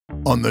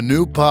On the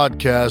new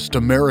podcast,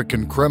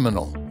 American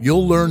Criminal,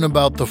 you'll learn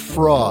about the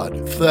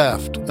fraud,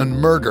 theft, and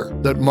murder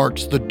that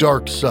marks the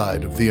dark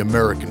side of the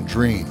American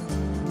dream.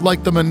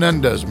 Like the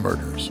Menendez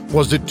murders,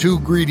 was it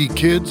two greedy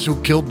kids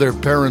who killed their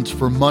parents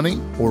for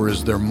money, or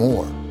is there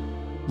more?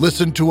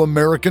 Listen to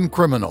American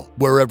Criminal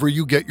wherever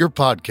you get your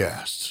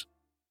podcasts.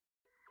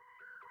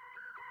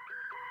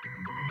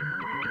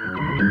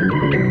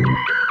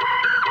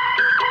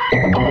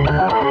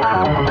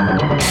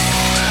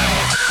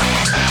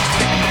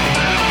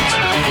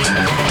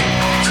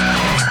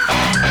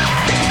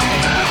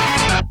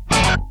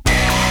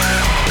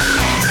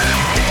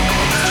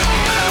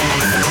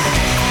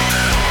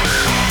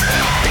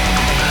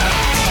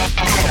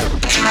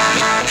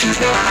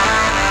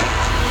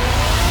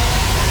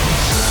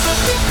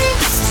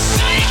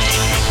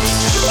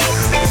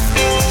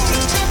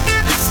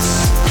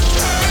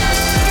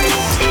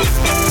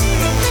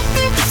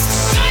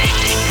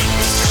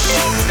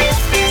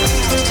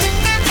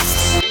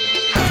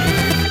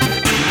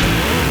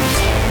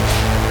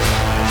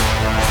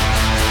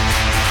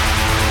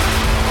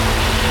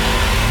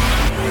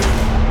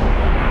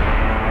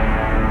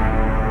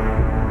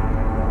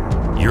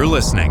 You're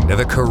listening to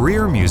the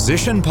Career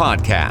Musician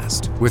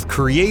Podcast with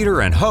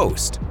creator and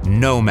host,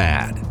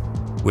 Nomad.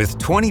 With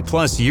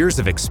 20-plus years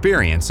of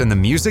experience in the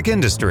music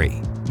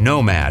industry,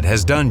 Nomad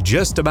has done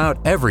just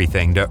about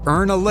everything to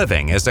earn a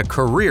living as a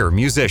career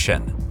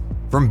musician.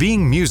 From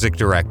being music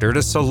director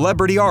to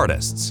celebrity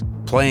artists,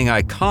 playing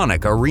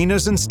iconic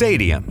arenas and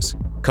stadiums,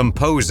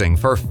 composing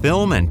for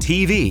film and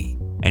TV,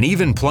 and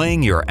even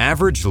playing your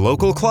average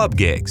local club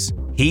gigs,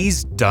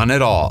 he's done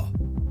it all.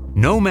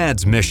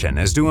 Nomad's mission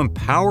is to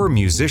empower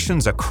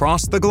musicians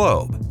across the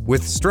globe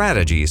with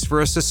strategies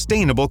for a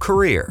sustainable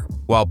career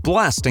while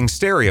blasting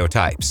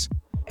stereotypes,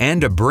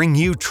 and to bring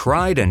you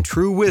tried and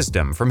true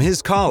wisdom from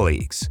his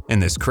colleagues in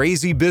this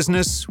crazy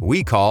business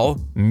we call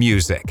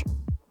music.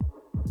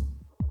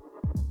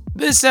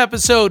 This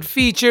episode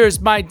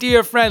features my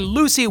dear friend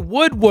Lucy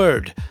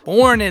Woodward.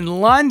 Born in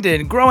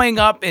London, growing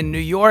up in New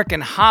York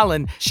and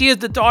Holland, she is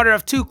the daughter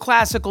of two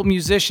classical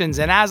musicians,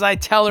 and as I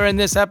tell her in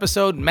this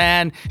episode,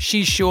 man,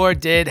 she sure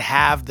did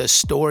have the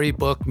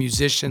storybook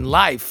musician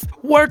life.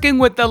 Working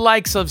with the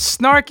likes of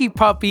Snarky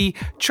Puppy,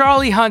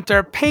 Charlie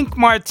Hunter, Pink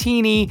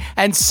Martini,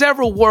 and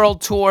several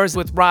world tours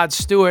with Rod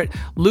Stewart,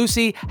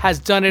 Lucy has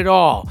done it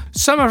all.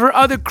 Some of her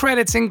other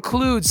credits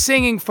include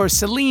singing for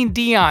Celine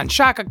Dion,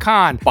 Chaka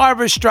Khan,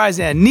 Barbra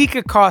Streisand,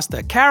 Nika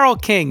Costa, Carole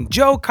King,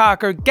 Joe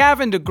Cocker,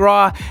 Gavin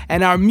DeGraw,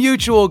 and our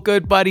mutual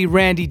good buddy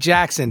Randy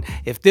Jackson.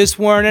 If this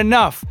weren't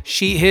enough,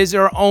 she is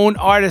her own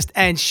artist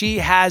and she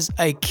has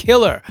a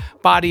killer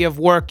body of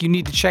work. You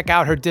need to check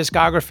out her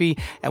discography,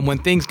 and when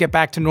things get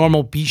back to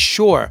normal, be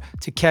sure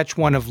to catch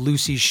one of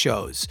Lucy's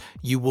shows.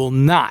 You will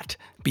not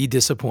be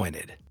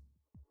disappointed.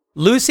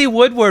 Lucy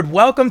Woodward,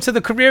 welcome to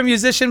the Career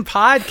Musician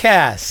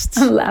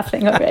Podcast. I'm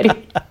laughing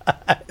already.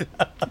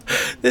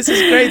 This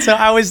is great. So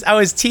I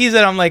was teasing.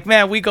 I'm like,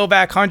 man, we go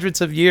back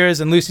hundreds of years.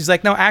 And Lucy's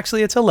like, no,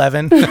 actually, it's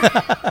 11. You're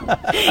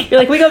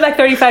like, we go back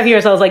 35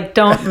 years. I was like,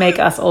 don't make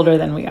us older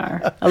than we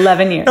are.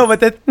 11 years. No,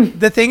 but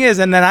the thing is,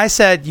 and then I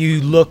said,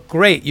 you look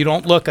great. You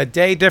don't look a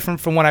day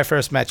different from when I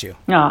first met you.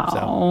 Oh.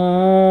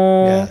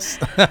 So, yes.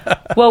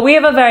 Well, we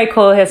have a very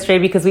cool history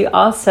because we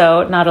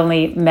also not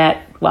only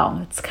met, well,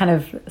 it's kind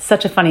of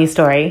such a funny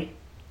story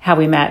how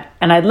we met.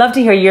 And I'd love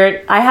to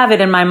hear I have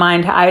it in my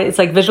mind. It's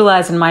like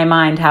visualized in my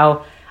mind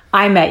how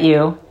I met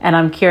you. And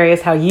I'm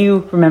curious how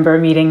you remember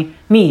meeting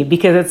me,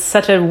 because it's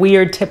such a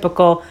weird,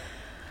 typical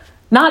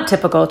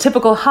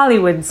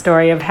Hollywood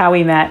story of how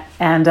we met.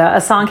 And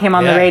a song came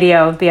on the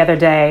radio the other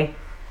day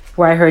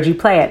where I heard you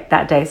play it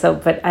that day. So,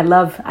 but I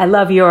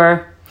love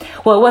your,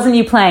 well, it wasn't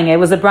you playing it. It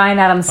was a Bryan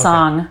Adams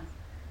song.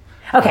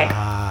 Okay.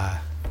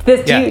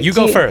 You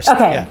go first.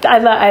 Okay.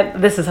 Yeah.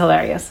 This is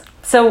hilarious.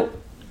 So,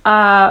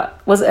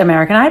 was it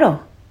American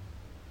Idol?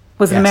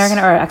 Was it American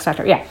or X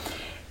Factor? Yeah.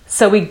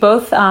 So we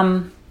both,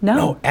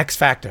 no, X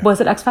Factor.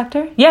 Was it X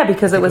Factor? Yeah,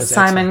 because it was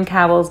Simon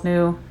Cowell's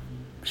new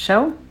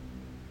show.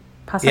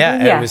 Possibly?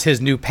 Yeah, it was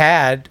his new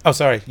pad. Oh,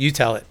 sorry, you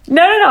tell it.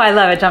 No, I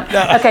love it. No.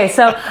 Okay,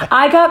 so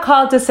I got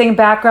called to sing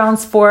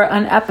backgrounds for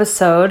an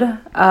episode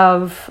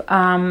of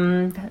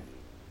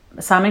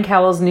Simon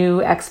Cowell's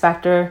new X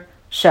Factor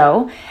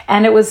show,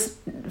 and it was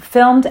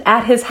filmed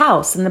at his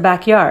house in the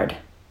backyard.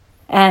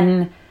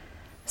 And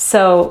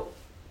so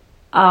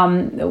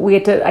we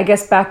had to, I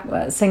guess,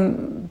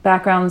 sing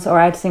backgrounds, or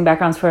I had to sing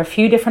backgrounds for a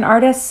few different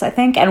artists, I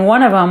think. And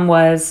one of them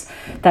was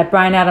that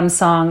Bryan Adams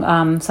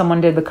song.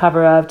 Someone did the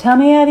cover of "Tell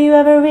Me, Have You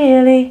Ever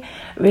Really,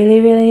 Really,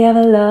 Really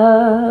Ever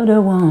Loved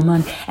a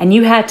Woman?" And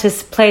you had to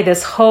play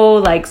this whole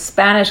like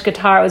Spanish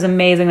guitar. It was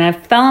amazing. And I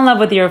fell in love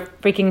with your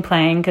freaking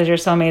playing because you're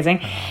so amazing.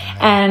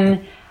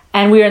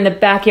 And we were in the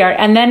backyard,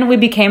 and then we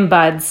became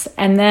buds.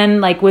 And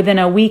then, like, within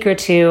a week or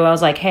two, I was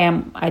like,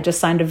 hey, I just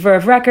signed to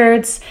Verve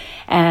Records,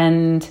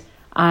 and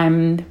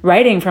I'm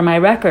writing for my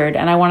record,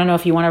 and I want to know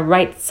if you want to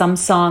write some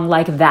song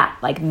like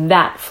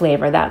that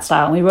flavor, that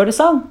style. And we wrote a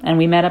song, and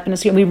we met up in the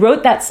studio. We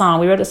wrote that song.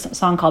 We wrote a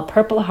song called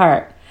Purple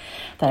Heart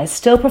that I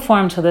still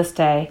perform to this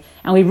day.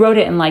 And we wrote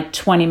it in like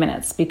 20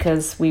 minutes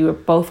because we were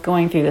both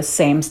going through the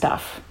same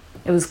stuff.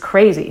 It was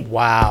crazy.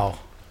 Wow.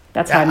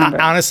 That's how I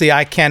remember. Honestly,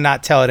 I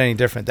cannot tell it any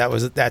different.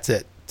 That's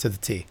it to the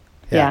T.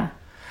 Yeah.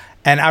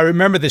 And I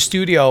remember the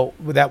studio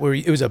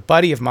it was a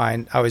buddy of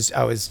mine. I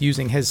was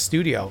using his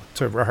studio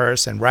to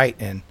rehearse and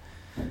write in.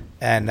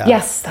 And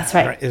yes, that's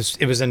right.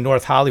 It was in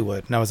North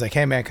Hollywood, and I was like,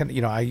 "Hey, man,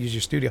 I use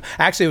your studio?"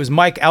 Actually, it was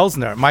Michael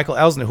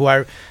Elsner, who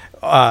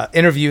I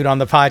interviewed on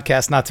the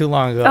podcast not too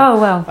long ago. Oh,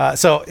 wow.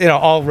 So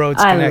all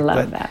roads connect. I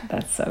love that.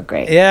 That's so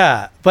great.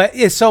 Yeah, but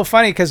it's so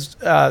funny because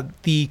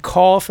the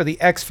call for the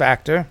X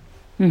Factor.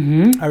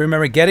 I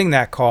remember getting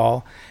that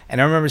call,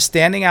 and I remember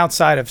standing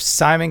outside of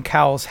Simon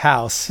Cowell's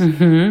house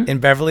in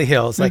Beverly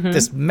Hills, like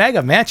this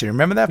mega mansion.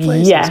 Remember that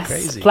place? Yes, it was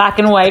crazy. Black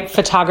and white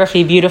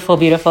photography, beautiful,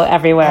 beautiful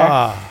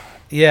everywhere.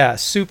 Yeah,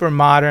 super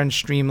modern,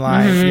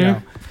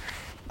 streamlined.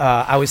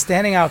 I was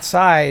standing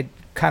outside,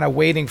 kind of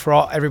waiting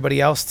for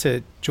everybody else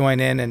to join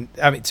in, and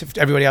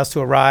everybody else to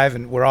arrive,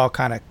 and we're all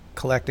kind of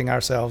collecting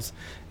ourselves.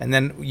 And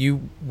then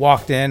you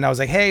walked in. I was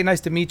like, "Hey,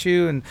 nice to meet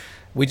you." And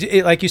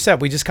like you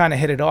said, we just kind of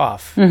hit it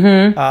off.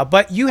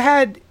 But you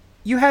had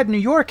New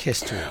York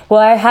history. Well,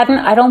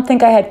 I don't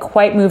think I had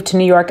quite moved to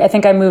New York. I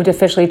think I moved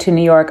officially to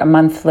New York a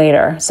month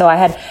later. So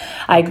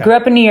I grew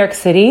up in New York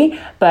City,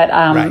 but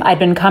Right. I'd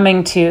been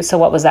coming to, so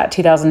what was that,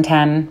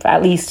 2010, for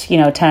at least,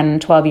 10,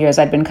 12 years,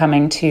 I'd been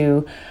coming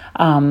to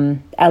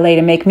LA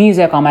to make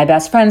music. All my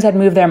best friends had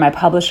moved there. My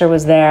publisher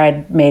was there.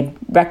 I'd made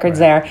records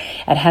there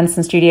at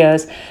Henson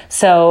Studios.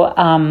 So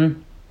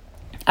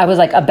I was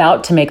like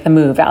about to make the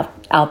move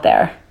out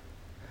there.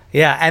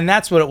 Yeah, and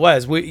that's what it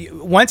was.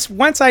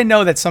 Once I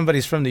know that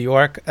somebody's from New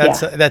York,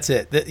 that's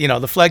it.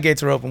 The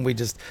floodgates are open. We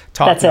just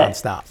talk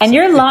nonstop. And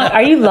you're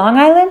are you Long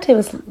Island? It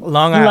was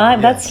Long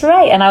Island. That's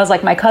right. And I was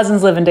like, my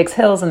cousins live in Dix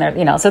Hills, and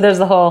they're so there's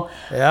the whole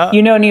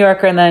New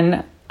Yorker, and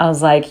then I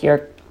was like,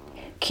 you're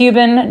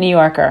Cuban New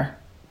Yorker.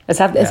 Is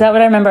that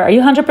what I remember? Are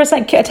you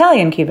 100%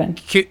 Italian Cuban?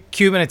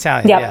 Cuban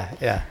Italian. Yep.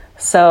 Yeah.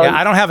 So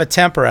I don't have a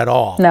temper at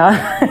all. No. I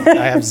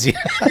have zero.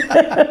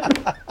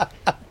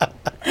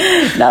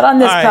 Not on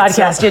this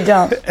podcast, you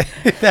don't.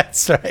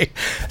 That's right.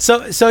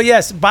 So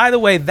yes, by the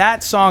way,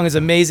 that song is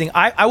amazing.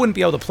 I wouldn't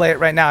be able to play it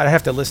right now. I'd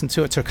have to listen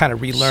to it to kind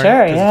of relearn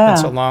it because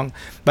it's been so long.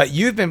 But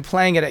you've been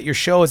playing it at your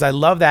shows. I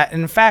love that.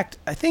 And in fact,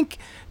 I think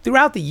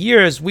throughout the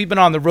years, we've been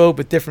on the road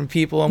with different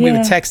people, and we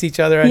would text each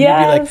other, and you'd be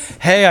like,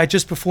 "Hey, I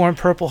just performed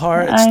Purple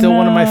Heart. It's still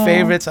one of my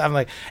favorites." I'm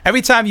like,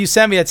 every time you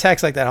send me a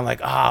text like that, I'm like,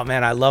 "Oh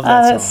man, I love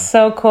that song." That's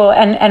so cool.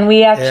 And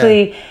we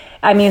actually,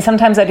 I mean,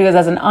 sometimes I do it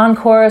as an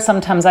encore.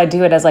 Sometimes I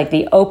do it as like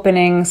the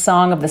opening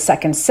song of the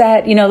second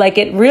set. Like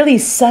it really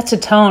sets a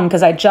tone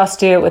because I just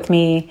do it with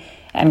me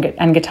and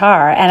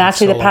guitar. And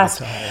actually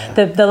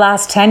the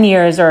last 10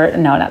 years, or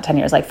no, not 10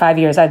 years, like 5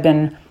 years, I've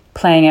been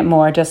playing it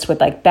more just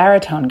with like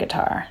baritone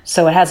guitar.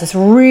 So it has this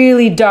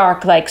really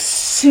dark, like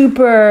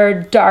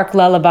super dark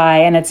lullaby,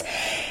 and it's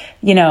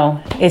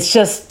it's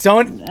just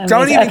don't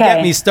even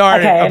get me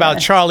started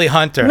about Charlie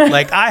Hunter.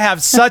 Like I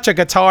have such a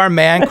guitar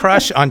man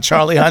crush on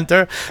Charlie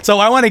Hunter, so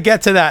I want to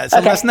get to that. So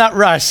let's not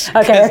rush.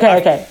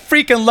 Okay.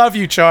 Freaking love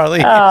you, Charlie.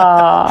 Okay,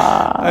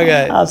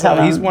 I'll tell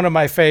him. He's one of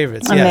my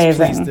favorites.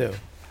 Amazing. Yes, please do.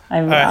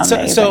 All right.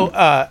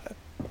 So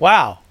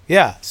wow,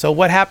 yeah. So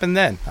what happened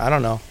then? I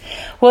don't know.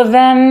 Well,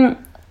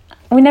 then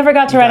we never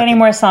got to write any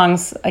more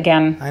songs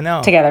again. I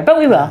know. Together, but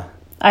we will.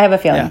 I have a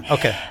feeling. Yeah.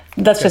 Okay.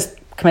 Let's just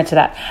commit to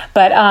that.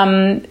 But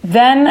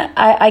then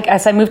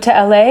I moved to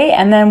LA,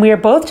 and then we were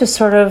both just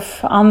sort of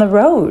on the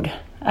road.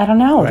 I don't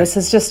know. Right. This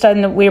is just,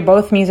 we're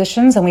both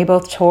musicians, and we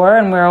both tour,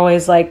 and we're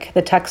always like,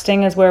 the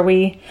texting is where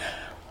we,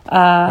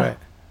 that's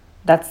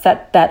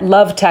that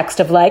love text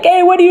of like,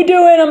 "Hey, what are you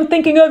doing? I'm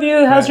thinking of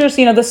you. How's your,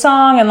 the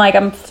song?" And like,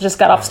 I'm just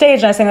got off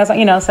stage and I sing that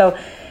song, so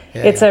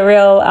it's a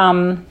real,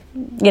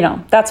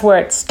 that's where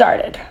it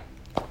started.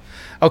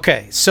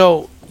 Okay.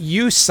 So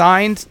you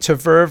signed to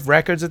Verve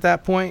Records at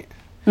that point?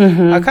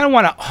 I kind of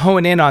want to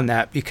hone in on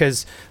that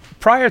because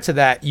prior to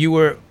that, you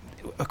were,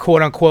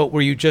 quote unquote,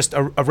 were you just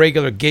a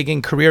regular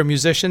gigging career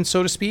musician,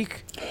 so to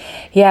speak?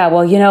 Yeah,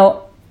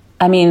 well,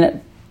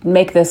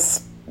 make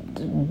this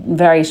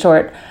very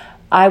short.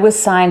 I was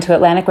signed to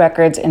Atlantic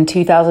Records in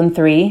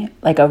 2003,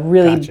 like a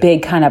really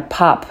big kind of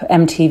pop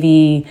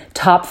MTV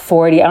top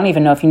 40. I don't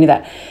even know if you knew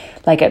that.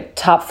 Like a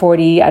top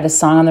 40, I had a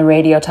song on the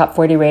radio, top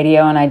 40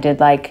 radio, and I did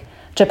like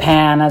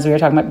Japan, as we were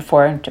talking about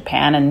before,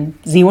 Japan,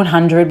 and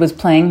Z100 was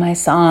playing my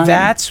song.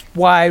 That's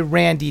why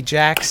Randy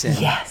Jackson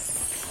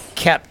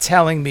kept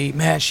telling me,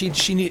 man, she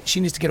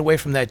needs to get away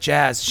from that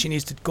jazz. She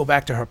needs to go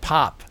back to her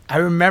pop. I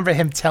remember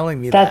him telling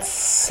me that. That's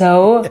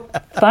so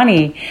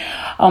funny.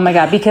 Oh my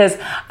God, because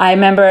I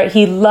remember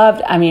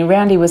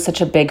Randy was such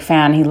a big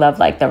fan. He loved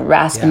like the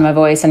rasp in my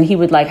voice, and he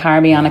would like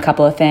hire me on a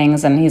couple of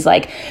things, and he's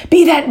like,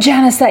 "Be that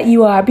Janice that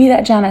you are, be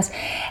that Janice."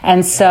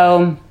 And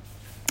so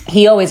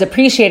he always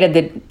appreciated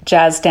the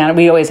jazz standard.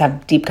 We always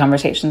have deep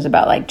conversations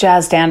about like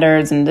jazz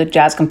standards and the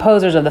jazz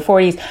composers of the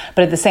 40s.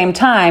 But at the same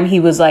time, he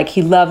was like,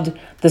 he loved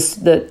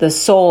the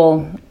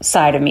soul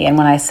side of me. And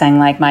when I sang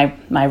like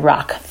my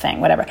rock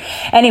thing, whatever.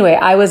 Anyway,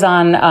 I was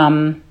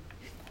on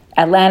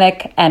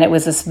Atlantic, and it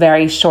was this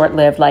very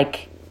short-lived,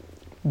 like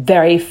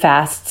very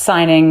fast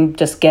signing,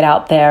 just get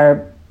out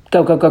there,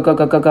 go.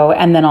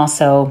 And then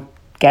also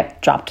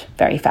get dropped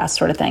very fast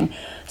sort of thing.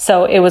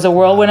 So it was a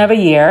whirlwind of a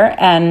year.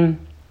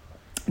 And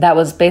that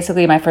was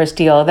basically my first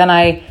deal. Then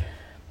I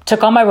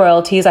took all my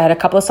royalties. I had a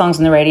couple of songs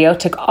on the radio,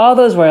 took all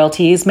those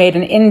royalties, made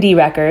an indie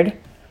record.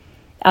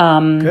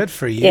 Good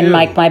for you. In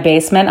my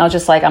basement. I was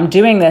just like, I'm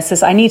doing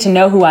this. I need to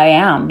know who I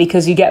am,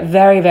 because you get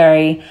very,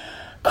 very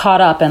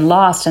caught up and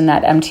lost in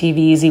that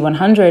MTV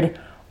Z100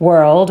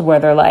 world where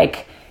they're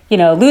like, you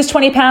know, lose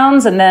 20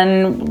 pounds and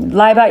then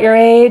lie about your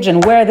age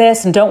and wear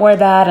this and don't wear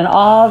that and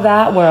all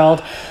that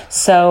world.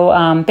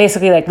 So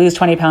basically like lose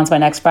 20 pounds by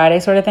next Friday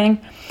sort of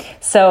thing.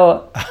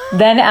 So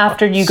then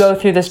after you go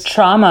through this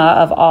trauma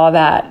of all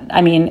that,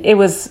 I mean,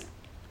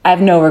 I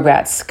have no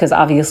regrets, because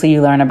obviously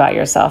you learn about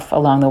yourself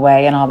along the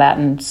way and all that.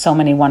 And so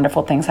many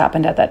wonderful things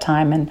happened at that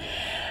time.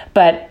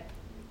 But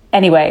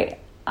anyway,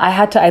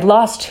 I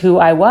lost who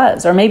I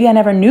was, or maybe I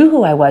never knew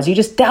who I was. You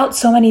just doubt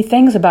so many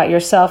things about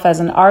yourself as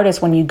an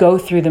artist when you go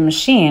through the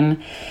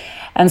machine.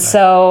 And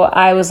so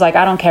I was like,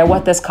 I don't care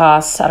what this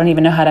costs. I don't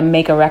even know how to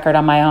make a record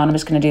on my own. I'm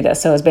just going to do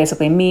this. So it was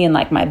basically me and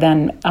like my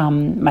then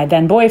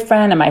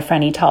boyfriend and my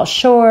friend Ital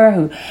Shore,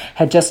 who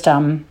had just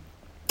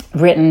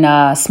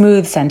written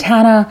Smooth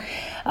Santana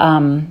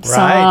song.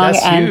 Right,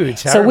 that's and huge.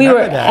 So we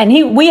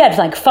had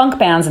like funk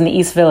bands in the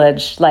East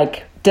Village,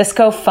 like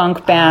disco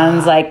funk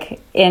bands, like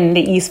in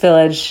the East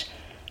Village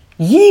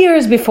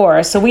years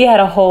before. So we had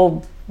a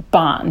whole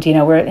bond, you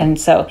know.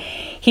 And so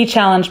he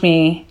challenged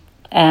me.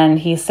 And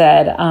he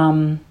said,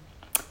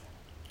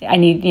 we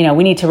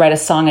need to write a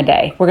song a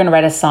day. We're going to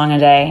write a song a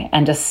day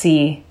and just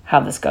see how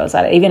this goes.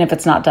 Even if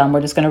it's not done,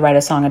 we're just going to write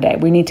a song a day.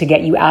 We need to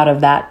get you out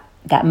of that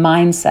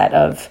mindset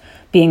of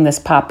being this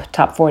pop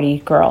top 40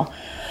 girl.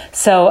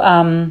 So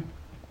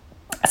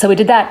we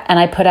did that, and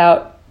I put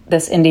out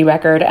this indie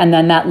record, and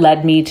then that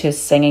led me to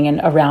singing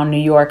around New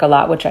York a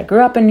lot, which I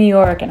grew up in New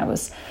York, and I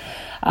was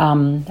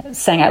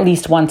sang at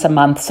least once a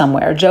month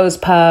somewhere, Joe's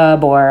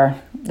Pub or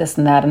this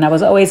and that, and I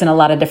was always in a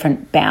lot of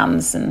different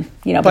bands, and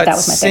but that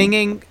was my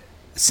thing.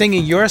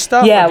 Singing your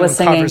stuff, yeah, or I was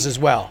doing singing covers as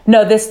well?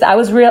 No,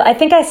 I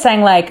think I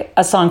sang like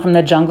a song from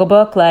the Jungle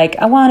Book, like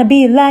I want to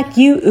be like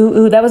you, ooh,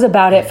 ooh. That was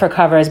about it for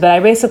covers, but I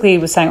basically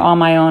was sang all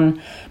my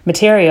own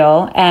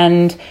material,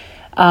 and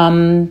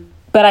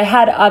but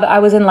I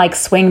was in like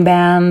swing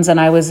bands,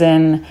 and I was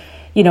in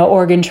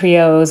organ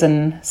trios,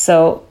 and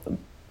so.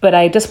 But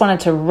I just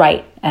wanted to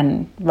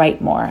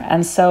write more.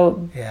 And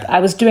so I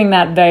was doing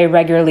that very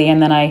regularly.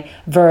 And then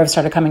Verve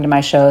started coming to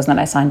my shows, and then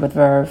I signed with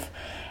Verve.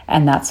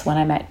 And that's when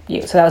I met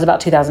you. So that was about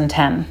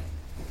 2010.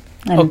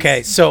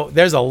 Okay, so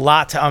there's a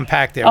lot to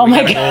unpack there. Oh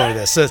my God. Go over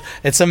this. So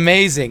it's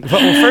amazing. But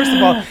first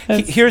of all,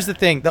 here's the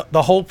thing.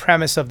 The whole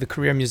premise of the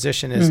Career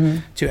Musician is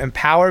to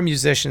empower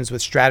musicians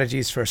with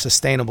strategies for a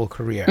sustainable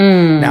career.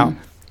 Now,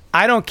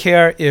 I don't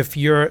care if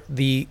you're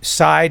the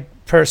side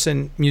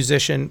person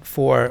musician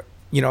for,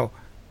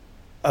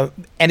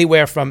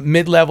 anywhere from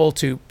mid-level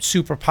to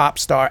super pop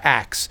star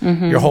acts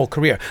your whole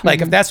career.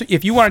 Like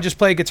if you want to just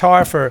play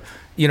guitar for,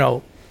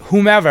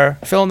 whomever,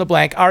 fill in the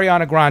blank,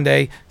 Ariana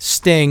Grande,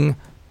 Sting,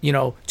 2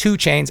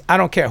 Chainz, I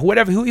don't care.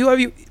 Whoever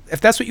you, if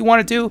that's what you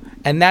want to do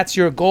and that's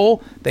your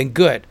goal, then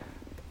good.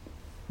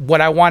 What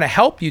I want to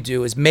help you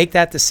do is make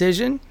that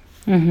decision,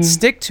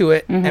 stick to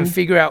it, and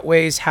figure out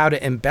ways how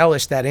to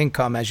embellish that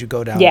income as you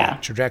go down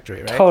that trajectory,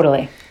 right?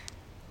 Totally.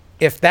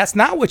 If that's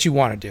not what you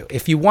want to do,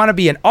 if you want to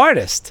be an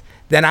artist,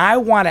 then I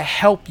want to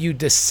help you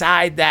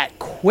decide that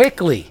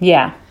quickly.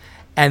 Yeah.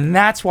 And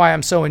that's why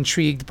I'm so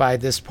intrigued by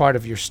this part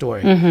of your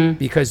story,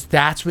 because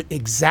that's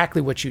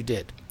exactly what you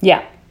did.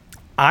 Yeah.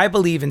 I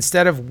believe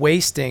instead of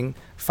wasting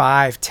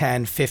 5,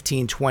 10,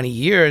 15, 20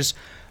 years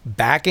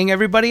backing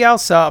everybody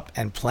else up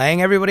and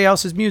playing everybody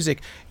else's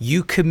music,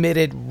 you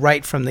committed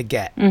right from the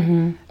get.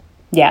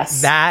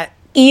 Yes.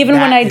 Even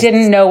when I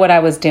didn't know what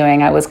I was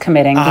doing, I was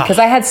committing because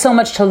I had so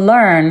much to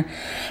learn.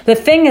 The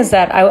thing is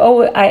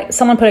that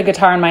someone put a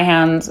guitar in my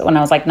hands when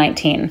I was like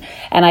 19,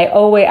 and I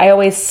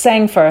always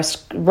sang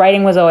first.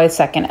 Writing was always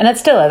second, and it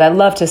still is. I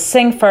love to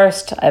sing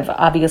first. I've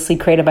obviously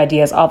creative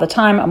ideas all the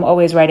time. I'm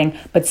always writing,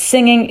 but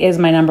singing is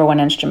my number one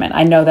instrument.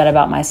 I know that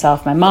about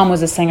myself. My mom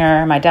was a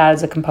singer. My dad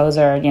is a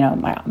composer.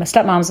 My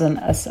stepmom's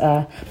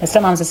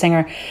a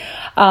singer.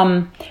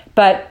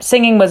 But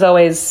singing was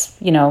always,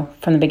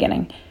 from the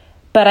beginning.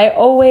 But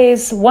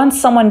once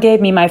someone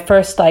gave me my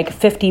first like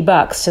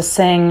 $50 to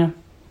sing,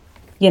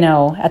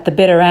 at the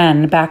bitter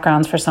end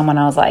backgrounds for someone,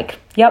 I was like,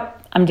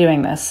 yep, I'm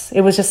doing this.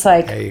 It was just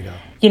like, there you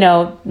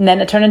go. And then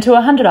it turned into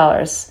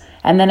 $100,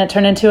 and then it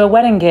turned into a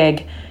wedding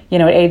gig,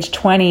 at age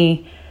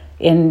 20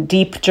 in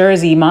deep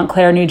Jersey,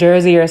 Montclair, New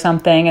Jersey or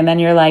something. And then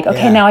you're like,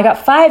 okay, now I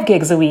got 5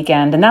 gigs a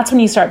weekend. And that's when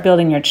you start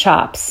building your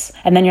chops.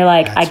 And then you're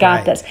like, I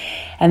got this.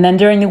 And then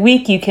during the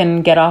week, you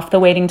can get off the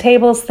waiting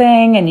tables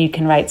thing and you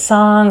can write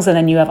songs. And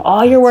then you have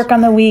all your work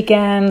on the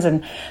weekends.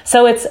 And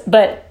so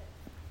but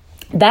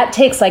that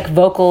takes like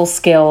vocal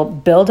skill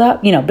build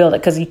it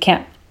because you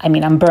can't,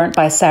 I'm burnt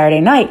by Saturday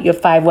night. You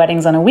have 5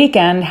 weddings on a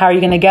weekend. How are you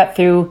going to get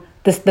through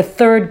the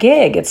 3rd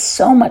gig? It's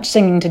so much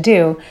singing to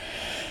do.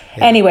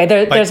 Yeah. Anyway,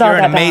 there's all that balance. You're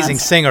an amazing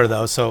balance. singer,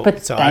 though.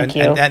 Thank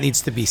you. And that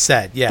needs to be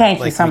said. Yeah,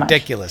 thank you so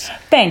ridiculous.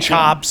 Much. Thank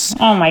Chops. You.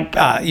 Oh my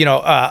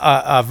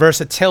God.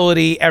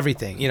 Versatility,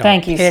 everything.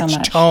 Thank you pitch, so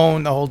much.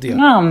 Tone, the whole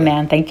deal. Oh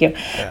man, thank you.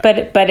 Yeah.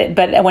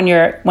 But when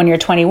you're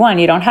 21,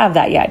 you don't have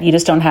that yet. You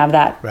just don't have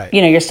that. Right.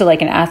 You're still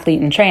like an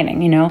athlete in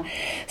training.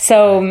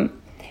 So. Right.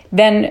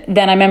 Then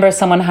I remember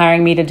someone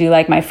hiring me to do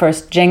like my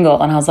first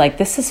jingle, and I was like,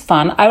 this is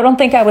fun. I don't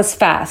think I was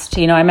fast.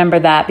 I remember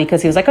that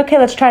because he was like, okay,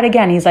 let's try it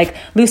again. He's like,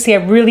 Lucy,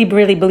 I really,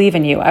 really believe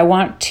in you. I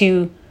want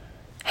to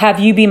have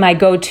you be my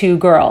go-to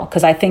girl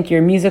because I think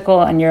you're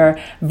musical and you're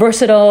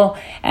versatile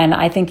and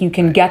I think you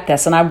can get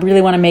this and I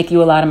really want to make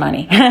you a lot of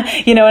money.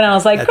 And I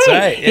was like, that's great.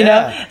 Right,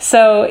 yeah.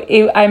 So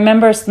I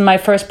remember my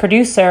first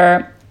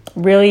producer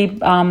really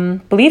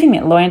believing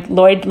me. Lloyd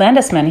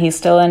Landisman, he's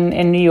still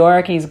in New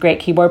York. He's a great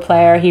keyboard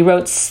player. He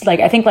wrote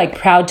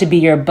Proud to Be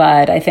Your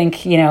Bud. I think,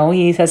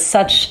 he has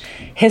such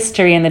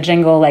history in the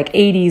jingle,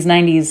 80s,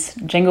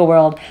 90s jingle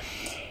world.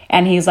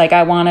 And he's like,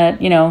 I want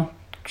to,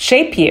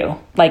 shape you,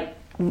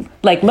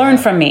 learn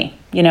from me.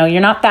 You're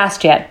not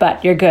fast yet,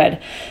 but you're good.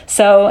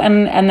 So,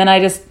 and then I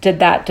just did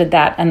that.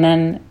 And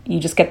then you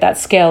just get that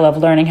skill of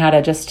learning how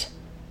to just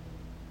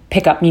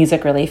pick up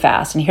music really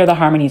fast and hear the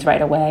harmonies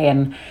right away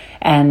and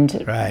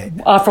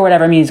offer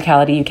whatever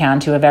musicality you can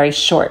to a very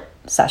short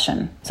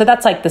session. So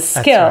that's like the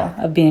skill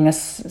of being a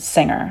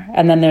singer.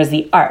 And then there's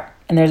the art.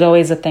 And there's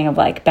always a thing of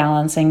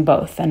balancing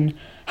both. And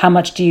how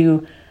much do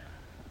you,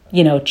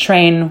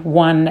 train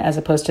one as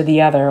opposed to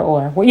the other,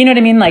 or, you know what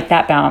I mean? Like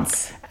that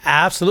balance.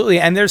 Absolutely.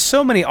 And there's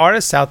so many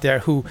artists out there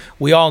who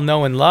we all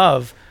know and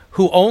love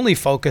who only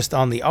focused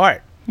on the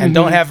art and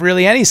don't have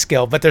really any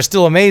skill, but they're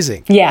still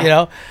amazing.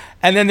 Yeah.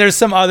 And then there's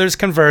some others,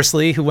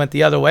 conversely, who went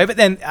the other way. But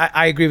then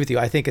I agree with you.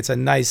 I think it's a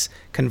nice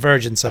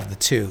convergence of the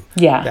two.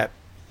 Yeah. That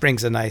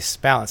brings a nice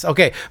balance.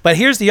 Okay, but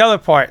here's the other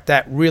part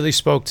that really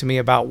spoke to me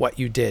about what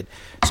you did.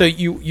 So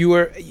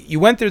you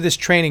went through this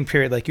training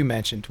period, like you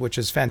mentioned, which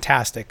is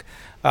fantastic.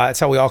 It's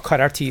how we all cut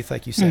our teeth,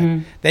 like you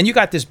said. Then you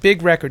got this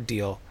big record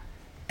deal,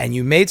 and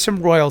you made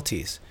some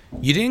royalties.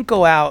 You didn't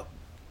go out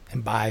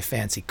and buy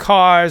fancy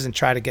cars and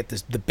try to get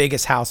the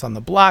biggest house on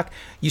the block.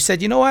 You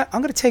said, you know what?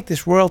 I'm going to take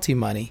this royalty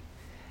money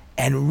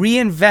and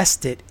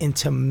reinvest it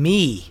into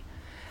me.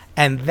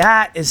 And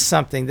that is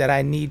something that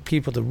I need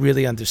people to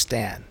really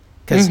understand,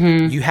 because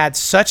you had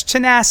such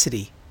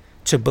tenacity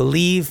to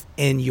believe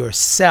in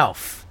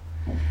yourself.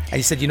 And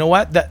you said, you know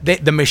what?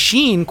 The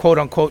machine, quote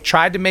unquote,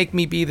 tried to make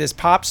me be this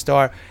pop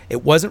star.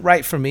 It wasn't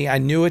right for me. I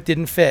knew it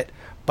didn't fit.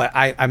 But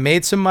I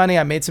made some money,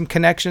 I made some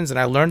connections, and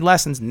I learned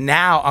lessons.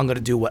 Now I'm going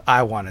to do what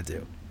I want to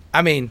do.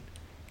 I mean,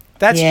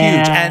 that's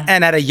huge.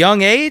 And at a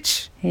young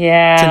age,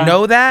 to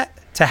know that,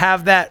 to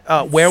have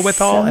that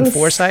wherewithal and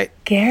foresight.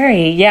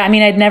 Scary. Yeah, I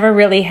mean, I'd never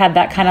really had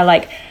that kind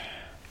of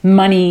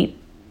money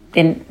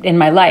in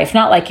my life.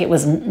 Not like it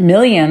was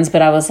millions,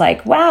 but I was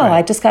like, wow,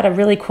 I just got a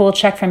really cool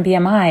check from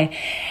BMI.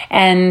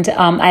 And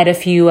I had a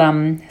few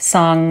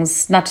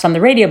songs, not just on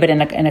the radio, but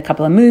in a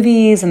couple of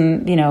movies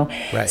and,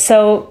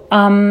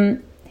 So,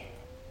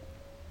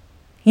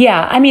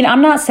 yeah, I mean,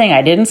 I'm not saying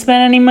I didn't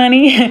spend any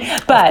money,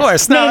 but of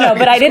course, no,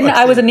 but I didn't.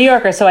 I was a New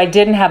Yorker, so I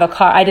didn't have a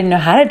car. I didn't know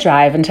how to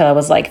drive until I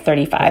was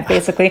 35,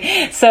 basically.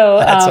 So,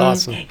 that's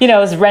awesome. I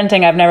was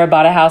renting. I've never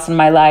bought a house in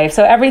my life,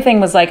 so everything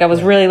was I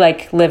was really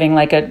living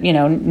like a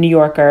New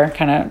Yorker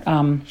kind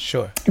of.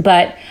 Sure.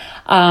 But.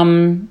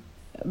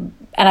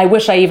 And I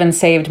wish I even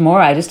saved more.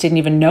 I just didn't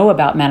even know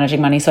about managing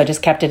money. So I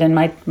just kept it in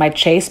my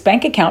Chase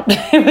bank account.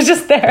 It was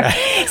just there.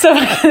 So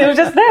it was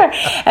just there.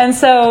 And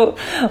so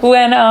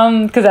when,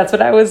 cause that's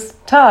what I was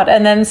taught.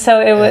 And then,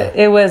 so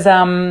it was,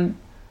 and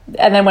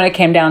then when it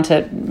came down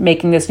to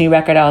making this new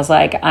record, I was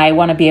like, I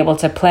want to be able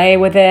to play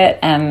with it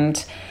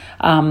and,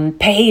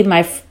 pay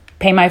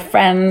my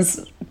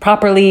friends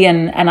properly.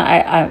 And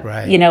I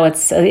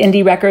it's an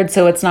indie record,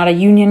 so it's not a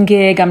union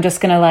gig. I'm just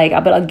going to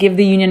but I'll give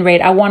the union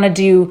rate. I want to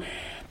do.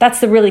 That's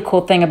the really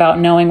cool thing about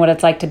knowing what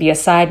it's like to be a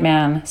side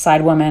woman,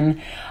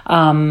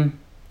 I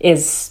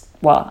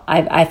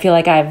feel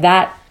like I have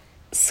that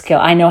skill.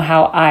 I know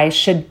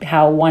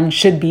how one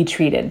should be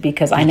treated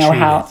because I know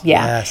how,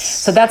 Yes.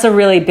 So that's a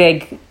really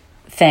big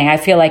thing. I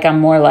feel like I'm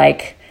more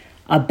like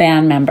a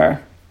band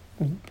member,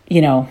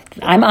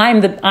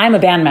 I'm a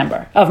band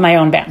member of my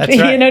own band. That's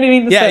right. You know what I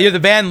mean? Yeah, So, you're the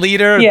band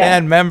leader,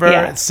 band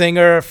member,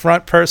 singer,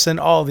 front person,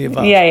 all the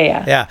above.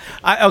 Yeah.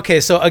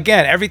 Okay, so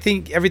again,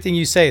 everything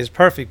you say is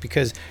perfect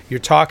because you're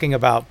talking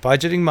about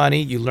budgeting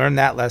money. You learn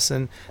that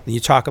lesson. Then you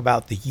talk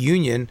about the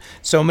union.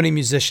 So many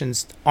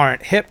musicians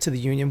aren't hip to the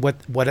union.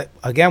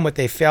 What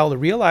they fail to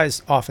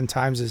realize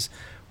oftentimes is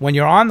when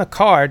you're on the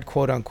card,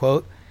 quote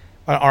unquote,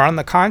 or on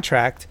the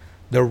contract,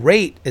 the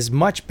rate is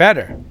much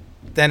better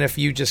than if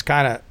you just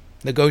kind of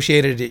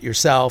negotiated it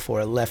yourself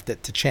or left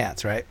it to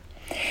chance, right?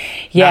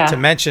 Yeah. Not to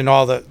mention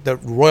all the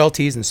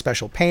royalties and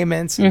special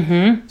payments.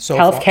 And so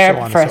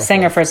healthcare for a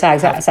singer for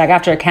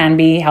SAG-AFTRA can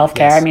be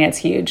healthcare. Yes. I mean, it's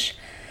huge.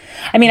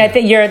 I mean, I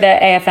think the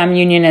AFM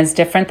union is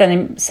different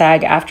than the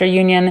SAG-AFTRA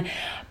union,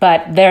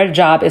 but their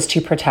job is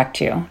to protect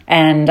you.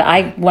 And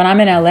when I'm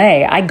in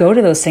LA, I go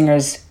to those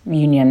singers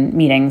union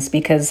meetings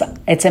because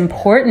it's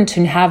important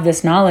to have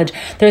this knowledge.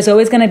 There's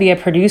always going to be a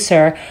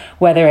producer,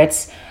 whether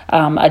it's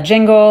a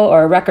jingle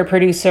or a record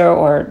producer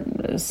or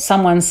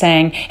someone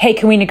saying, hey,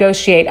 can we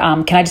negotiate?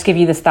 Can I just give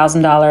you this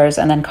 $1,000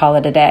 and then call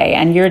it a day?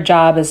 And your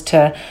job is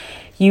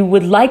you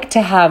would like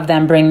to have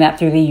them bring that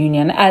through the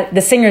union,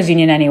 the singers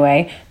union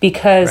anyway,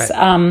 because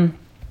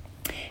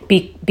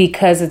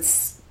because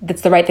it's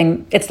the right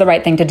thing. It's the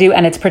right thing to do,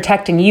 and it's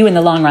protecting you in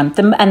the long run.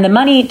 And the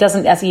money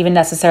doesn't even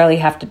necessarily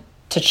have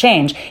to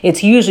change.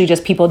 It's usually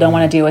just people don't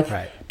want to deal with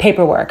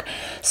paperwork.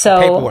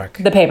 So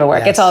the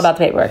paperwork. Yes. It's all about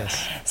the paperwork.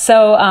 Yes.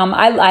 So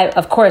I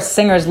of course,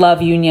 singers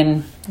love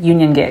union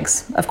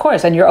gigs, of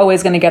course, and you're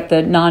always going to get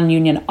the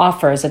non-union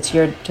offers. It's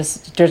your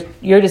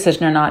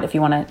decision or not if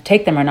you want to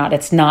take them or not.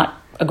 It's not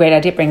a great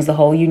idea. It brings the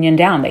whole union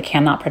down. They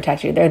cannot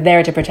protect you. They're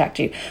there to protect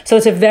you. So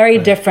it's a very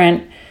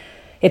different.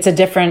 It's a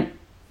different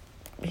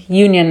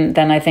union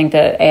than I think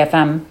the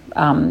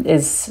AFM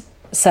is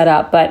set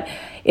up, but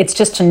it's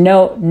just to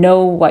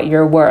know what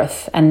you're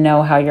worth and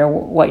know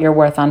what you're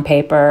worth on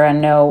paper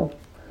and know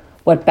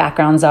what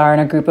backgrounds are in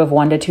a group of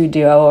 1 to 2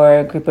 duo or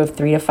a group of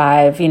 3 to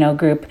 5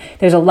 group.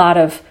 There's a lot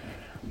of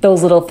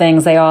those little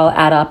things. They all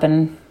add up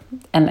and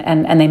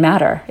they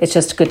matter. It's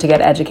just good to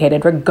get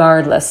educated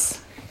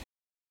regardless.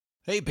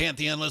 Hey,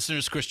 Pantheon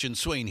listeners, Christian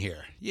Swain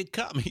here. You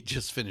caught me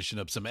just finishing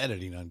up some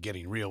editing on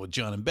Getting Real with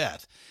John and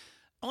Beth.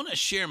 I want to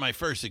share my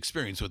first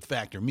experience with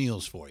Factor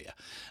meals for you.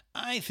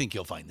 I think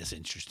you'll find this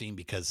interesting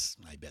because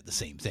I bet the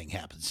same thing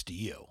happens to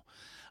you.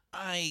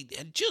 I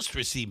had just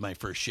received my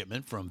first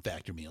shipment from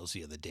Factor Meals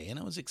the other day, and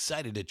I was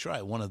excited to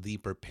try one of the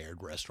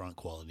prepared restaurant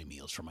quality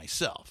meals for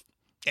myself.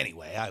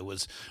 Anyway, I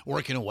was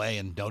working away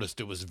and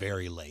noticed it was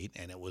very late,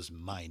 and it was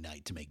my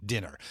night to make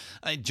dinner.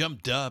 I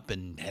jumped up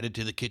and headed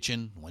to the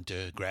kitchen, went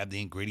to grab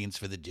the ingredients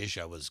for the dish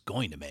I was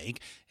going to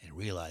make, and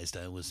realized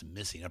I was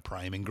missing a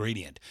prime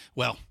ingredient.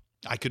 Well,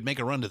 I could make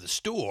a run to the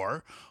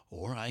store,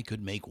 or I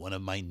could make one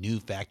of my new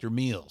Factor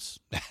meals.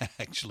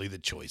 Actually, the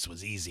choice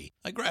was easy.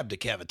 I grabbed a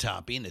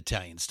cavatappi, an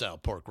Italian-style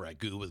pork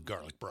ragu with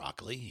garlic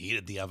broccoli,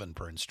 heated the oven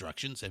per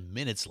instructions, and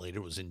minutes later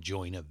was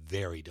enjoying a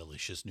very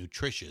delicious,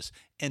 nutritious,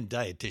 and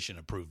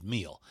dietitian-approved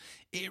meal.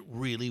 It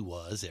really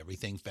was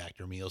everything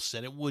Factor Meals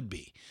said it would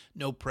be.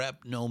 No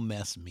prep, no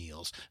mess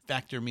meals.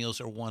 Factor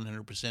Meals are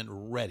 100%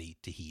 ready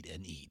to heat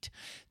and eat.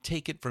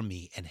 Take it from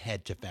me and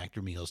head to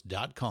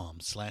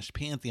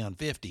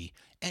factormeals.com/Pantheon50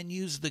 and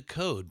use the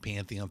code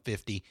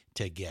Pantheon50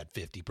 to get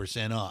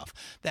 50% off.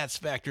 That's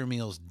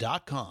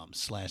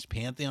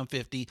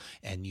factormeals.com/Pantheon50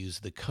 and use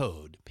the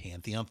code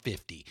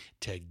Pantheon50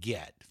 to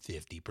get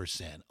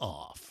 50%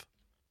 off.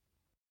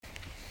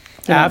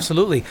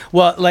 Absolutely.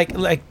 Well,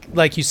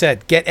 like you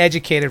said, get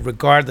educated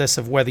regardless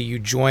of whether you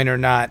join or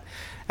not.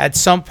 At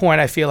some point,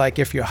 I feel like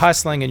if you're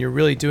hustling and you're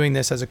really doing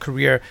this as a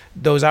career,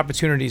 those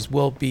opportunities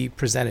will be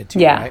presented to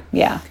you, right?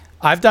 Yeah.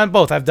 I've done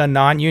both. I've done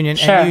non-union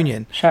and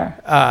union. Sure.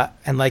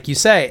 And like you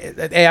say,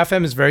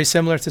 AFM is very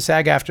similar to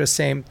SAG-AFTRA,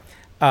 same,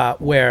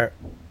 where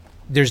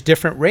there's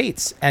different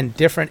rates and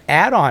different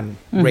add-on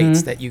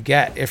rates that you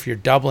get if you're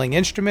doubling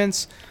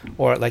instruments,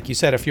 or like you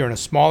said, if you're in a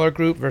smaller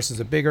group versus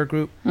a bigger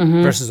group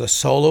versus a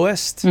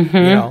soloist.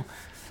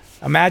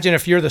 Imagine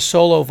if you're the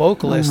solo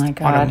vocalist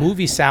on a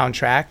movie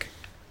soundtrack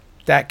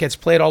that gets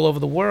played all over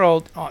the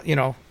world,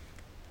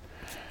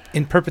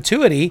 in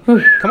perpetuity.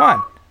 Come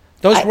on.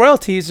 Those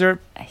royalties are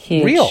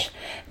huge. Real.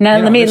 Now,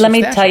 let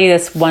me tell you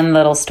this one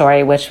little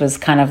story, which was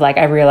kind of like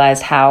I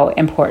realized how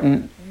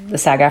important the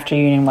SAG-AFTRA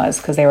union was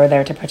because they were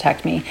there to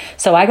protect me.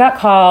 So I got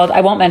called,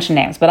 I won't mention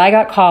names, but I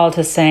got called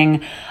to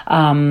sing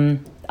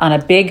on a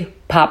big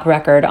pop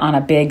record on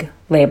a big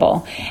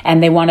label.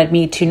 And they wanted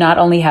me to not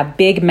only have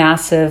big,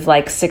 massive,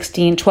 like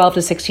 12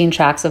 to 16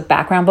 tracks of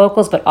background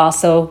vocals, but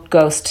also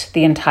ghost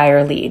the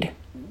entire lead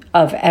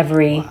of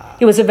every,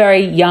 It was a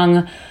very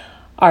young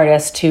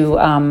artist who,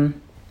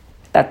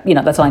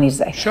 that's all I need to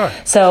say. Sure.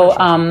 So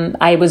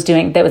I was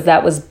doing,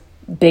 that was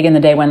big in the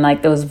day when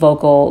like those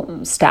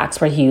vocal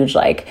stacks were huge,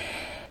 like,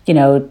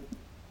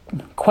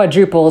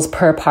 quadruples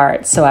per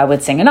part. So I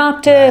would sing an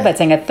octave, I'd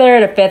sing a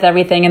third, a fifth,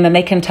 everything, and then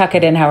they can tuck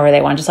it in however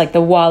they want, just like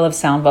the wall of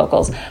sound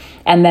vocals.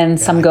 And then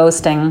some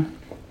ghosting.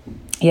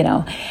 you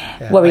know,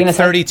 Yeah, what were you like going to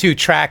say? 32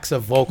 tracks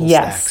of vocal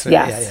Yes, stacks.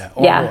 yes,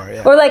 Or more,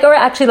 yeah. or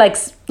actually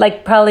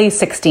like probably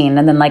 16,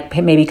 and then like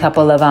maybe a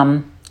couple of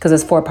because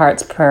there's 4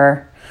 parts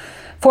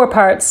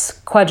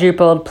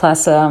quadrupled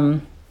plus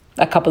a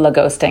couple of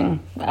ghosting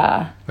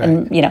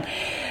and you know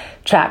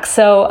tracks.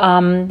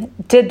 So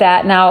did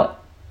that. Now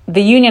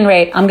the union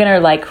rate, I'm gonna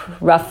like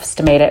rough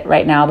estimate it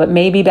right now, but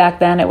maybe back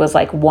then it was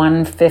like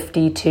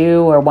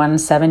 152 or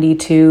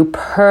 172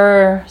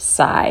 per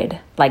side,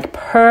 like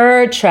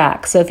per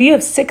track. So if you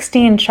have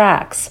 16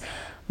 tracks,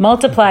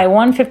 multiply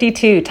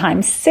 152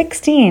 times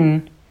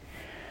 16,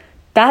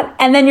 that,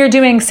 and then you're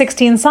doing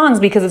 16 songs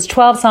because it's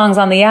 12 songs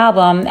on the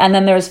album, and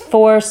then there's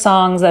 4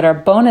 songs that are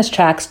bonus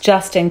tracks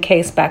just in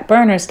case back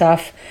burner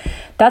stuff.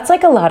 That's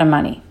like a lot of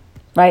money,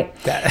 right?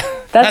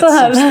 That's a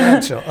lot,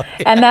 substantial.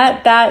 And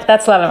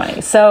that's a lot of money.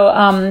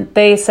 So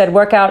they said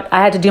work out. I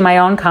had to do my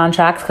own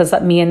contracts because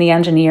me and the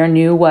engineer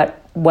knew what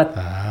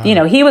you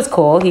know, he was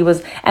cool. He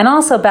was, and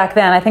also back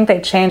then, I think they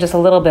changed this a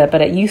little bit,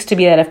 but it used to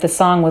be that if the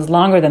song was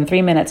longer than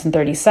 3 minutes and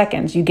 30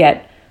 seconds, you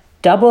get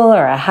double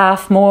or a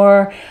half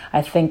more.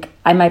 I think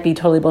I might be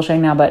totally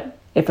bullshitting now, but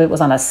if it was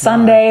on a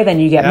Sunday,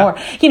 then you get more.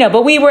 You know,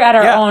 but we were at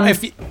our own.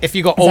 If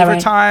you go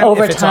overtime, right?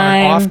 if it's on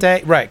an off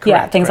day, right? Correct,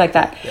 yeah, things like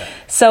that. Yeah.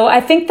 So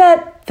I think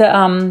that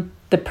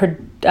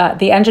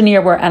the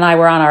engineer and I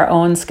were on our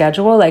own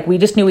schedule. Like we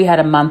just knew we had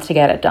a month to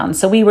get it done.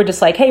 So we were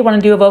just like, hey, you want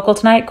to do a vocal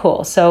tonight?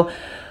 Cool. So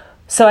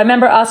I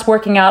remember us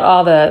working out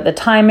all the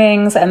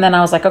timings, and then I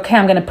was like, okay,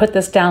 I'm going to put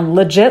this down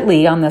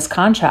legitly on this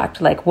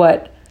contract, like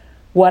what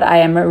I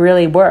am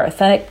really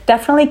worth. And it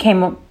definitely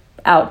came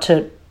out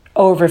to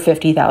over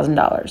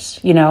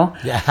 $50,000, you know?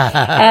 Yeah.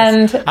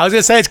 And I was going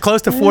to say it's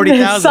close to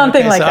 40,000.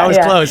 Something like that. I was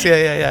close.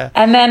 Yeah.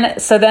 And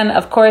then,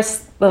 of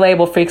course, the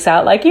label freaks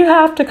out, like, you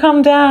have to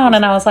come down.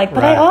 And I was like,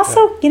 but I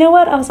also, you know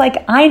what? I was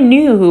like, I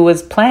knew who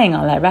was playing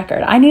on that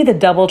record. I knew the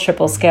double,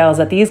 triple scales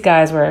that these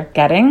guys were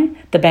getting,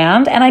 the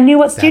band, and I knew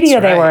what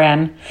studio they were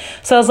in.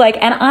 So I was like,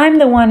 and I'm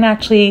the one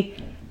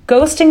actually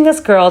ghosting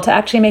this girl to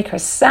actually make her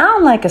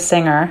sound like a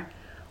singer.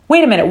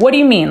 Wait a minute, what do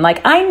you mean?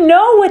 Like, I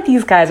know what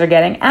these guys are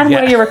getting and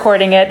where you're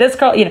recording it. This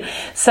girl, you know.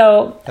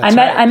 So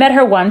I met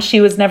her once. She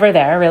was never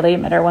there, really.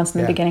 Met her once in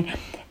the beginning.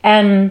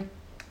 And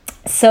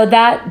so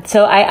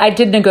I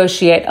did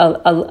negotiate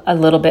a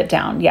little bit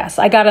down. Yes,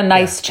 I got a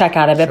nice check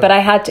out of it, but I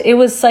had to, it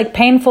was like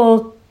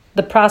painful.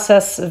 The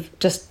process of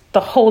just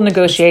the whole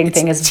negotiating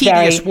thing is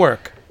tedious very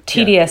work.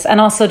 Tedious. And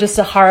also just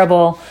a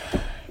horrible,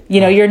 you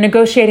know, you're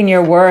negotiating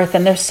your worth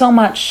and there's so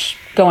much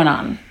going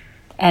on.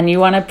 And you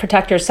want to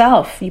protect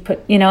yourself. You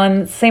put, you know,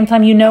 and at the same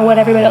time, you know what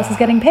everybody else is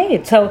getting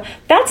paid. So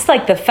that's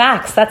like the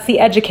facts. That's the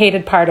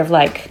educated part of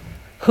like,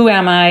 who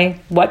am I?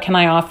 What can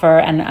I offer?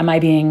 And am I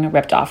being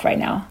ripped off right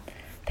now?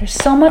 There's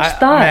so much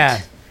thought.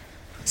 Man,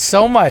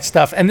 so much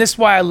stuff. And this is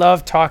why I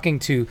love talking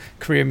to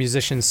career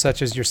musicians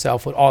such as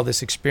yourself with all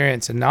this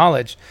experience and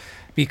knowledge,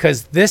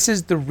 because this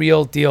is the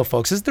real deal,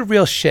 folks. This is the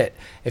real shit.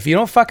 If you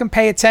don't fucking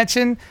pay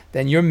attention,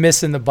 then you're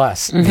missing the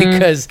bus,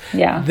 because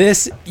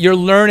this, you're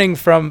learning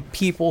from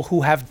people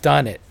who have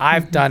done it.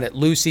 I've done it.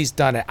 Lucy's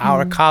done it.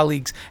 Our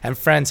colleagues and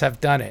friends have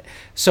done it.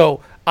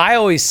 So I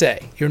always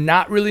say, you're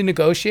not really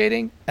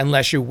negotiating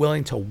unless you're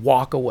willing to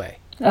walk away.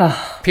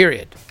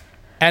 Period.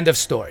 End of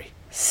story.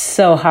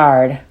 So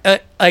hard.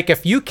 Like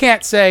if you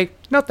can't say,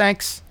 no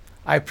thanks,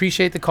 I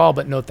appreciate the call,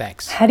 but no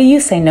thanks. How do you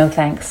say no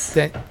thanks?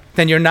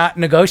 Then you're not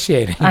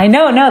negotiating. I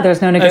know. No,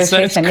 there's no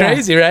negotiation. It's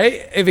crazy,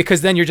 right?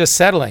 Because then you're just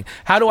settling.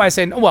 How do I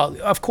say no? Well,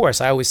 of course,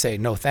 I always say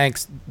no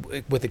thanks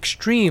with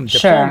extreme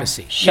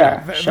diplomacy.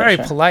 Very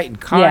polite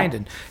and kind,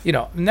 and you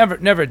know,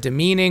 never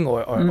demeaning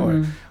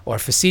or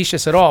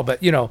facetious at all.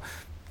 But you know,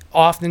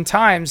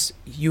 oftentimes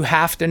you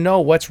have to know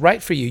what's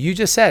right for you. You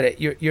just said it.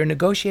 You're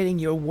negotiating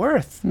your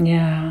worth.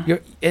 Yeah.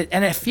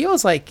 And it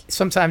feels like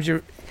sometimes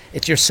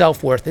it's your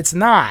self-worth. It's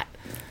not.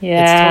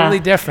 Yeah. It's totally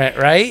different,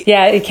 right?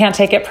 Yeah, you can't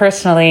take it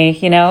personally,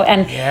 you know?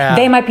 And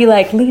they might be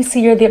like, Lisa,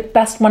 you're the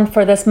best one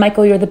for this.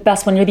 Michael, you're the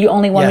best one. You're the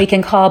only one we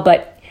can call.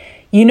 But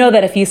you know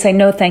that if you say,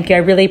 no, thank you, I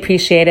really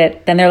appreciate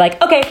it, then they're like,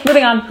 okay,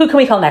 moving on. Who can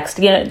we call next?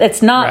 You know,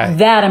 it's not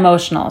that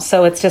emotional.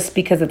 So it's just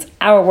because it's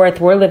our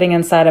worth. We're living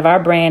inside of our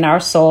brain,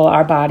 our soul,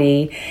 our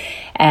body.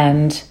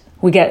 And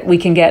we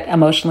can get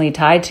emotionally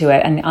tied to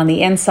it. And on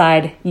the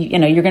inside, you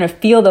know, you're going to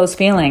feel those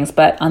feelings.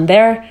 But on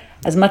there,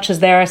 as much as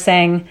they're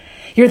saying,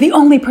 you're the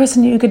only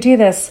person who could do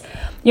this,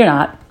 you're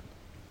not.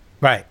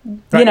 Right.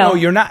 You know, no,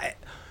 you're not.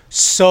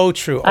 So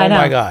true. I know. Oh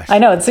my gosh. I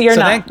know. So you're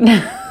not.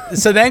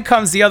 So then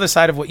comes the other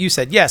side of what you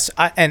said. Yes,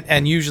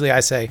 and usually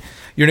I say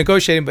you're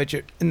negotiating, but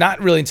you're not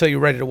really until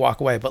you're ready to walk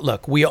away. But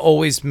look, we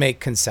always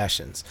make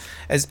concessions.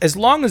 As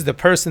long as the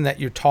person that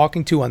you're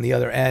talking to on the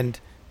other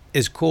end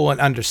is cool and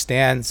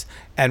understands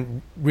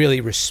and really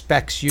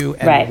respects you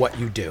and what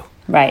you do.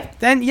 Right.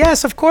 Then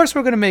yes, of course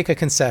we're going to make a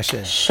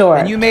concession. Sure.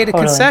 And you made a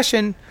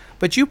concession,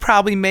 but you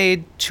probably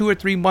made 2 or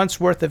 3 months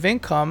worth of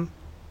income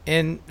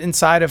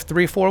inside of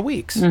 3 or 4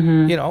 weeks,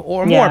 you know,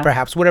 or more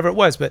perhaps, whatever it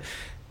was. But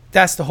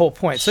that's the whole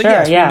point. So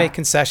yes, we make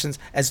concessions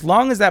as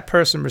long as that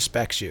person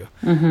respects you.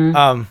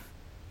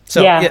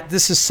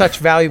 This is such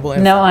valuable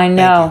info. No, I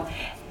know.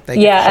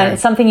 Yeah, and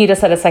something you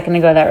just said a second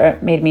ago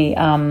that made me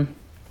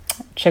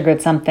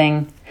triggered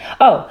something.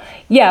 Oh,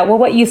 yeah. Well,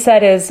 what you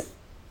said is,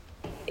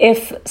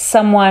 if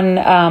someone,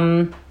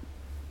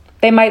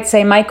 they might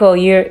say, Michael,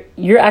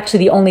 you're actually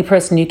the only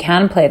person who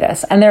can play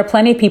this, and there are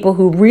plenty of people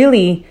who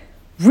really,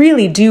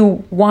 really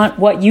do want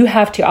what you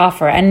have to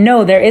offer, and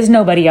no, there is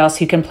nobody else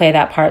who can play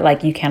that part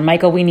like you can.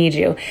 Michael, we need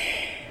you.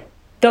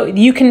 Though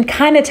you can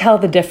kind of tell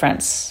the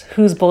difference,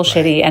 who's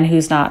bullshitty and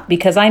who's not,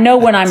 because I know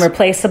when I'm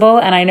replaceable,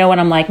 and I know when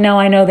I'm like, no,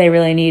 I know they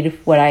really need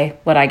what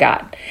I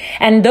got.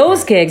 And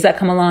those gigs that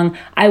come along,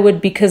 I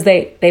would, because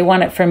they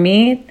want it from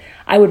me,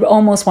 I would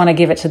almost want to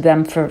give it to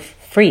them for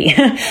free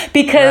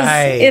because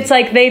it's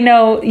like they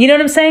know, you know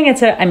what I'm saying? You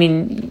got to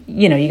do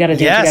what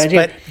you got to do.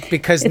 But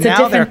because it's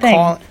now they're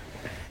calling,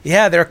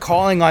 they're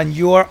calling on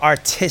your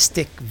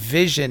artistic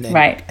vision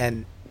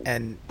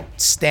and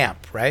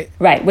stamp, right?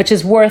 Right, which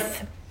is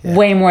worth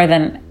way more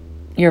than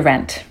your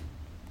rent.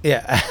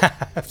 Yeah.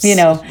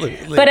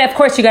 But of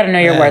course you got to know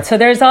your worth. So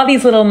there's all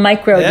these little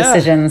micro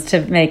decisions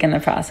to make in the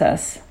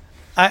process.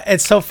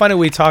 It's so funny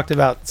we talked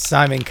about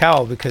Simon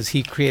Cowell because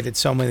he created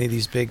so many of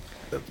these big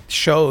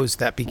shows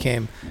that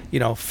became,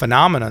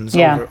 phenomenons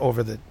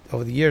over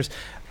the years.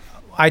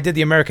 I did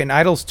the American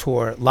Idols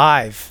tour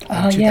live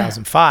in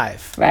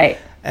 2005. Right.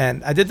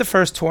 And I did the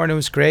first tour and it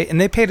was great. And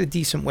they paid a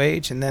decent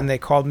wage. And then they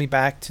called me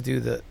back to do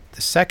the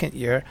second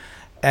year.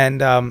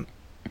 And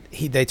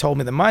they told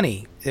me the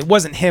money. It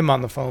wasn't him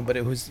on the phone, but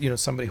it was,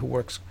 somebody who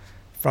works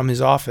from his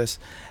office.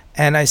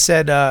 And I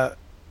said,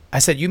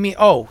 you mean,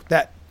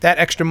 that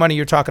extra money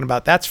you're talking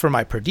about, that's for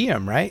my per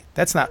diem, right?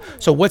 That's not.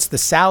 So what's the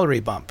salary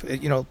bump?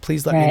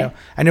 Please let me know.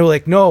 And they were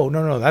like,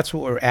 no, that's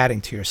what we're adding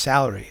to your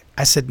salary.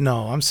 I said,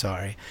 no, I'm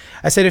sorry.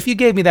 I said, if you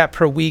gave me that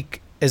per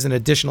week as an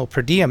additional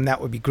per diem,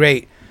 that would be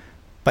great.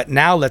 But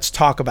now let's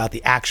talk about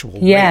the actual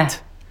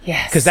rate.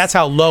 Yes. Because that's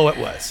how low it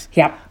was.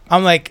 Yep.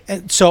 I'm like,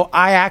 so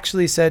I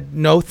actually said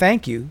no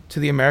thank you to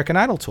the American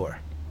Idol tour.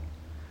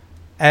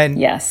 And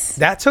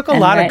that took a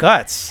lot of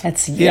guts.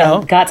 That's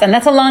guts, and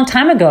that's a long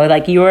time ago.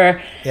 Like you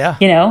were,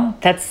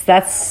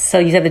 that's. So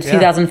you said the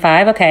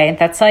 2005. Okay,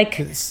 that's like.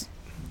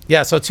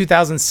 So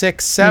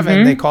 2006,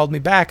 7, they called me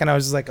back, and I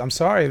was like, I'm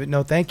sorry, but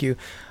no, thank you.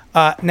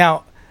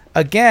 Now,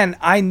 again,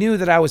 I knew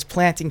that I was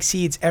planting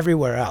seeds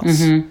everywhere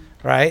else,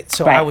 right?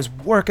 So I was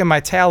working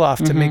my tail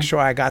off to make sure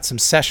I got some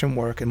session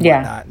work and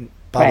whatnot, and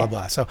blah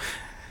blah. So.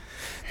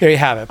 There you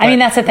have it. I mean,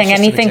 that's the thing.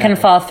 Anything can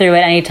fall through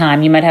at any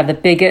time. You might have the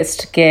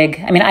biggest gig.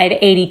 I mean, I had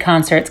 80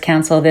 concerts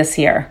cancel this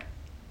year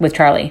with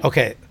Charlie.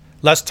 Okay,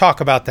 let's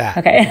talk about that.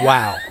 Okay.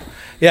 Wow.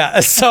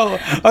 Yeah, so,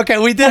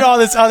 we did all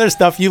this other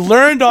stuff. You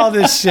learned all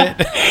this shit.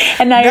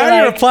 And now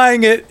you're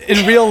applying it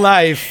in real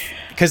life.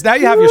 Because now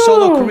you have your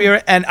solo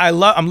career. And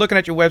I'm looking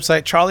at your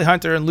website, Charlie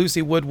Hunter and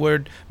Lucy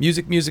Woodward,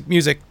 music.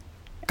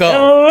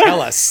 Go.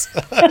 Tell us.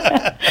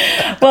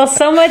 Well,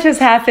 so much has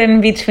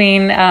happened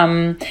between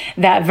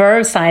that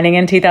Verve signing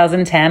in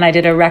 2010. I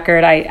did a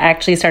record. I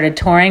actually started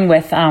touring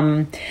with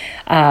Snarky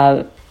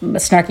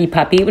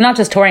Puppy. Not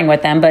just touring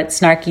with them, but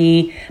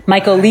Snarky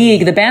Michael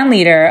League, the band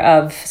leader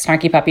of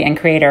Snarky Puppy and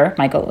creator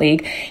Michael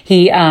League.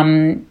 He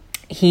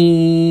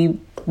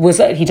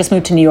just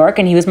moved to New York,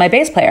 and he was my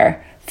bass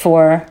player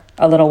for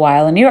a little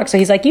while in New York. So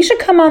he's like, you should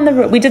come on the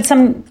road. We did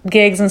some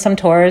gigs and some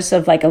tours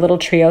of like a little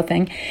trio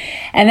thing.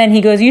 And then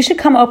he goes, you should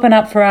come open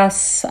up for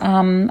us.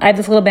 I have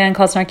this little band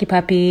called Snarky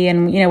Puppy,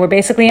 and we're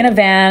basically in a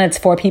van. It's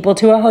 4 people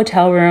to a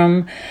hotel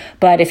room.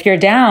 But if you're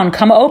down,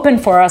 come open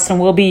for us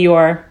and we'll be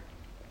your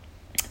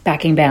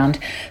backing band.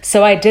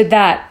 So I did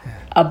that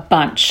a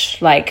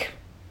bunch, like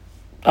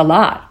a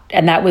lot.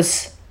 And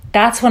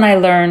that's when I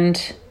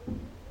learned,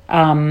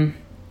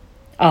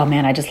 oh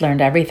man, I just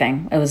learned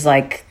everything. It was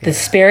like the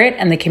spirit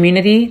and the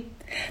community.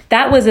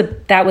 That was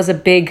a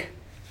big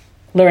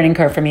learning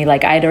curve for me.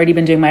 Like I had already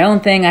been doing my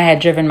own thing. I had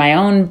driven my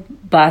own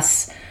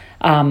bus.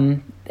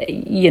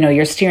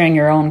 You're steering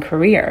your own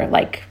career,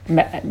 like,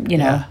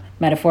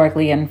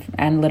 metaphorically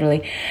and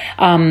literally.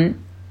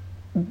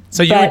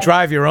 So you would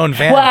drive your own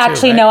van? Well,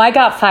 actually, right? No, I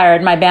got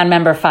fired. My band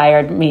member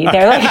fired me.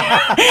 They're like,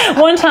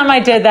 one time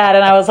I did that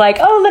and I was like,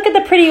 oh, look at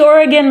the pretty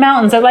Oregon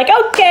mountains. They're like,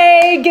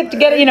 okay, get,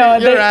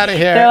 you're out of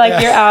here. They're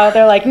like, you're out.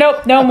 They're like,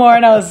 nope, no more.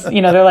 And I was,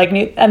 they're like,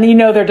 and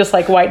they're just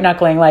like white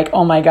knuckling, like,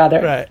 oh my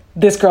God,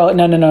 this girl,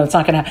 no, it's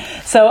not going to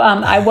happen. So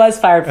I was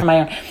fired from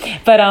my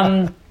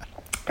own.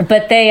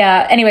 But they,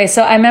 anyway,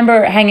 so I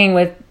remember hanging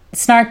with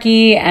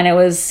Snarky, and it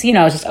was,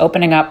 just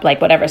opening up like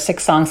whatever,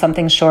 6 songs,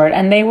 something short.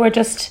 And they were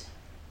just,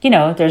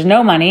 there's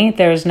no money,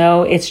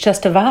 it's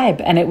just a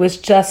vibe. And it was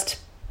just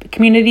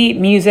community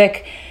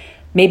music,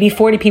 maybe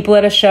 40 people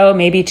at a show,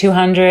 maybe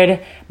 200,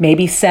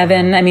 maybe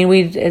 7. I mean,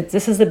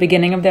 this is the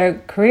beginning of their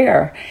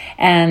career.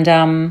 And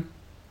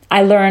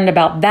I learned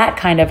about that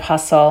kind of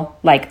hustle,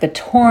 like the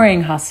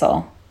touring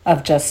hustle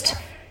of just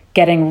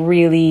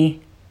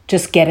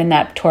get in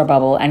that tour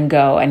bubble and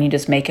go, and you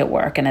just make it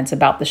work. And it's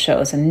about the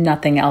shows, and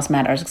nothing else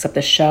matters except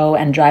the show,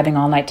 and driving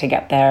all night to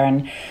get there,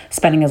 and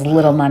spending as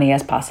little money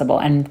as possible,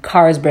 and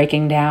cars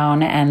breaking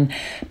down, and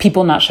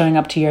people not showing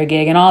up to your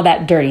gig, and all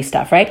that dirty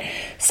stuff, right?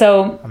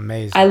 So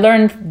amazing. I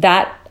learned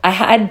that I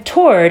had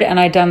toured and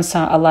I'd done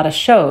a lot of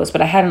shows,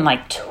 but I hadn't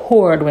like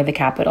toured with a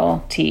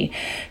capital T.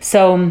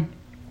 So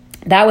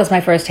that was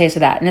my first taste of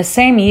that. In the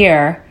same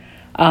year,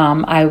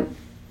 I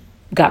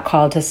got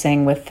called to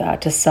sing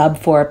to sub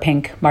for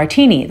Pink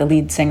Martini. The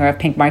lead singer of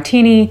Pink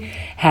Martini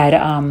had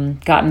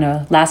gotten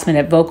a last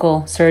minute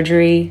vocal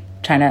surgery.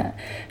 China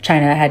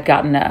had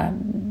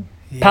gotten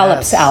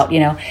polyps out,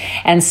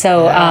 and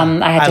so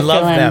I had to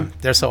fill in. Them.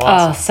 They're so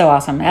awesome. Oh, so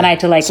awesome! And I had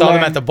to saw learn.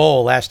 them at the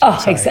bowl last year.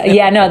 Oh, exactly.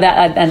 Yeah, no,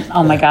 that and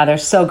oh my God, they're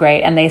so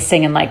great, and they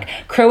sing in like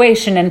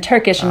Croatian and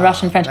Turkish and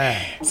Russian, French.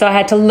 Man. So I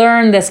had to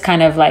learn this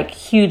kind of like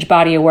huge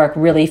body of work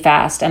really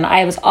fast, and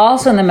I was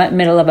also in the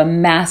middle of a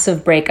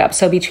massive breakup.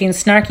 So between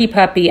Snarky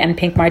Puppy and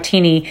Pink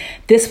Martini,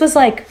 this was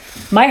like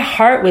my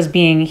heart was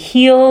being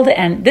healed,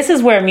 and this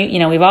is where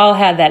we've all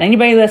had that.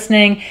 Anybody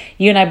listening,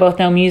 you and I both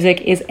know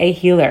music is a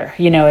healer.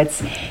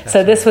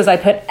 So this was, I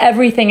put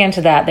everything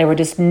into that. There were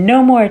just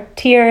no more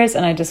tears.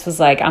 And I just was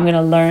like, I'm going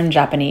to learn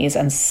Japanese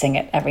and sing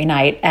it every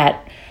night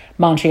at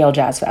Montreal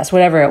Jazz Fest,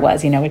 whatever it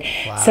was,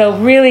 Wow. So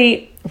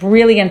really,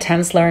 really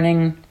intense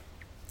learning,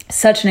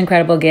 such an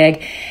incredible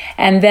gig.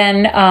 And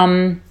then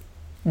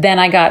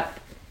I got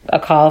a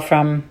call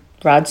from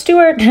Rod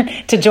Stewart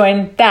to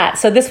join that.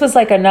 So this was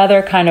like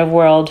another kind of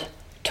world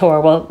tour.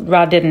 Well,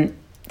 Rod didn't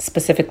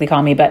specifically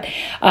call me, but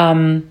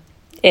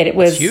it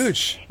was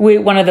huge.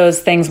 One of those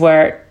things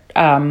where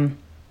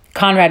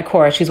Conrad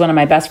Kors, who's one of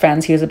my best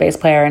friends, he was a bass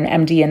player and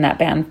MD in that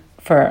band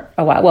for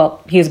a while.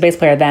 Well, he was a bass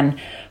player then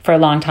for a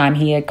long time.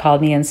 He had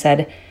called me and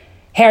said,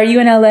 "Hey, are you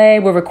in LA?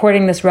 We're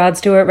recording this Rod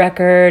Stewart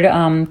record.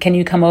 Can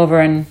you come over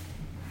and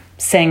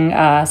sing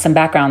some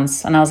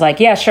backgrounds?" And I was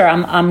like, "Yeah, sure.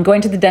 I'm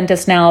going to the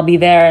dentist now. I'll be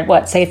there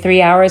at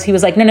 3 hours?" He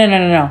was like,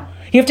 No.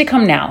 You have to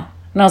come now.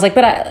 And I was like,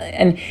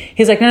 and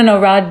he's like, no,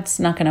 Rod's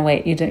not going to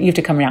wait. You have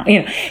to come now.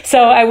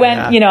 So I went,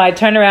 I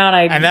turned around.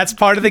 And that's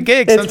part of the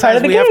gig. Sometimes part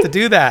of the we gig. have to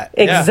do that.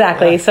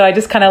 Exactly. Yeah. So I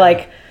just kind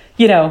of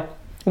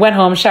went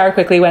home, showered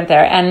quickly, went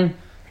there. And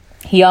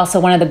he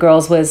also, one of the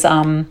girls was,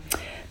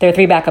 there were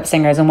 3 backup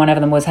singers and one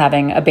of them was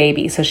having a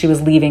baby. So she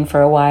was leaving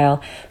for a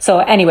while. So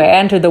anyway, I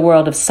entered the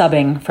world of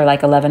subbing for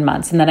like 11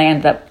 months and then I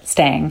ended up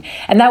staying.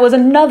 And that was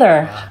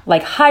another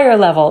higher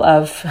level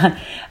of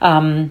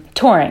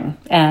touring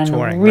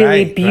and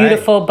really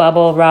beautiful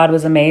bubble. Rod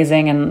was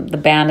amazing and the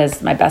band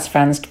is my best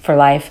friends for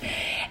life.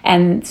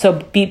 And so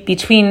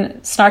between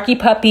Snarky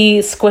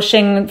Puppy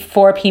squishing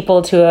 4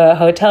 people to a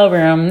hotel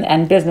room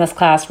and business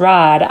class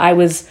Rod, I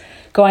was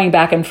going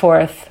back and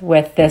forth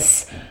with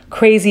this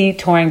crazy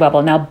touring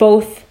bubble. Now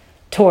both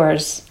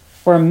tours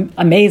were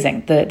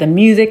amazing. The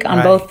music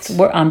on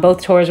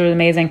both tours was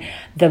amazing.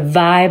 The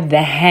vibe,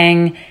 the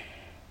hang.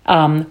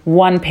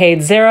 One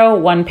paid 0,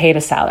 one paid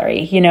a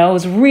salary. It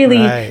was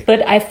really.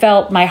 But I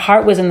felt my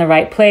heart was in the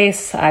right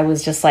place. I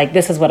was just like,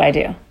 this is what I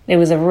do. It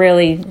was a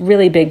really,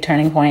 really big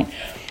turning point.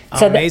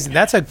 So amazing.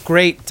 That's a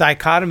great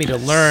dichotomy to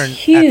learn at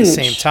the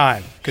same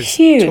time.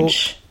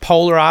 Huge.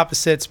 Polar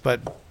opposites, but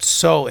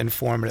so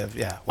informative.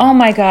 Yeah. Wow. Oh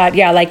my God.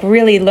 Yeah. Like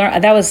really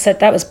learn. That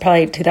was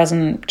probably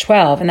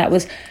 2012. And that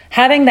was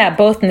having that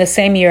both in the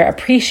same year,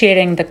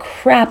 appreciating the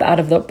crap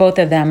out of both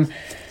of them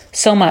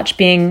so much.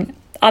 Being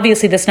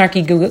obviously the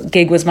Snarky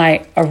gig was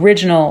my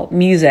original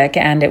music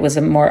and it was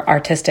a more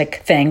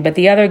artistic thing. But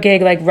the other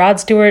gig, like Rod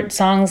Stewart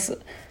songs,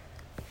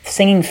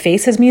 singing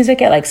Faces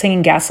music at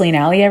singing Gasoline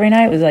Alley every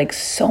night was like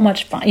so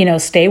much fun,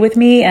 Stay With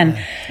Me.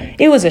 And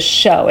it was a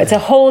show. It's a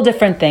whole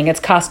different thing. It's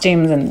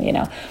costumes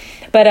and,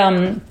 but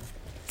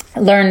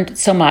learned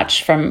so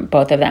much from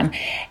both of them.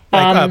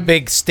 A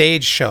big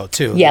stage show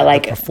too. Yeah.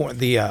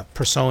 The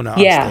persona on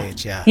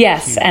stage. Yeah.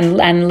 Yes.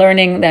 And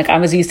learning, I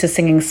was used to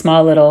singing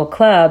small little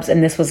clubs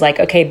and this was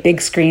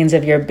big screens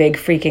of your big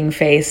freaking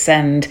face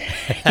and,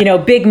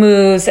 big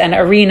moves and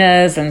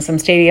arenas and some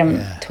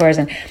stadium tours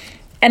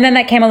and then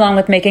that came along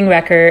with making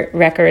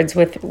records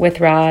with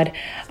Rod.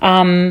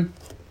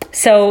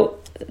 So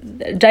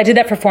I did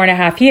that for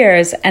 4.5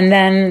 years. And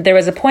then there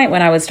was a point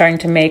when I was starting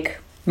to make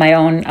my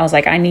own. I was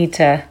like, I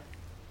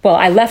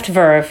left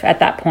Verve at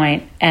that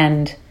point.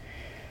 And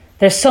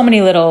there's so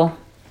many little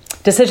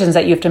decisions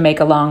that you have to make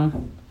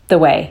along the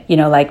way,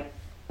 like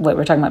what we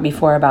were talking about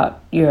before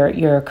about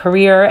your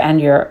career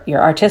and your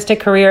artistic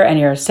career and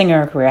your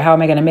singer career. How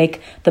am I going to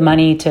make the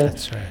money to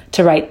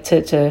write,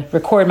 to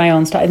record my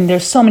own stuff? And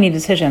there's so many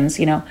decisions,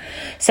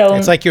 So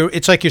it's like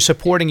you're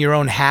supporting your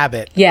own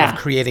habit of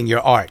creating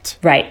your art.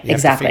 Right. You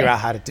exactly. Have to figure out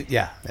how to do.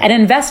 Yeah. And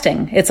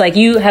investing. It's like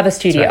you have a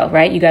studio,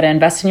 right? You got to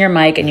invest in your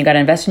mic and you got to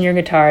invest in your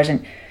guitars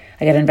and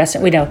I got to invest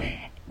in.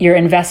 You're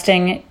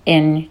investing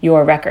in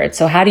your record.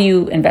 So how do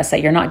you invest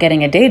that? You're not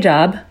getting a day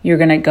job. You're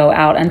going to go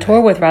out and tour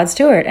with Rod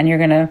Stewart and you're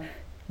going to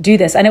do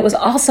this. And it was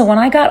also when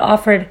I got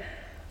offered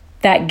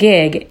that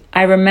gig,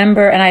 I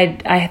remember, and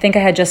I think I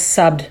had just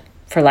subbed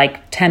for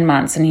 10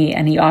 months and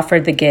he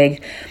offered the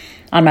gig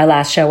on my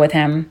last show with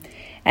him.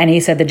 And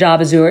he said, the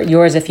job is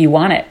yours if you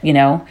want it,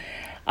 And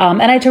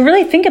I had to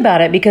really think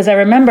about it because I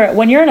remember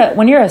when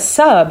you're a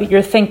sub,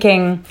 you're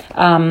thinking,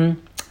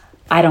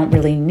 I don't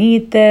really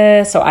need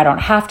this, or I don't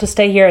have to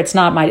stay here. It's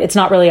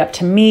not really up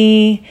to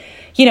me.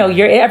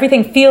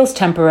 everything feels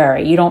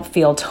temporary. You don't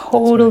feel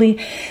totally.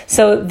 Right.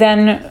 So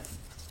then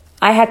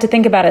I had to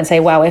think about it and say,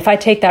 wow, if I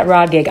take that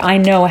Rod gig, I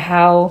know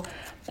how,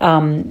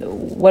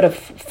 what a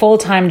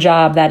full-time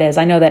job that is.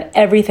 I know that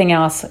everything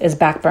else is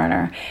back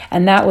burner.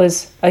 And that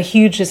was a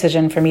huge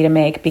decision for me to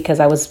make, because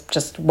I was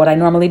just what I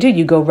normally do.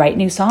 You go write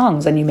new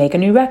songs and you make a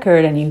new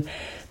record and you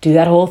do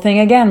that whole thing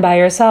again by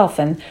yourself.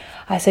 And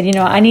I said,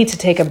 I need to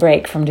take a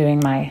break from doing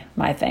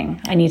my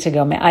thing. I need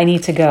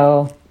to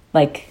go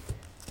like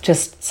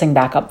just sing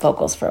backup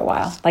vocals for a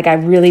while. Like I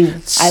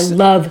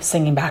love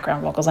singing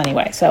background vocals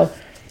anyway. So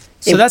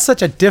that's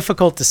such a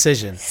difficult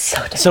decision. So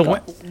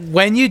difficult. So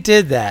when you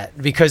did that,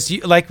 because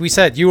you, like we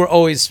said, you were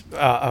always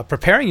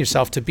preparing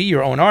yourself to be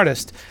your own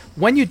artist.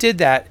 When you did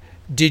that,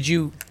 did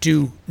you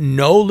do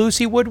no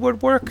Lucy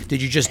Woodward work?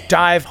 Did you just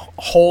dive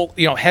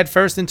head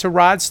first into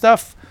Rod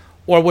stuff?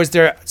 Or was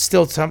there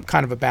still some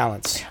kind of a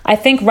balance? I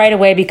think right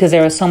away, because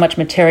there was so much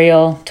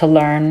material to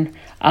learn,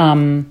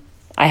 I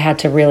had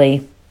to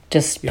really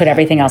just put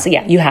everything else.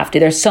 Yeah, you have to.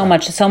 There's so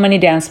many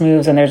dance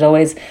moves, and there's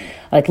always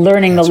like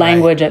learning the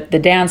language, the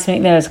dance,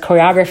 there's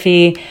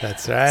choreography.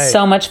 That's right.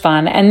 So much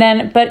fun. And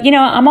then, but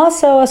I'm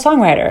also a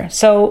songwriter.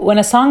 So when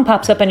a song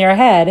pops up in your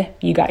head,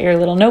 you got your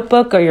little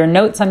notebook or your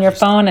notes on your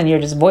phone and you're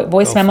just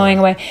voice memoing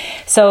away.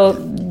 So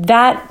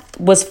that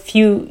was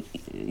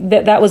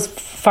that was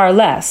far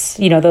less.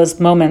 Those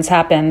moments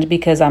happened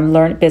because I'm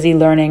busy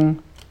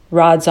learning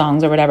Rod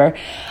songs or whatever,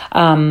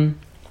 and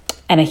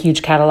a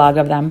huge catalog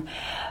of them.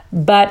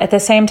 But at the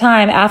same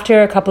time,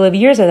 after a couple of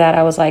years of that,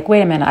 I was like,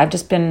 wait a minute, I've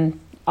just been,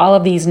 all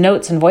of these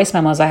notes and voice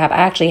memos I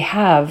actually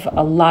have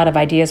a lot of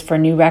ideas for a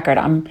new record.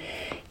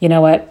 You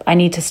know what, I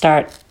need to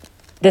start,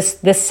 this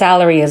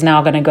salary is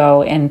now going to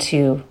go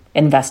into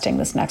investing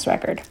this next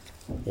record.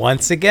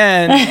 Once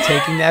again,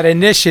 taking that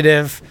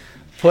initiative,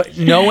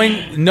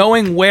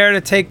 knowing where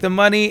to take the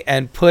money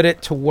and put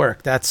it to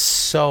work. That's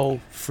so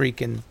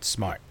freaking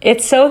smart.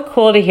 It's so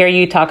cool to hear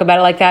you talk about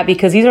it like that,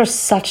 because these are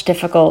such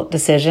difficult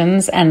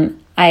decisions, and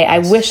I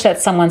wish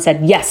that someone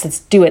said, yes,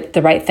 let's do it,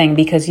 the right thing,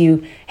 because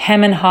you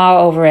hem and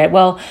haw over it.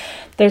 Well,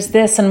 there's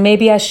this, and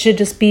maybe I should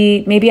just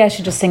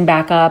sing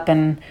back up,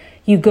 and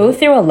you go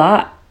through a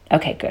lot.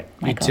 Okay, good,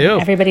 Michael. You do.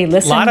 Everybody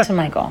listen to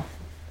Michael.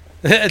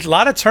 A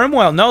lot of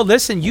turmoil. No,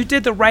 listen, you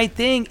did the right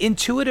thing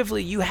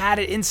intuitively. You had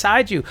it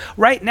inside you.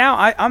 Right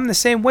now, I'm the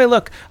same way.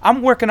 Look,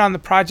 I'm working on the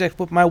project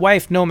with my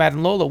wife, Nomad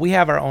and Lola. We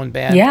have our own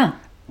band. Yeah.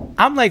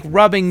 I'm like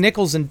rubbing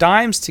nickels and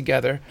dimes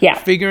together,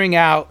 figuring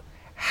out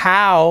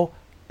how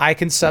I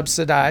can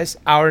subsidize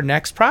our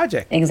next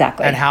project.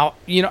 Exactly. And how,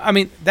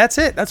 that's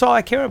it. That's all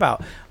I care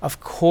about. Of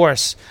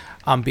course,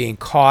 I'm being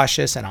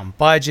cautious and I'm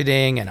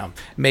budgeting and I'm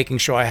making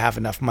sure I have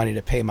enough money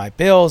to pay my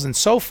bills and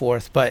so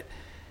forth. But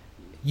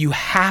you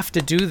have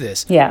to do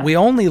this. Yeah. We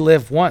only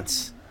live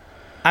once.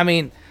 I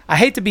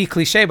hate to be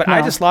cliche, but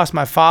I just lost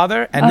my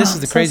father. And this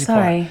is the crazy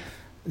part.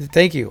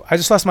 Thank you. I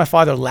just lost my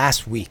father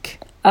last week.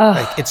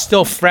 Like, it's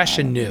still fresh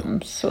and new.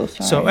 I'm so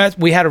sorry. So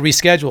we had to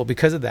reschedule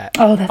because of that.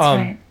 Oh, that's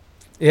right.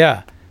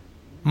 Yeah.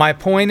 My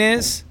point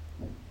is,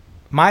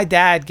 my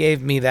dad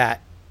gave me that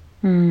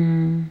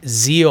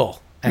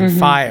zeal and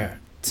fire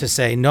to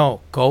say, no,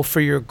 go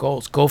for your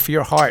goals, go for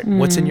your heart.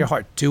 What's in your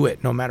heart? Do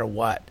it no matter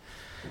what.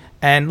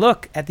 And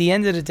look, at the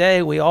end of the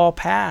day, we all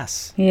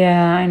pass.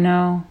 Yeah, I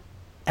know.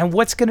 And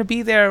what's going to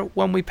be there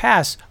when we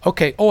pass?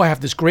 Okay, I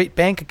have this great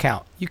bank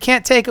account. You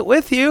can't take it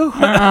with you.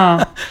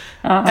 And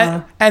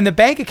the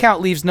bank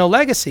account leaves no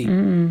legacy.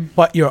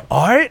 But your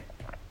art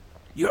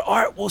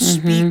will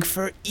speak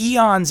for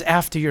eons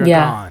after you're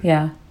gone.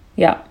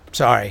 Yeah.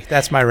 Sorry,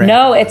 that's my rant.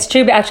 No, it's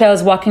true. Actually, I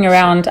was walking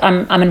around.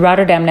 I'm in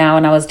Rotterdam now,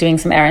 and I was doing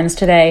some errands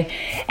today.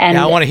 And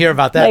I want to hear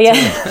about that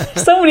too.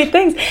 So many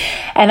things.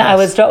 And I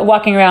was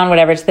walking around,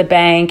 to the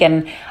bank,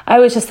 and I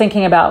was just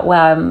thinking about,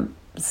 I'm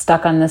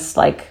stuck on this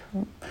like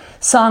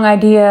song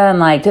idea, and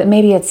like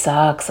maybe it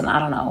sucks, and I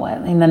don't know what.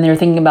 And then you're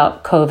thinking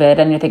about COVID,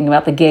 and you're thinking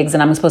about the gigs,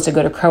 and I'm supposed to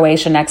go to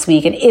Croatia next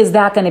week, and is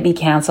that going to be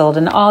canceled?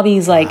 And all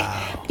these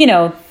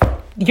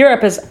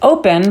Europe is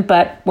open,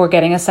 but we're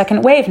getting a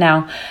second wave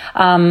now.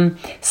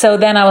 So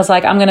then I was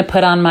like, I'm going to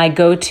put on my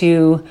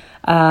go-to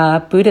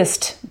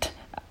Buddhist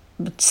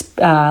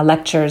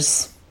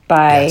lectures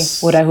by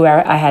who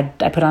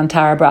I put on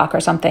Tara Brach or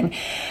something.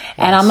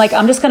 And I'm like,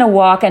 I'm just going to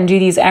walk and do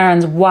these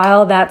errands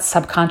while that's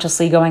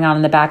subconsciously going on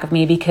in the back of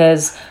me,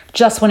 because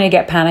just when I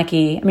get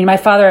panicky, my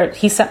father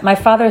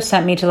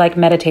sent me to like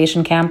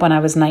meditation camp when I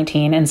was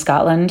 19 in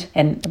Scotland,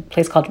 in a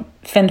place called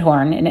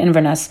Findhorn in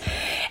Inverness.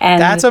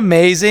 And that's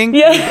amazing.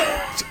 Yeah.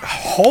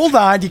 Hold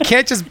on. You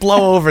can't just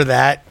blow over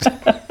that.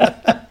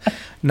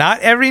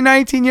 Not every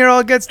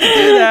 19-year-old gets to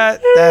do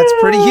that. That's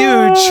pretty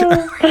huge.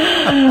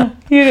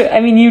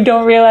 You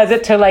don't realize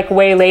it till like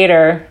way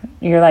later.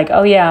 You're like,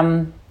 oh yeah,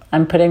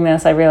 I'm putting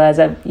this. I realize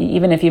that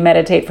even if you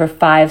meditate for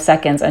 5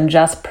 seconds and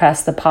just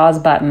press the pause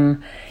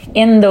button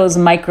in those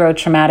micro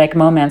traumatic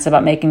moments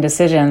about making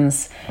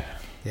decisions,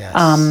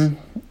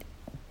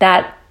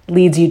 that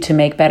leads you to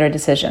make better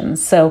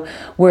decisions. So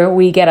where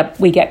we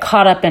get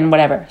caught up in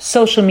whatever,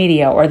 social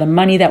media or the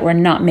money that we're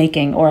not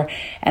making,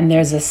 and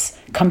there's this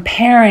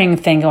comparing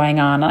thing going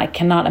on. I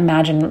cannot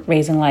imagine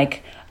raising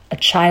like a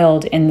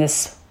child in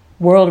this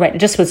world, right?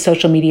 Just with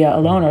social media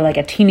alone, or like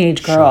a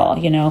teenage girl,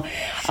 Sure. you know?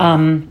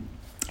 Sure.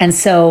 And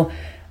so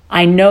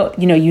I know,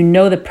 you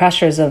know the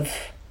pressures of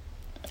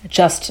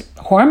just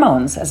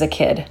hormones as a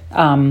kid,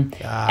 and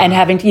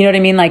having to, you know what I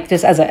mean? Like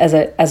just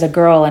as a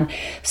girl. And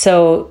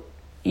so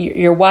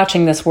you're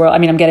watching this world. I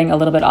mean, I'm getting a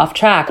little bit off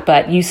track,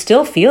 but you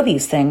still feel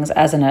these things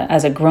as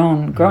a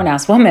grown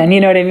ass woman.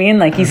 You know what I mean?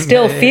 Like you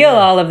still feel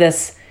all of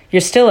this. You're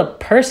still a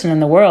person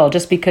in the world.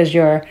 Just because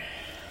you're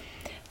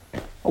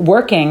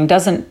working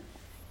doesn't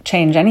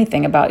change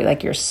anything about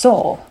like your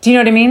soul. Do you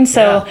know what I mean?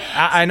 So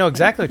I know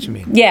exactly what you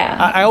mean.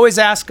 Yeah. I always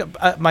ask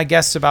my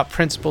guests about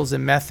principles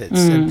and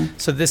methods. And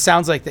so this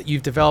sounds like that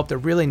you've developed a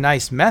really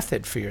nice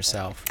method for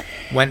yourself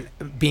when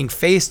being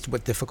faced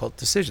with difficult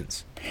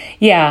decisions.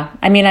 Yeah.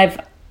 I mean,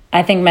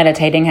 I think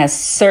meditating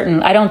has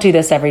I don't do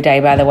this every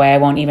day, by the way. I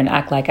won't even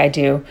act like I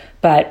do,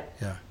 but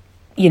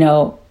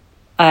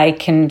I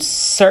can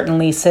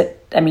certainly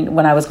sit. I mean,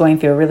 when I was going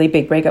through a really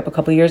big breakup a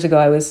couple of years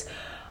ago,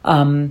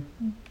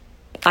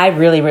 I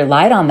really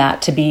relied on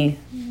that to be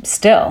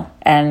still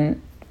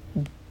and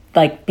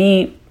like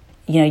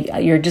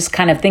you're just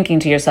kind of thinking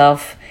to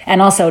yourself,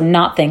 and also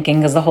not thinking,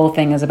 because the whole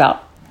thing is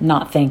about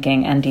not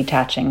thinking and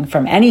detaching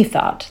from any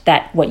thought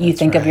that what you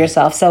think of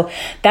yourself. So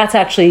that's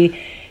actually,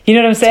 you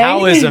know what I'm saying?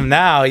 Taoism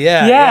now.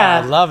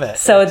 Yeah. I love it.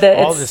 So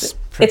it's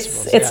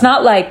it's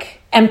not like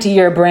empty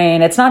your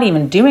brain. It's not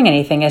even doing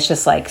anything. It's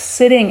just like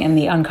sitting in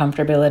the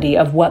uncomfortability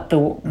of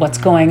what's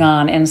going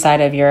on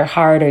inside of your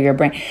heart or your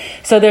brain.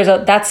 So there's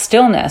that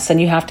stillness, and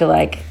you have to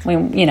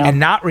and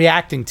not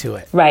reacting to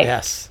it. Right.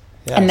 Yes.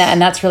 And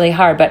that's really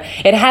hard, but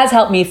it has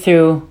helped me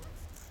through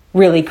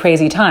really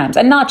crazy times,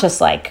 and not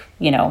just like,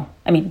 I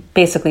mean,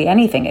 basically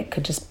anything. It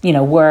could just,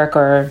 work,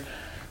 or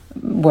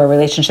where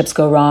relationships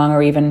go wrong,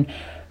 or even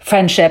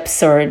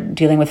friendships, or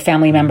dealing with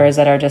family members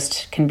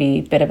that can be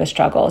a bit of a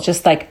struggle. It's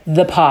just like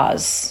the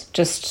pause,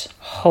 just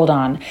hold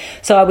on.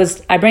 So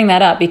I bring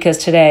that up because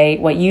today,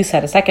 what you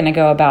said a second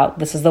ago about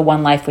this is the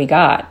one life we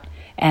got.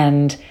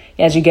 And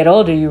as you get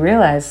older, you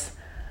realize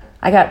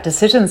I got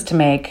decisions to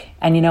make,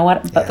 and you know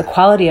what? But the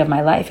quality of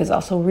my life is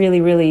also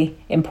really, really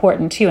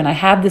important too. And I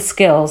have the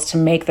skills to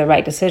make the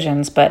right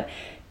decisions, but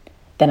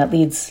then it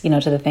leads, to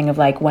the thing of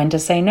like when to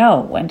say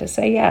no, when to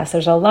say yes.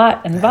 There's a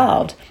lot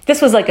involved.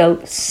 This was like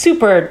a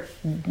super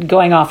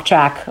going off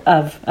track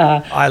of.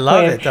 I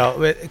love it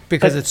though,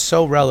 because it's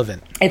so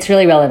relevant. It's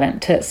really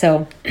relevant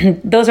so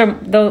those are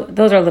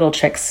little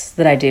tricks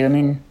that I do. I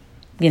mean,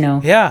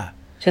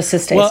 just to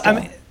stay still. I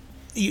mean,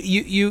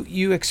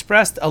 you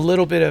expressed a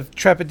little bit of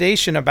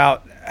trepidation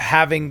about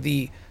having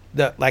the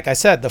like I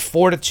said, the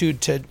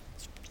fortitude to.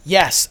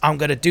 Yes, I'm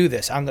going to do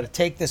this. I'm going to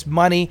take this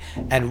money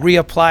and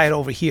reapply it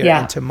over here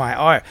into my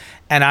art.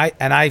 And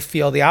I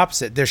feel the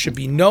opposite. There should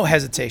be no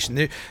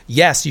hesitation.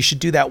 Yes, you should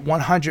do that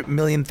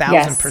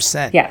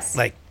 100,000,000%. Yes.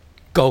 Like,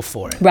 go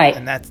for it. Right.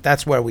 And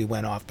that's where we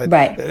went off. But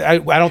right. I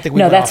don't think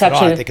we went off at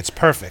all. I think it's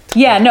perfect.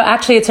 Yeah, no,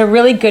 actually, it's a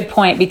really good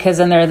point, because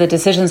then there are the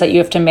decisions that you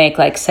have to make.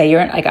 Like, say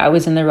I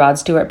was in the Rod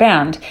Stewart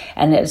band,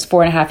 and it's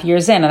 4.5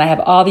 years in, and I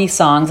have all these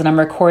songs, and I'm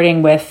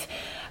recording with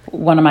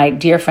one of my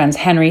dear friends,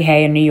 Henry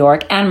Hay in New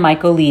York, and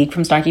Michael League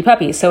from Snarky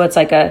Puppy. So it's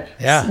like a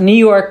New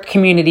York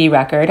community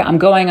record. I'm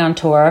going on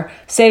tour,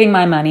 saving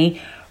my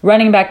money,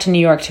 running back to New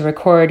York to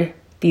record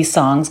these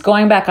songs,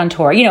 going back on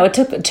tour. It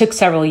took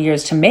several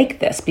years to make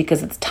this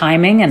because it's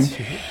timing. And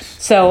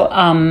so,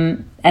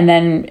 and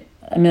then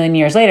a million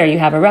years later, you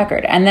have a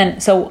record. And then,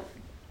 so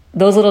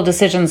those little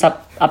decisions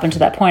up until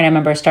that point, I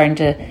remember starting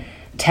to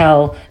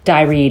tell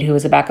Di Reed, who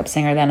was a backup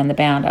singer then in the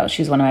band,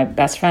 she was one of my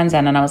best friends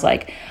then, and I was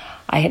like,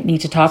 I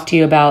need to talk to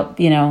you about,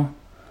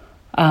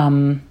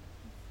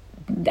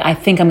 I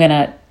think I'm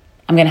gonna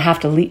have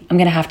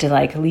to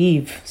like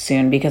leave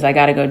soon, because I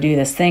got to go do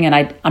this thing,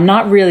 and I'm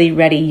not really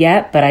ready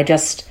yet, but I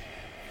just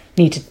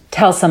need to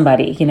tell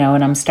somebody,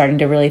 and I'm starting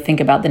to really think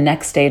about the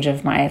next stage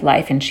of my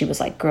life. And she was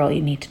like, girl,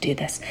 you need to do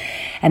this.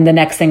 And the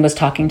next thing was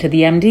talking to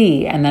the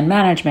MD, and then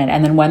management,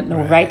 and then when the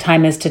right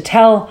time is to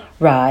tell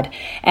Rod.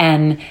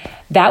 And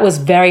that was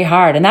very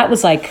hard. And that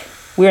was like,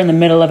 we were in the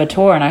middle of a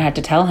tour, and I had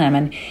to tell him,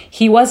 and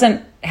he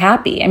wasn't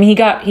happy. I mean, he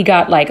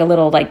got like a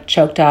little like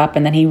choked up,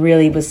 and then he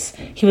was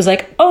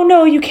like, oh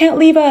no, you can't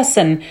leave us.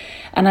 And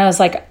I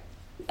was like,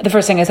 the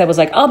first thing I said was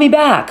like, I'll be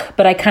back.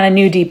 But I kind of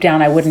knew deep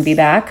down I wouldn't be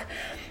back.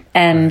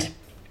 And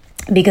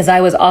because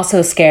I was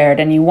also scared,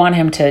 and you want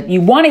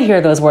to hear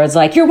those words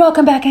like, you're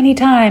welcome back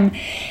anytime.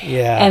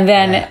 Yeah. And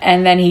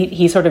then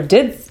he sort of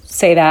did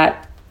say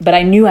that, but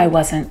I knew I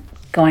wasn't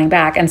going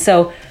back. And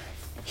so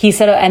he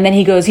said, and then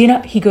he goes,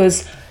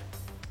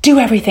 do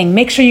everything.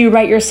 Make sure you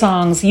write your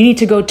songs. You need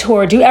to go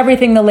tour. Do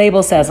everything the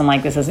label says. I'm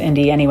like, this is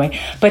indie anyway.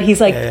 But he's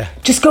like,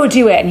 just go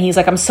do it. And he's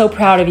like, I'm so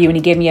proud of you. And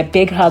he gave me a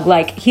big hug.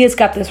 Like, he has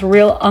got this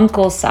real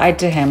uncle side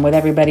to him with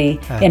everybody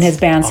in his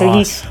band. So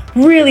he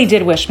really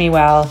did wish me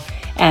well.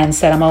 and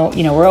said,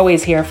 we're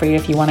always here for you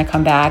if you want to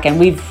come back. And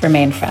we've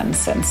remained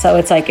friends. And so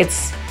it's like,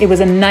 it was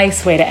a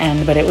nice way to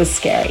end, but it was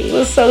scary. It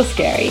was so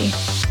scary.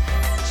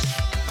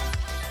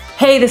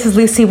 Hey, this is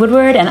Lucy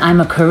Woodward, and I'm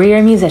a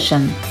career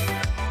musician.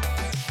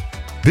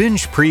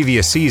 Binge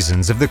previous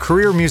seasons of the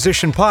Career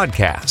Musician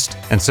Podcast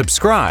and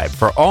subscribe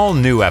for all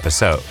new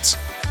episodes.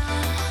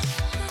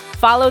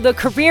 Follow The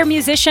Career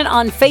Musician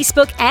on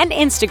Facebook and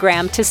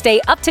Instagram to stay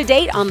up to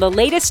date on the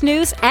latest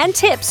news and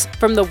tips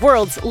from the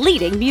world's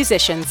leading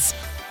musicians.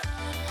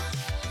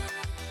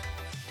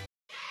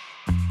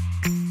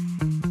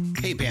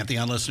 Hey,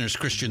 Pantheon listeners,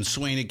 Christian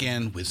Swain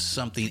again with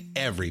something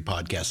every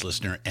podcast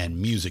listener and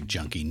music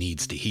junkie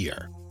needs to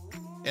hear.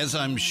 As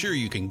I'm sure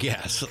you can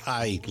guess,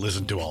 I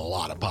listen to a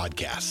lot of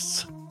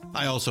podcasts.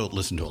 I also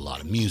listen to a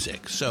lot of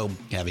music, so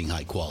having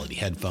high-quality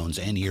headphones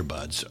and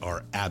earbuds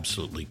are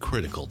absolutely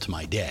critical to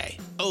my day.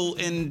 Oh,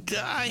 and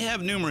I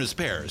have numerous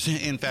pairs.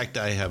 In fact,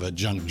 I have a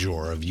junk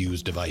drawer of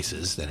used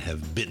devices that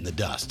have bitten the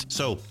dust,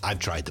 so I've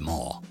tried them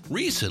all.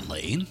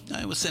 Recently,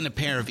 I was sent a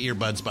pair of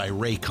earbuds by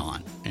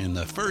Raycon, and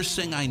the first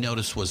thing I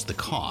noticed was the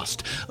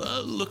cost.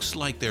 Looks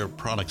like their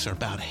products are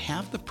about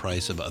half the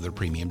price of other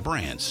premium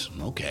brands.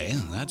 Okay,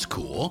 that's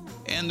cool.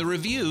 And the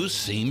reviews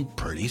seem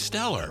pretty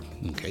stellar.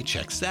 Okay,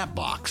 checks that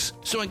box.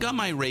 So I got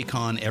my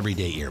Raycon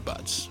everyday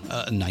earbuds.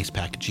 A nice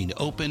packaging to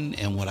open,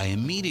 and what I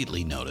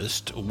immediately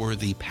noticed were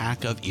the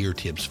pack of ear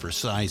tips for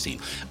sizing.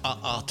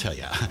 I'll tell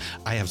you,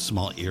 I have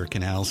small ear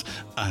canals.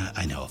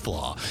 I know a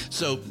flaw.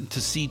 So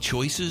to see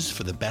choices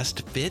for the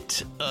best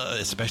fit,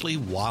 especially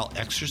while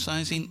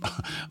exercising,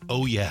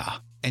 oh yeah.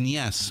 And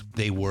yes,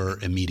 they were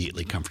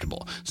immediately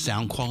comfortable.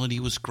 Sound quality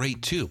was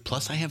great too.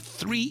 Plus, I have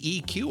 3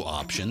 EQ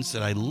options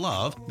that I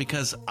love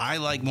because I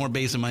like more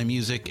bass in my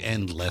music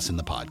and less in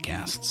the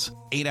podcasts.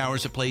 8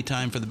 hours of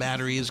playtime for the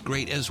battery is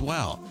great as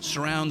well.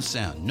 Surround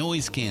sound,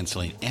 noise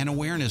canceling, and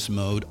awareness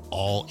mode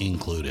all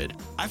included.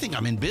 I think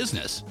I'm in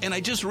business, and I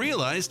just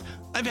realized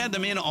I've had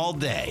them in all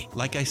day.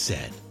 Like I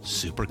said,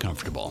 super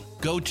comfortable.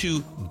 Go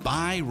to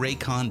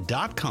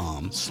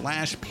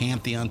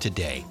buyraycon.com/Pantheon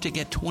today to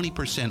get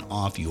 20%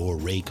 off your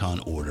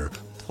Raycon order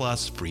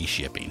plus free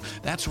shipping.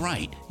 That's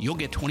right. You'll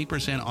get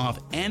 20% off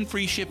and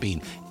free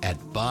shipping at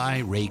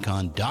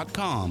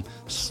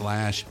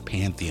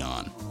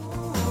buyraycon.com/Pantheon.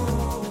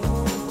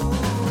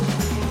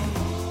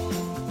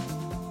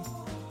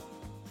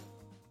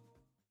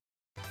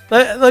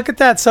 Look at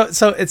that.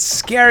 So it's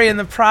scary in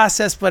the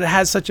process, but it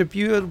has such a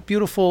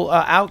beautiful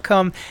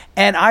outcome.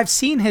 And I've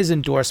seen his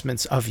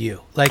endorsements of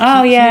you. Like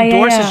he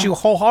endorses you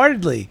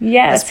wholeheartedly.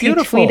 Yes, it's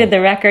beautiful. He tweeted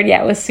the record.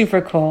 Yeah, it was super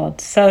cool.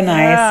 So nice.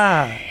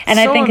 Yeah, and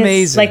so I think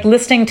amazing. It's like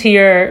listening to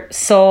your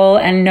soul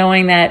and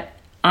knowing that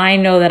I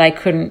know that I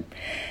couldn't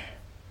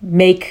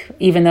make,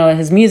 even though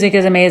his music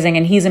is amazing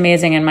and he's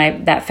amazing,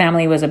 and that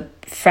family was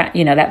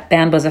that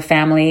band was a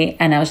family,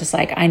 and I was just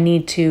like, I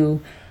need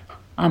to.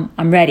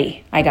 I'm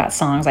ready. I got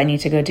songs. I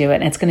need to go do it.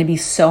 And it's going to be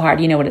so hard.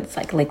 You know what it's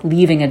like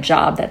leaving a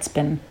job that's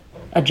been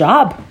a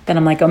job. Then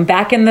I'm like, I'm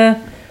back in the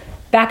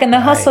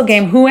hustle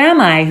game. Who am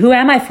I?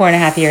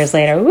 4.5 years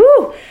later?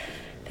 Woo!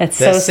 That's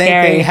so scary. The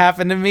same thing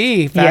happened to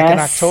me back in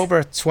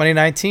October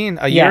 2019,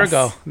 a year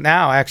ago.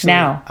 Now, actually.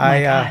 Now,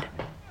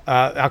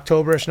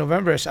 October-ish,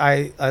 November-ish,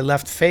 I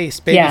left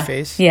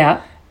Babyface.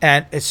 Yeah.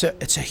 And it's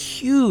a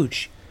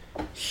huge,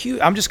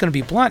 I'm just going to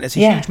be blunt. It's a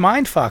huge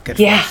mind fuck at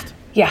first.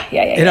 Yeah.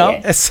 You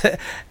know,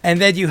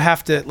 and then you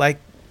have to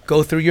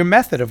go through your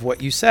method of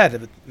what you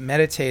said,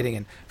 meditating.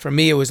 And for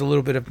me, it was a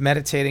little bit of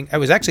meditating. I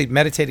was actually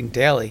meditating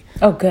daily.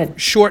 Oh,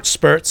 good. Short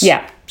spurts.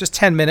 Yeah. Just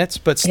 10 minutes,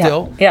 but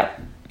still. Yeah.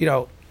 You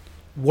know,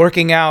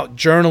 working out,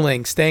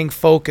 journaling, staying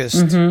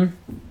focused. Mm-hmm.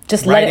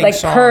 Just let it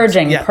songs.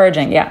 Purging.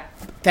 Yeah.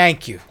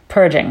 Thank you.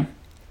 Purging.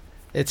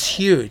 It's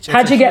huge.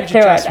 How'd you get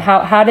through it?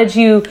 How did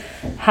you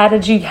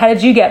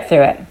get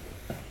through it?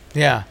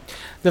 Yeah.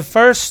 The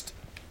first,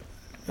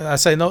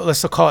 let's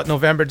call it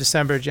November,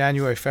 December,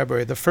 January,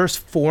 February. The first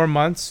 4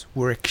 months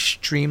were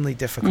extremely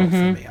difficult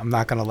for me. I'm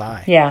not going to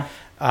lie. Yeah.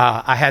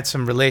 I had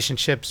some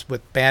relationships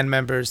with band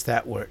members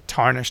that were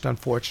tarnished,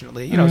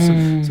 unfortunately. You know,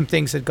 some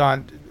things had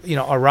gone,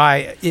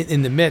 awry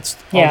in the midst.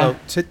 Yeah. Although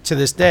to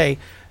this day,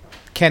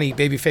 Kenny,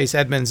 Babyface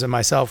Edmonds, and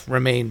myself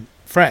remain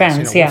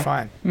friends. We're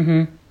fine.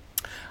 Mm-hmm.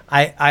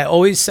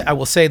 I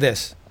will say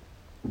this: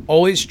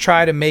 always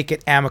try to make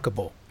it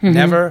amicable. Mm-hmm.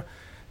 Never,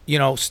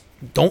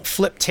 don't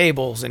flip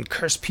tables and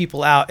curse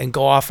people out and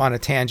go off on a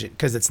tangent,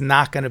 because it's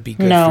not going to be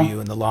good for you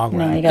in the long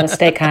run. No, you got to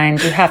stay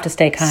kind. You have to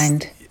stay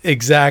kind.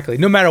 Exactly.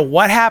 No matter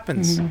what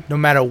happens, no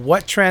matter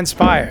what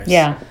transpires.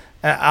 Yeah.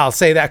 I'll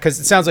say that because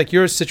it sounds like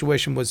your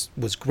situation was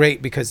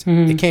great because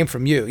it came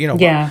from you.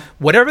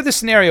 Whatever the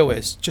scenario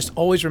is, just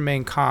always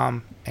remain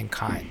calm and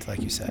kind,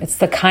 like you said. It's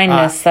the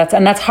kindness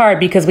that's hard,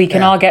 because we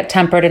can all get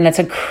tempered, and it's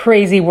a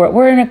crazy world.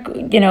 We're in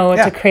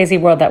a crazy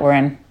world that we're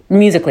in.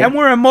 Musically, and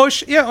we're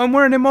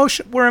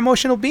we're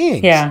emotional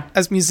beings. Yeah,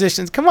 as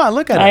musicians, come on,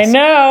 look at us. I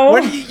know.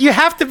 You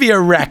have to be a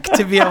wreck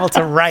to be able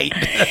to write.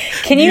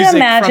 Can you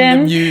imagine?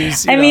 From the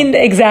muse, I mean,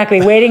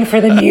 exactly, waiting for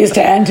the muse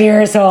to enter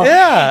your soul.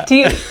 Yeah.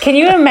 Can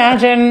you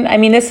imagine? I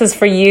mean, this is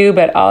for you,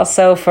 but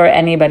also for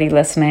anybody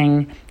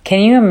listening. Can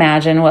you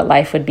imagine what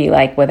life would be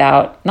like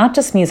without not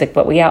just music,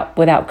 but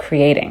without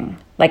creating?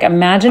 Like,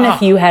 imagine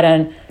if you had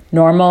a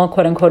normal,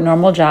 quote unquote,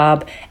 normal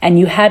job, and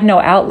you had no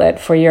outlet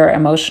for your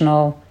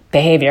emotional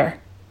behavior.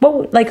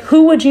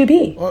 Who would you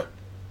be? Well,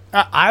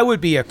 I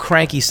would be a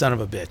cranky son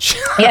of a bitch.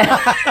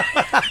 Yeah.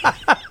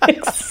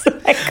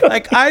 Exactly.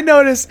 Like, I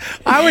noticed,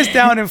 I was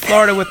down in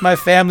Florida with my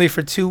family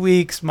for 2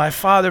 weeks. My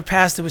father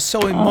passed. It was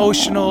so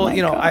emotional.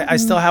 I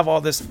still have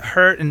all this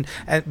hurt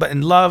but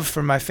in love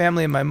for my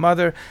family and my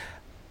mother.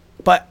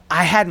 But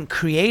I hadn't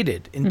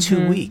created in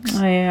 2 weeks.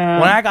 Oh, yeah.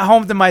 When I got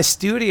home to my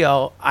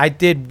studio, I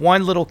did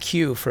one little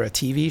cue for a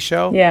TV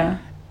show. Yeah.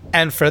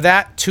 And for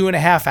that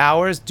 2.5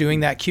 hours doing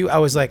that cue, I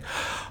was like,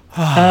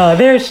 there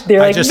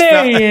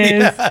he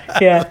is.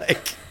 Yeah.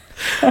 Like,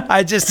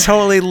 I just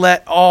totally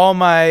let all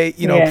my,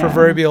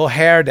 proverbial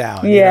hair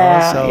down.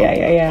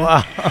 Yeah.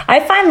 Wow. I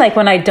find like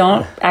when I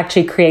don't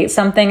actually create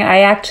something,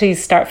 I actually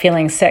start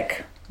feeling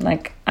sick.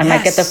 Like I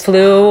might get the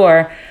flu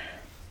or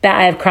that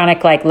I have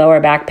chronic like lower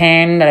back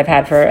pain that I've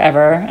had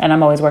forever, and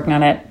I'm always working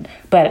on it.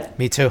 But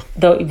me too.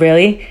 Though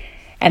really,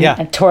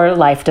 and tour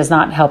life does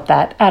not help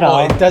that at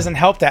all. It doesn't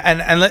help that.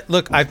 And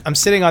look, I'm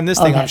sitting on this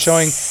thing. I'm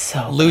showing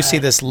Lucy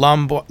this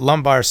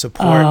lumbar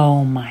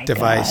support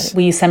device. God.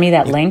 Will you send me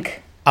that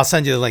link? I'll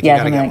send you the link. Yeah, you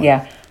gotta get one.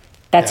 Yeah.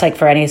 That's like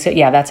for any.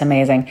 Yeah, that's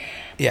amazing.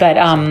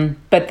 Yeah,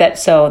 but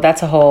that's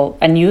a whole.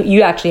 And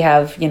you actually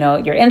have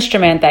your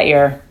instrument that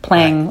you're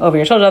playing over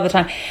your shoulder all the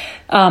time.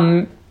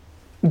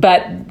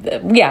 But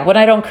yeah, when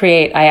I don't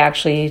create, I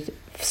actually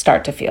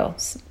start to feel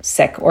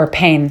sick or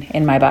pain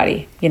in my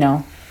body.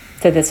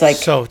 So this like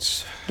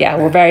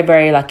we're very,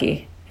 very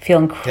lucky. Feel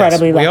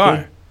incredibly lucky. We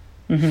are.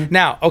 Mm-hmm.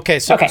 Now,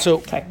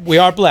 so we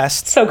are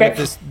blessed. So great.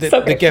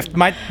 The gift.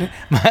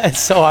 It's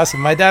so awesome.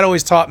 My dad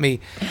always taught me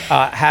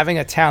having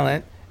a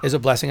talent is a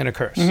blessing and a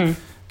curse.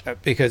 Mm-hmm.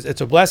 Because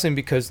it's a blessing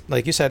because,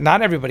 like you said,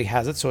 not everybody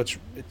has it. So it's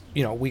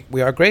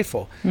we are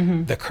grateful.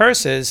 Mm-hmm. The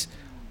curse is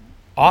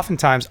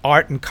oftentimes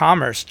art and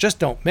commerce just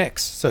don't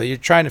mix. So you're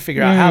trying to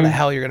figure out how the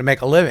hell you're going to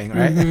make a living,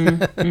 right?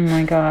 Mm-hmm. Oh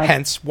my God.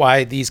 Hence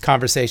why these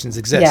conversations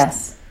exist.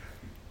 Yes.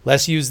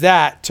 Let's use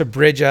that to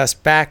bridge us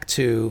back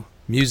to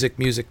music.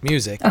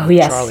 Oh,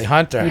 yes. Charlie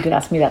Hunter. You did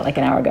ask me that like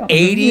an hour ago.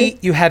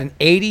 You had an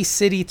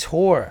 80-city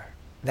tour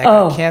that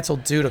got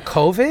canceled due to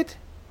COVID?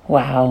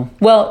 Wow.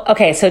 Well,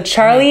 okay, so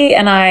Charlie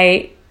and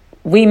I,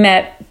 we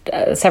met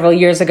several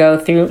years ago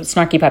through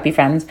Snarky Puppy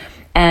Friends,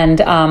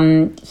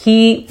 and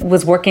he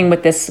was working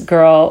with this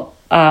girl,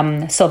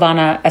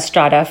 Silvana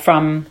Estrada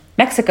from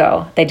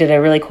Mexico. They did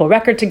a really cool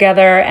record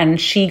together, and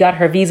she got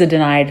her visa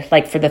denied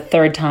like for the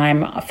third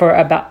time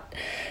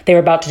they were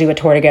about to do a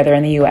tour together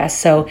in the US.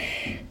 So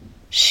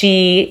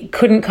she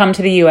couldn't come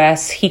to the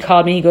US. He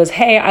called me. He goes,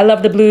 "Hey, I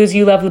love the blues.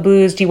 You love the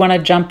blues. Do you want to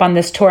jump on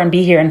this tour and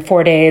be here in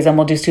 4 days? And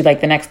we'll just do like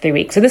the next 3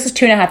 weeks." So this is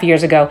 2.5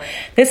 years ago.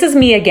 This is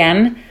me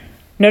again.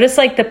 Notice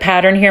like the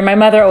pattern here. My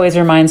mother always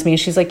reminds me,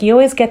 she's like, you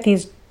always get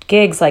these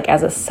gigs like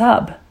as a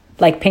sub,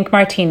 like Pink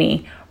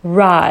Martini,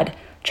 Rod,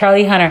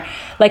 Charlie Hunter.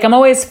 Like I'm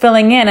always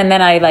filling in and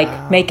then I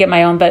like make it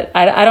my own, but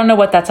I don't know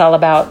what that's all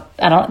about.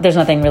 There's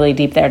nothing really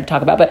deep there to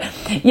talk about, but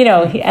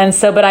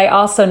but I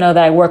also know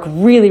that I work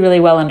really, really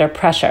well under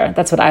pressure.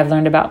 That's what I've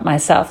learned about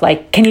myself.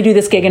 Like, can you do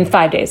this gig in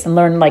 5 days and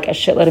learn like a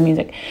shitload of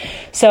music?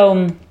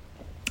 So,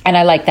 and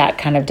I like that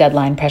kind of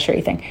deadline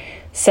pressure-y thing.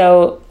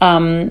 So,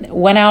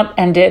 went out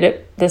and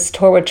did this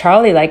tour with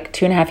Charlie like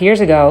 2.5 years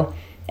ago.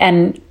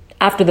 And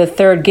after the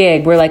third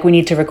gig, we're like, we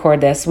need to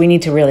record this. We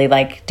need to really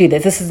like do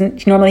this. This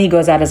isn't normally he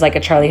goes out as like a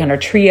Charlie Hunter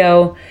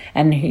trio,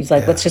 and he's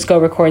like, let's just go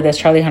record this.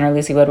 Charlie Hunter,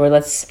 Lucy Woodward.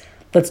 Let's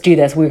do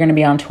this. We're going to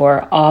be on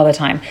tour all the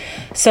time.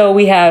 So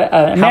we have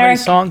How many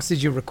songs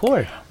did you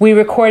record? We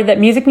recorded that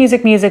music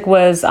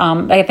was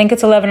I think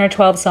it's 11 or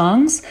 12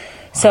 songs.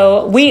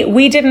 So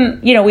we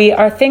didn't,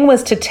 our thing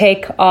was to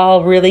take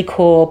all really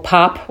cool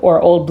pop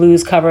or old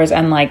blues covers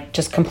and like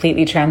just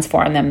completely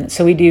transform them.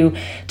 So we do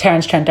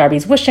Terence Trent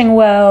D'Arby's Wishing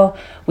Well,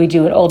 we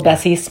do an old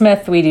Bessie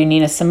Smith, we do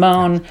Nina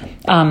Simone.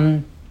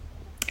 And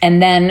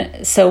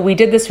then, so we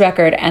did this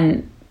record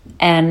and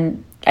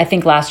I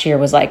think last year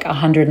was like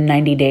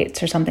 190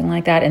 dates or something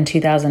like that in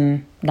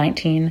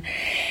 2019.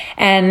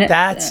 And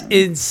that's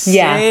insane.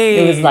 Yeah,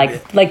 it was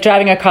like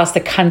driving across the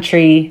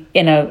country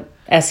in a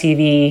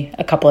SUV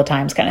a couple of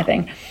times kind of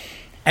thing.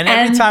 And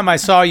every time I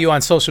saw you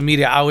on social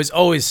media, I was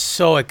always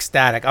so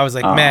ecstatic. I was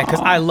like, man, because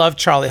I love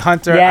Charlie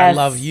Hunter. Yes. I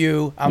love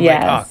you. I'm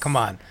like, oh, come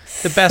on.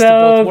 The best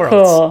of both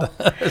worlds.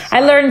 Cool. I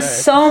learned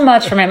so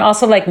much from him.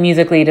 Also like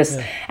musically, just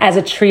as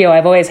a trio,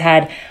 I've always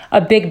had a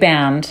big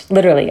band,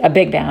 literally a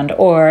big band,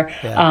 or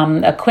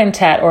a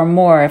quintet or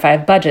more. If I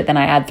have budget, then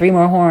I add 3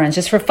 more horns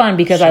just for fun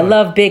because I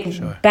love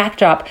big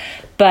backdrop.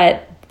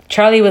 But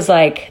Charlie was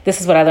like, this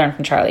is what I learned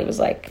from Charlie, was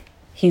like,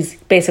 he's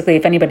basically,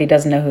 if anybody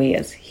doesn't know who he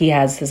is, he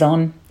has his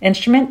own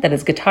instrument that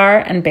is guitar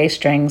and bass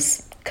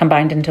strings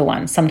combined into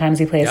one. Sometimes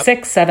he plays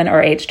 6, 7,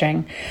 or 8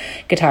 string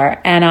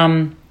guitar.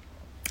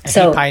 And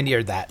so he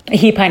pioneered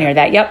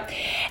that. Yep.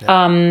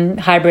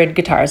 Hybrid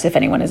guitars, if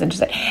anyone is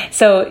interested.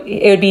 So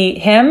it would be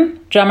him,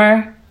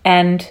 drummer,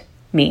 and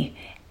me.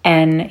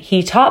 And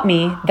he taught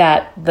me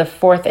that the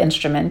fourth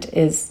instrument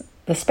is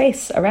the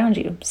space around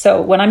you.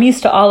 So when I'm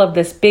used to all of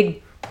this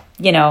big,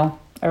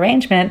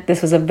 arrangement,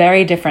 this was a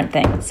very different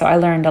thing. So I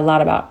learned a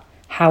lot about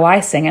how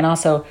I sing, and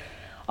also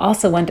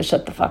when to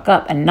shut the fuck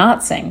up and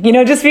not sing,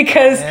 just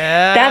because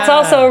that's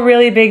also a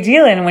really big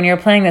deal. And when you're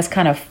playing this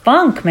kind of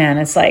funk, man,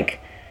 it's like,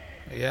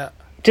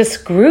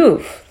 just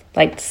groove,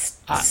 like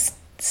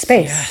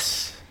space.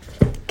 Yes.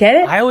 Get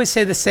it? I always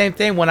say the same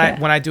thing when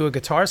I do a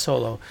guitar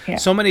solo. Yeah.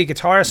 So many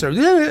guitarists are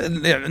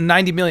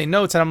 90 million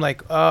notes, and I'm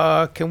like,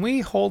 can we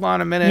hold on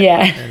a minute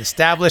and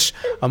establish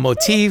a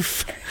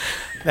motif?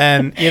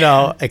 And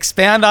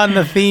expand on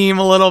the theme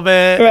a little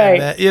bit, right?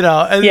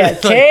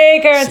 And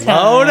take our time.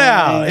 Slow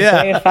down.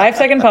 Take a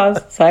 5-second pause.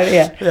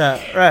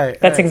 Right.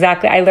 That's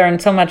exactly. I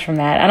learned so much from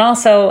that, and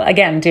also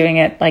again doing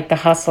it like the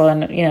hustle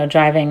and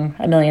driving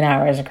a million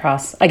hours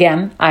across.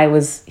 Again,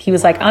 he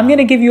was like, I'm going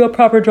to give you a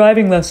proper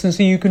driving lesson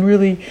so you can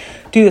really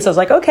do this. I was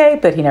like, okay,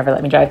 but he never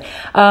let me drive.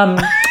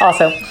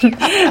 Also,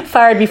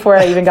 fired before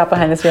I even got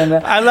behind the steering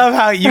wheel. I love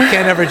how you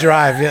can't ever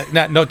drive.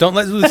 No, don't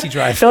let Lucy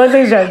drive. Don't let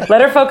Lucy drive.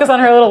 Let her focus on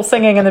her little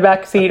singing in the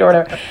back seat or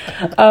whatever.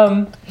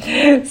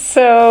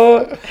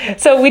 So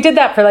we did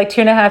that for like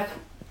 2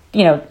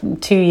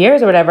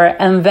 years or whatever.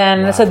 And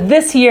then, So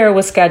this year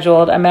was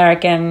scheduled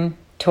American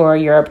tour,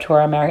 Europe tour,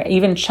 America,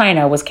 even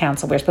China was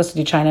canceled. We were supposed to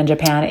do China and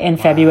Japan in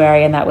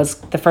February, and that was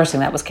the first thing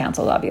that was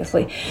canceled,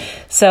 obviously.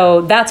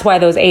 So that's why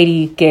those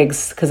 80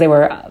 gigs, because they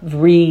were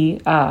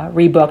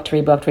rebooked,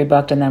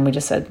 and then we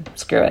just said,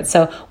 screw it.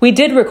 So we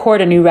did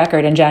record a new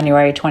record in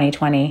January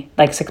 2020,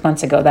 like 6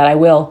 months ago, that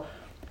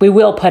we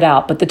will put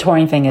out, but the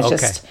touring thing is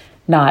just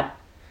not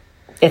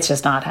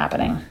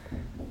happening.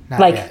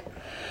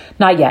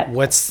 Not yet.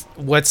 What's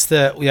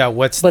the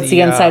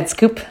inside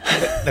scoop?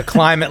 The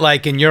climate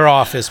like in your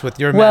office with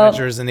your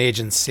managers and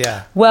agents?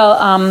 Yeah. Well,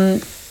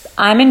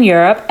 I'm in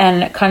Europe,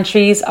 and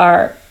countries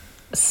are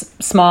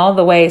small.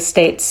 The way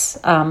states,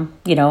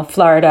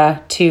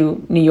 Florida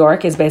to New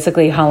York is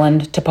basically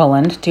Holland to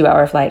Poland,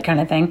 2-hour flight kind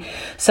of thing.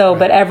 So,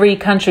 But every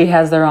country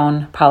has their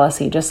own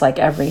policy, just like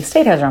every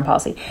state has their own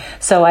policy.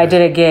 So I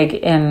did a gig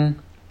in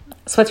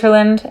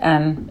Switzerland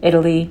and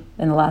Italy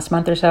in the last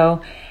month or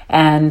so,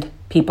 and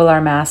people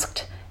are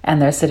masked and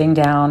they're sitting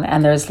down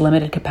and there's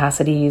limited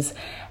capacities,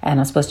 and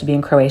I'm supposed to be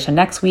in Croatia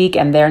next week,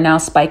 and they're now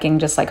spiking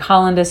just like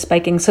Holland is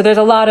spiking. So there's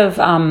a lot of,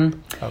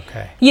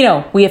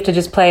 we have to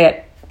just play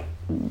it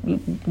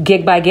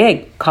gig by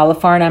gig, call a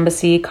foreign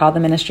embassy, call the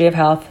Ministry of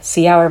Health,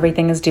 see how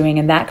everything is doing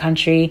in that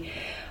country.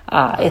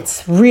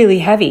 It's really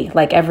heavy,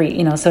 like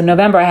so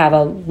November I have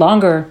a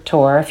longer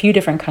tour, a few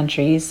different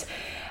countries,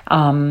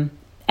 and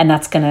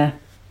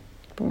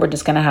we're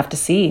just going to have to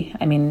see.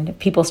 I mean, if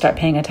people start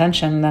paying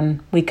attention,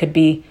 then we could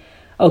be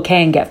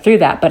okay and get through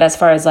that. But as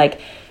far as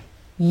like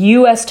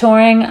U.S.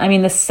 touring, I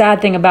mean, the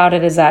sad thing about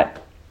it is that,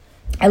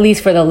 at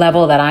least for the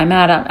level that I'm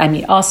at, I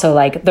mean, also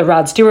like the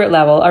Rod Stewart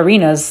level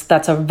arenas,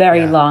 that's a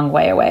very long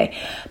way away.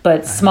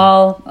 But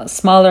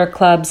smaller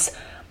clubs,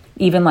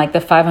 even like the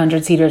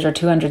 500-seaters or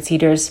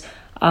 200-seaters,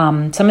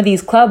 some of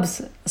these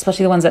clubs,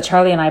 especially the ones that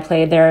Charlie and I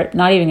played, they're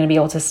not even going to be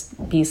able to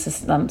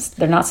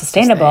they're not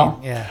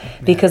sustainable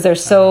because they're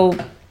so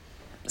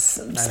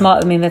small.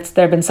 I mean,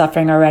 they've been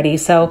suffering already.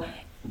 So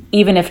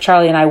even if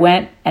Charlie and I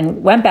went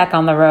back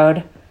on the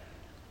road,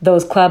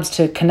 those clubs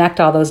to connect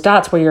all those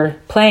dots where you're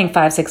playing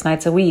 5-6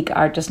 nights a week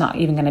are just not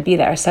even going to be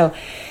there. So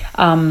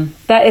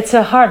that it's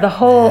the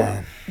whole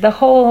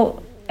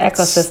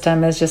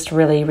ecosystem is just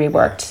really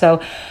reworked.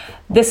 So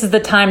this is the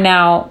time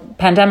now,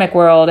 pandemic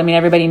world. I mean,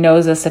 everybody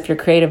knows this if you're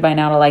creative by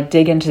now, to like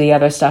dig into the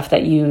other stuff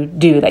that you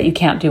do that you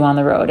can't do on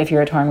the road. If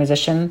you're a touring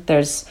musician,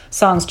 there's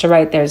songs to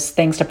write, there's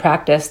things to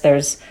practice,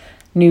 there's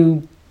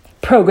new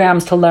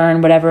programs to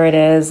learn, whatever it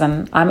is.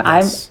 And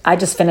I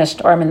just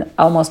finished, or I'm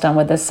almost done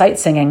with this sight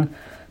singing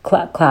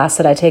class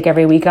that I take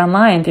every week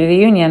online through the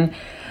union.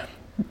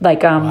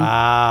 Like,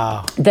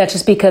 that's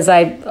just because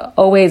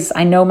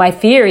I know my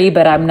theory,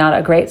 but I'm not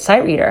a great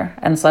sight reader.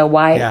 And so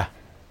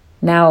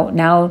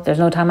now there's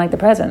no time like the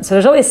present. So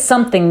there's always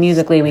something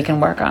musically we can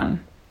work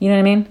on. You know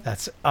what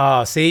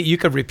I mean? See, you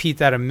could repeat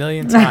that a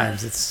million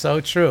times. It's so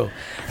true.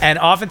 And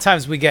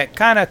oftentimes we get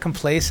kind of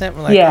complacent.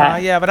 We're like,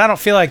 but I don't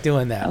feel like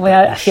doing that.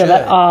 I feel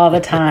that all the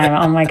time.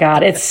 Oh my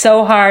God. It's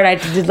so hard. I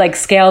did like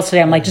scales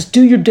today. I'm like, just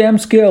do your damn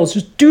scales.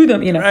 Just do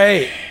them,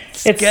 Right.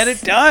 Get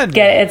it done.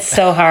 It's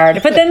so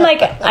hard. But then like,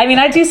 I mean,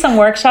 I do some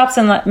workshops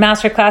and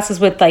master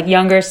classes with like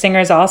younger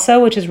singers also,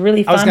 which is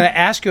really fun. I was going to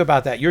ask you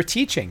about that. You're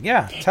teaching.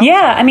 Yeah.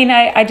 I mean,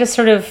 I just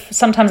sort of,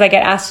 sometimes I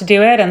get asked to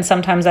do it and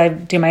sometimes I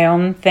do my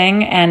own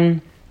thing.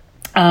 And,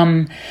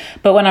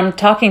 but when I'm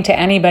talking to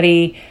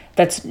anybody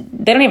they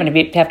don't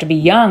even have to be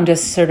young,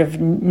 just sort of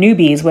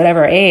newbies,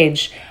 whatever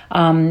age.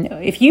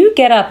 If you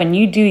get up and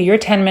you do your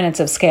 10 minutes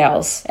of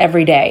scales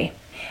every day,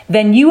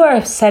 then you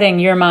are setting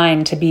your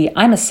mind to be,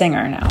 I'm a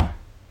singer now.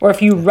 Or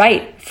if you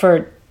write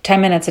for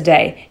 10 minutes a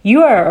day,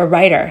 you are a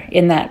writer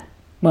in that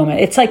moment.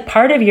 It's like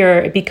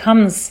it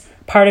becomes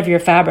part of your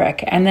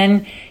fabric. And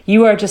then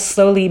you are just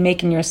slowly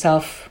making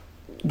yourself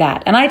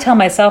that. And I tell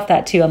myself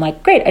that too. I'm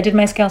like, great, I did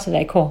my scales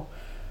today. Cool.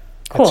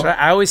 That's right.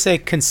 I always say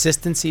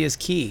consistency is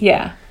key.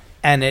 Yeah.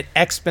 And it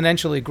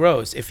exponentially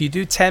grows. If you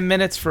do 10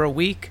 minutes for a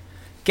week,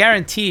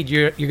 guaranteed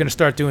you're going to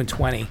start doing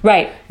 20.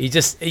 Right.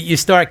 You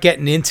start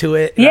getting into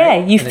it. Yeah,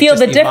 right? you And feel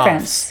the evolves.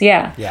 difference.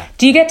 Yeah. Yeah.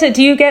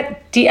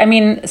 I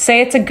mean,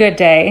 say it's a good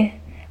day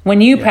when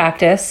you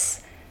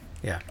practice.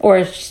 Yeah.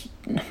 Or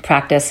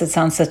practice, it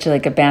sounds such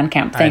like a band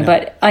camp thing,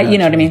 know. but you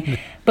know what I mean?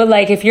 But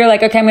like, if you're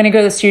like, okay, I'm going to go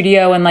to the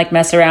studio and like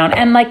mess around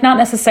and like not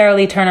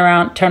necessarily turn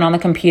on the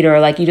computer, or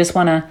like you just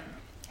want to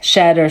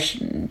shed or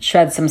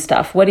shred some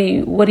stuff. What do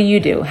you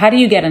do? How do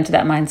you get into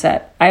that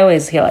mindset? I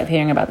always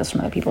hearing about this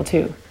from other people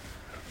too.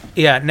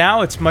 Yeah,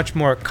 now it's much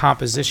more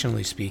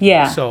compositionally speaking.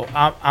 Yeah. So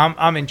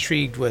I'm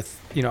intrigued with,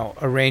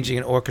 arranging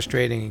and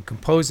orchestrating and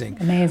composing.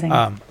 Amazing.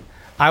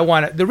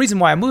 The reason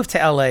why I moved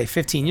to LA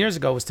 15 years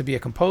ago was to be a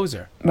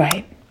composer.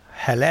 Right.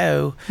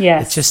 Hello.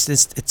 Yes.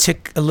 It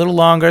took a little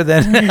longer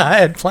than I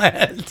had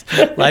planned.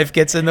 Life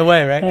gets in the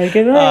way, right? Life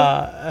gets in the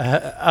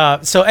way.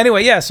 So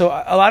anyway, yeah. So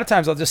a lot of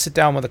times I'll just sit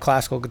down with a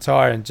classical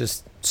guitar and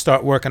just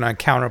start working on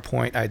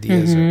counterpoint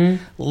ideas, or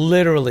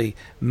literally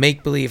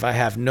make believe I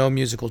have no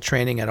musical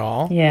training at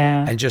all.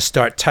 Yeah. And just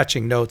start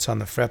touching notes on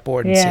the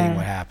fretboard and seeing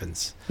what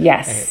happens.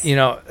 Yes.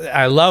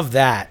 I love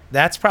that.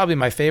 That's probably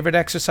my favorite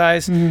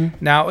exercise.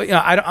 Now,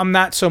 I'm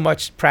not so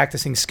much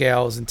practicing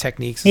scales and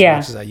techniques as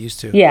much as I used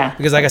to. Yeah.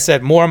 Because like I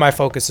said, more of my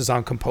focus is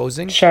on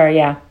composing. Sure,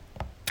 yeah.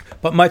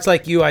 But much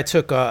like you, I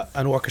took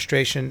an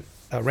orchestration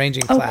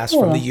arranging class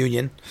from the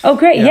Union. Oh,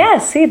 great. Yeah.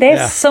 See,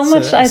 there's so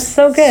much.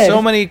 So good.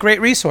 So many great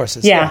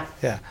resources. Yeah.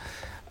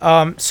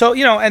 So,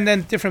 and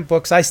then different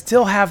books. I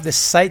still have this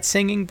sight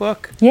singing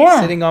book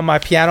sitting on my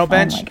piano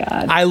bench. Oh, my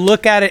God. I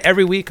look at it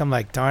every week. I'm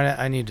like, darn it,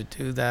 I need to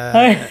do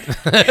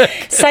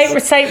that.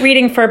 Sight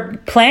reading for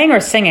playing or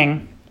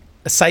singing?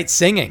 Sight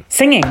singing.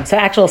 Singing. So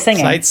actual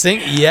singing. Sight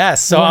singing.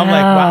 Yes. So I'm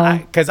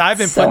like, because I've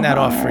been putting that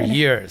off for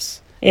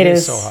years. It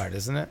is so hard,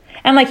 isn't it?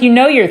 And like,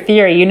 your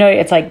theory,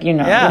 it's like,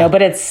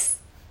 but it's,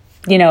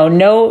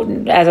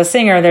 as a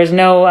singer, there's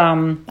no,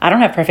 I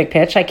don't have perfect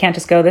pitch. I can't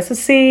just go, this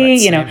is C,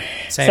 Same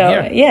so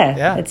here.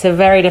 Yeah. It's a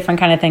very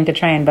different kind of thing to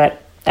train,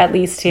 but at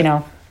least,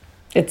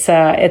 it's,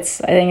 I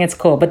think it's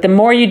cool. But the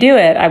more you do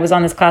it, I was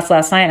on this class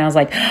last night and I was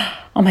like,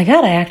 oh my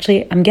God,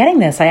 I'm getting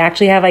this. I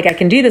actually have I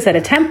can do this at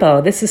a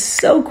tempo. This is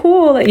so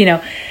cool,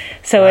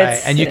 So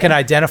it's, and you can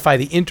identify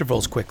the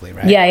intervals quickly,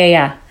 right?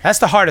 Yeah. That's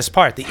the hardest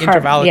part, the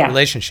intervallic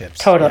relationships.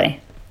 Totally.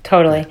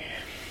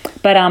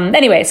 But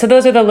anyway, so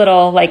those are the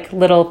little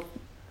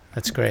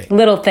That's great.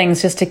 Little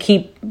things just to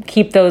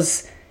keep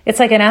those. It's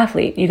like an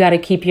athlete. You got to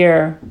keep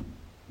your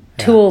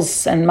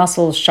tools and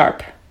muscles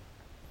sharp.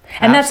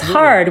 And that's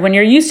hard when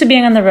you're used to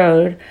being on the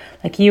road,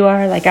 like you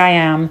are, like I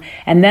am.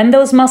 And then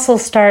those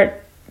muscles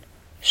start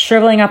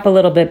shriveling up a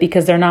little bit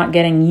because they're not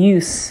getting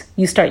use.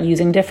 You start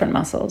using different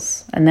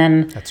muscles. And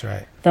then that's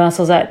right. The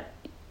muscles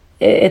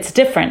it's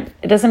different.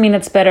 It doesn't mean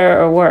it's better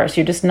or worse.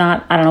 You're just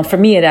not, I don't know. For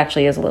me, it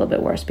actually is a little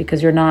bit worse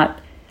because I'm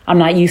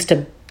not used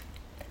to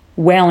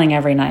wailing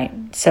every night.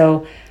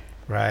 So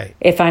right.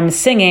 If I'm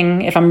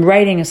singing, if I'm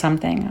writing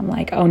something, I'm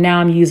like, oh, now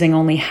I'm using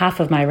only half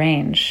of my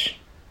range.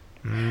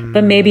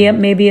 But maybe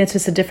it's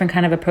just a different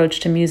kind of approach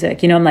to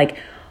music. I'm like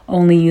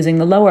only using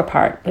the lower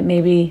part, but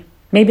maybe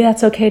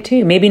that's okay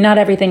too. Maybe not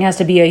everything has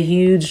to be a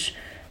huge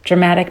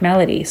dramatic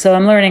melody. So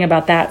I'm learning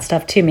about that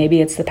stuff too.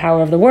 Maybe it's the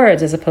power of the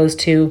words as opposed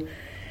to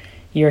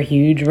your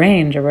huge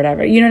range or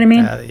whatever. You know what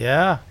I mean?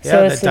 Yeah.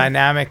 So the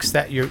dynamics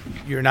that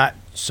you're not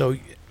so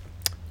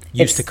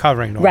used to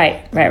covering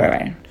normally.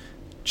 Right.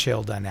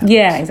 Chill dynamics.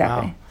 Yeah,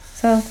 exactly.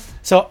 Wow.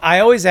 So I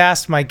always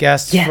ask my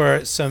guests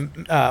for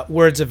some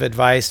words of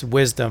advice,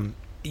 wisdom.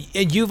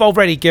 You've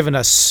already given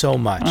us so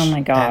much. Oh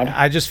my God. And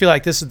I just feel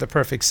like this is the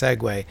perfect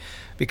segue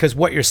because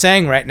what you're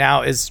saying right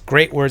now is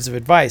great words of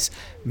advice.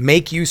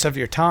 Make use of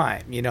your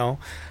time,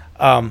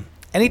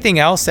 Anything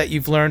else that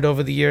you've learned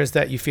over the years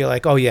that you feel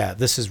like, oh yeah,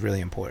 this is really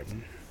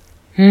important?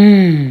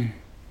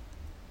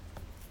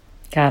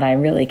 God, I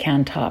really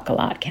can talk a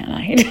lot, can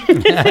I?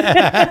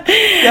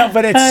 Yeah,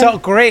 but it's so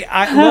great.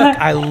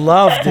 I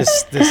love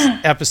this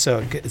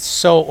episode. It's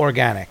so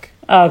organic.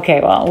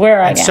 Okay, well, we're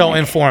organic. And so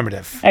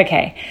informative.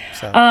 Okay.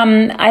 So.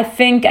 I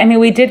think,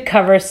 we did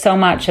cover so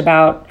much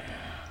about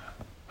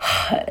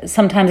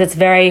sometimes it's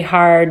very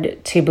hard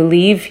to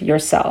believe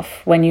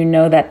yourself when you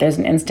know that there's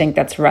an instinct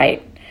that's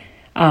right.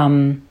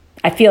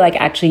 I feel like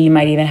actually you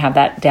might even have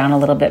that down a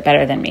little bit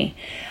better than me.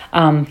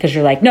 Because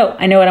you're like, no,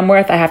 I know what I'm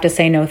worth. I have to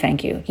say no,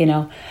 thank you,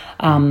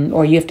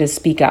 or you have to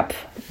speak up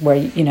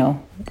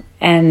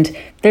and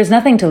there's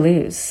nothing to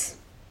lose,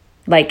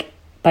 like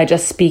by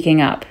just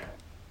speaking up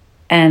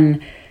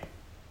and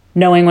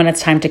knowing when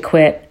it's time to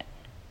quit.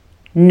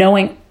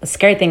 The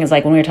scary thing is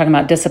like when we were talking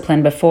about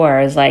discipline before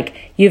is like,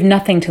 you have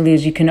nothing to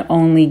lose. You can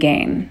only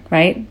gain,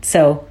 right?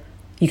 So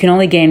you can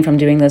only gain from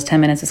doing those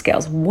 10 minutes of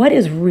scales. What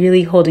is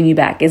really holding you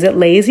back? Is it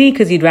lazy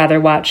because you'd rather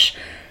watch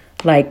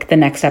like the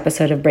next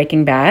episode of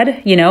Breaking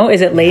Bad? You know,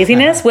 is it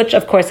laziness? Which,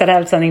 of course, that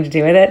has something to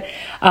do with it.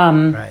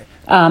 Right.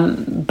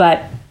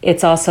 But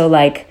it's also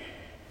like,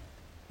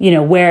 you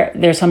know, where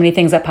there's so many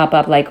things that pop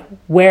up, like,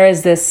 where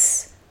is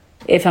this,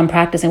 if I'm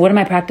practicing, what am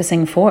I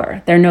practicing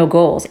for? There are no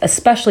goals,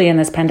 especially in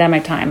this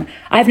pandemic time.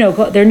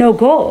 There are no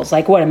goals.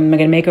 Like, what, am I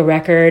going to make a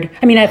record?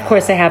 I mean, of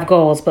course I have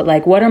goals, but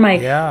like, what are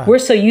my, we're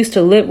so used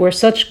to we're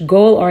such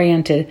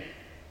goal-oriented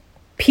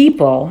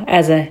people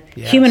as a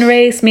human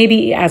race,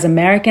 maybe as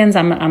Americans.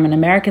 I'm an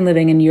American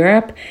living in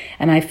Europe,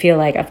 and I feel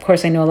like, of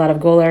course, I know a lot of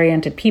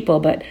goal-oriented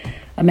people, but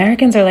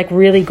Americans are like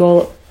really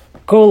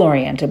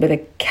goal-oriented with a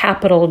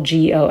capital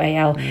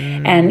GOAL.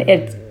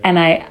 And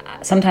I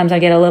sometimes I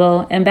get a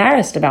little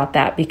embarrassed about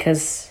that,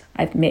 because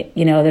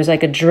there's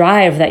like a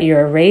drive that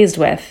you're raised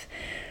with.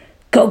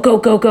 Go, go,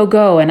 go, go,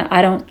 go. And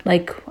I don't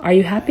like, are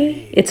you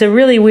happy? It's a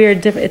really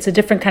weird, it's a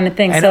different kind of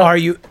thing. And so, are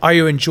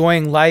you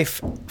enjoying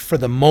life for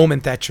the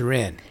moment that you're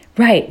in?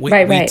 Right, We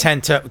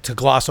tend to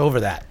gloss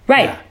over that.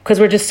 Right, because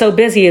we're just so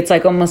busy. It's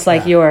like almost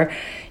like your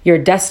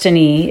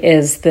destiny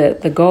is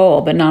the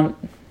goal, but not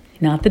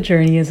the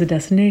journey is a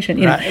destination,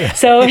 you know. Right.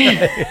 So, but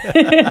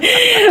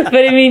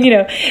I mean, you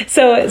know,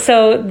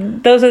 so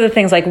those are the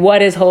things, like,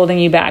 what is holding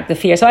you back? The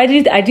fear. So I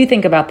do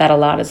think about that a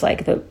lot, is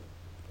like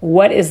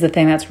what is the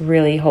thing that's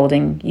really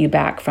holding you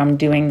back from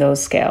doing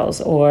those scales,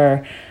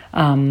 or,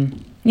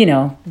 you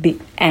know,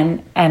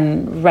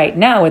 and right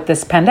now with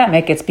this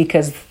pandemic, it's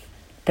because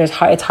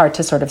it's hard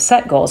to sort of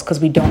set goals, because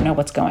we don't know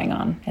what's going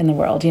on in the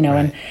world, you know,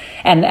 right.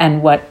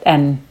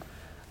 and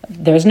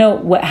there's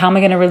no, how am I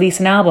going to release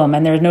an album?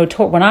 And there's no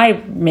tour. When I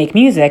make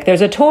music, there's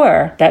a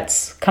tour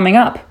that's coming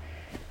up.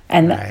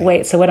 And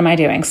wait, so what am I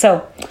doing?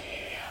 So,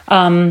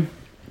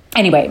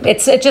 anyway,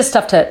 it's just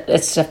stuff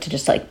to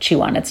just like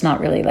chew on. It's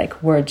not really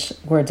like words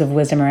of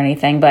wisdom or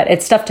anything, but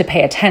it's stuff to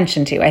pay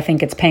attention to. I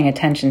think it's paying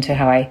attention to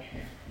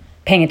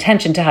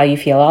how you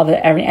feel,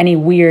 any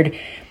weird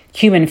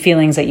human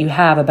feelings that you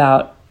have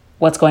about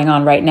what's going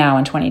on right now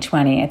in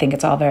 2020. I think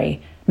it's all very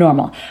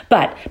normal,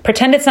 but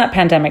pretend it's not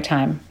pandemic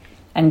time.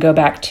 And go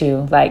back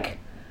to, like,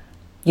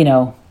 you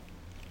know,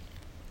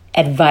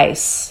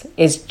 advice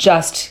is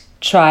just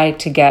try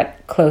to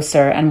get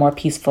closer and more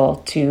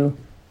peaceful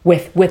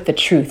with the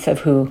truth of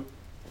who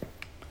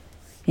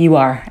you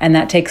are. And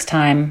that takes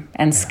time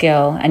and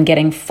skill and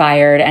getting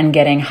fired and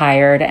getting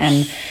hired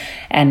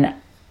and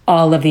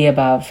all of the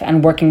above,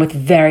 and working with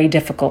very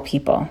difficult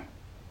people.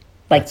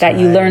 Like that,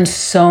 you learn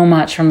so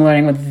much from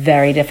learning with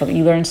very difficult.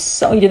 You learn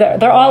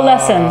they're all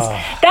lessons.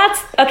 That's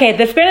okay.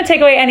 If we're going to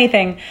take away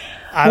anything,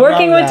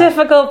 working with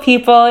difficult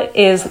people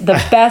is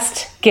the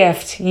best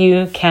gift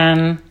you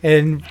can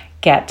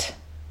get.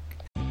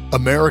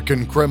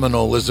 American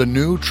Criminal is a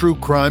new true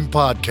crime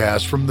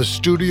podcast from the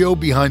studio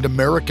behind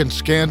American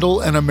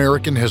Scandal and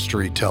American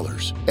History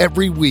Tellers.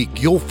 Every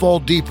week, you'll fall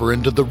deeper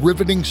into the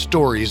riveting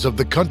stories of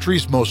the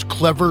country's most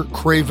clever,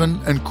 craven,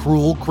 and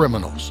cruel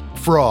criminals.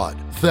 Fraud,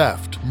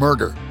 theft,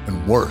 murder,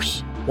 and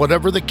worse.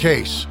 Whatever the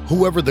case,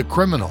 whoever the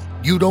criminal,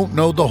 you don't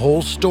know the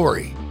whole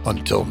story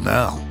until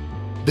now.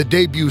 The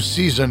debut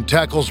season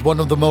tackles one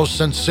of the most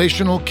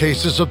sensational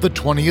cases of the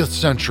 20th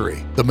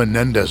century, the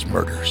Menendez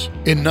murders.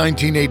 In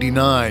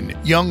 1989,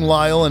 young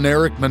Lyle and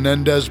Eric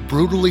Menendez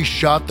brutally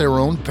shot their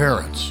own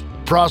parents.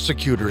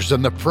 Prosecutors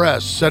and the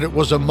press said it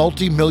was a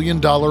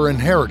multi-million-dollar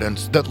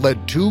inheritance that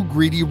led two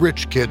greedy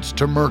rich kids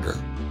to murder.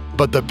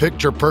 But the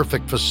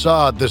picture-perfect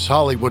facade this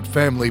Hollywood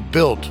family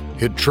built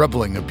hid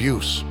troubling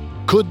abuse.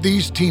 Could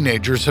these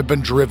teenagers have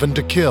been driven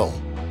to kill?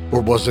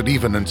 Or was it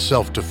even in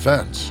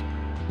self-defense?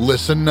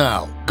 Listen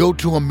now. Go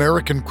to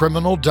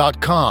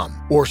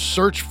AmericanCriminal.com or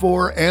search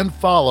for and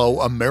follow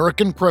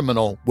American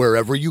Criminal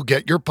wherever you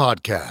get your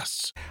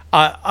podcasts.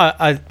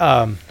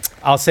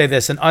 I'll say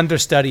this. An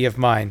understudy of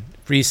mine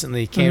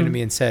recently came to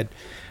me and said,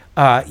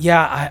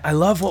 I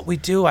love what we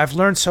do. I've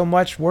learned so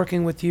much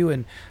working with you,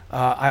 and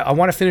I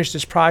want to finish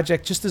this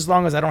project just as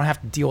long as I don't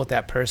have to deal with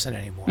that person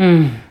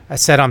anymore. I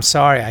said, I'm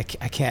sorry. I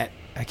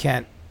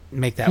can't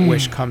make that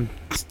wish come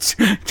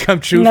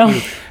true for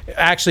you.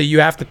 Actually, you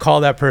have to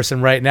call that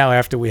person right now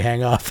after we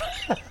hang up.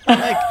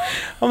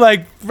 I'm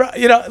like,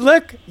 you know,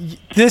 look,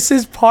 this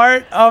is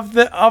part of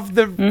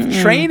the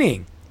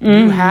training.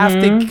 You have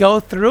to go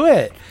through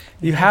it.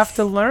 You have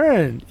to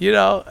learn, you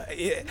know.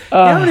 You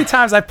know how many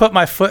times I put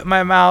my foot in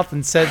my mouth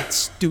and said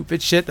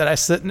stupid shit that I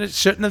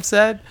shouldn't have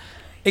said?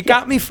 It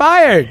got me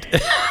fired.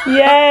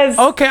 Yes.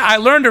 Okay, I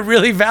learned a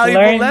really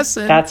valuable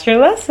lesson. That's your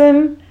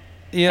lesson.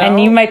 You know?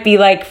 And you might be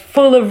like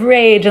full of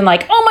rage and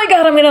like, oh my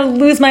God, I'm going to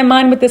lose my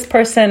mind with this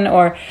person.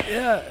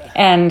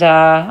 And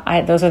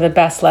those are the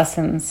best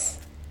lessons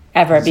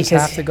ever. You just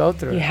have to go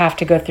through it. You have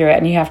to go through it,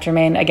 and you have to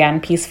remain,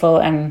 again, peaceful.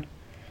 And,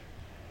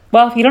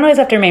 well, you don't always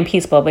have to remain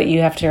peaceful, but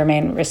you have to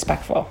remain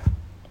respectful.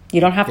 You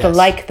don't have to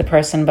like the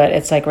person, but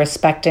it's like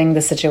respecting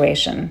the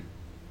situation.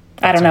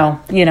 I don't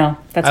know. You know,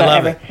 that's I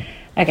love it.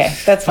 Okay,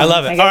 that's fine. I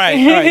love it. All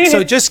right.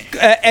 So just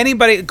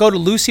anybody go to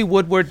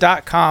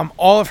LucyWoodward.com.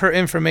 All of her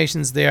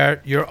information's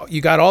there.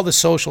 You got all the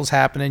socials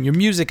happening. Your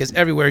music is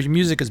everywhere. Your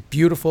music is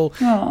beautiful.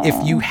 Aww.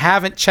 If you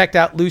haven't checked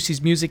out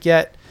Lucy's music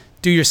yet,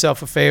 do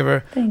yourself a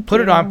favor.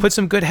 Put it on. Put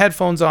some good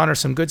headphones on or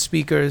some good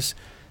speakers.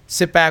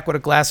 Sit back with a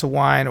glass of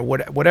wine or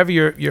whatever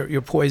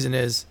your poison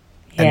is,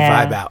 and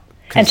vibe out.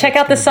 And check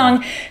out the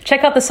song.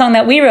 Check out the song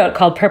that we wrote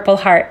called "Purple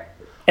Heart."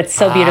 It's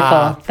so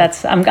beautiful.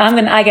 That's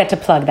I get to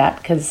plug that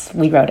because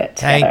we wrote it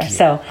together. Thank you.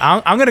 So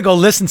I'm gonna go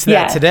listen to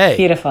that today.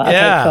 Beautiful.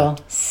 Yeah. Okay,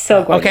 cool.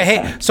 So gorgeous. Okay,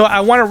 hey. So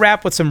I want to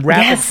wrap with some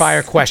rapid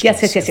fire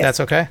questions. Yes. If that's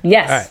okay.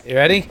 Yes. All right. You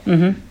ready?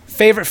 Mm-hmm.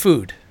 Favorite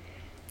food?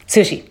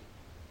 Sushi.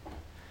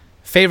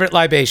 Favorite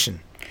libation?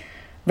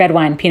 Red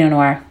wine, Pinot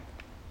Noir.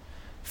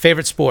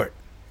 Favorite sport?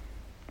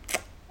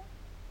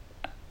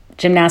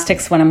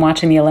 Gymnastics when I'm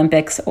watching the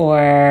Olympics,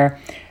 or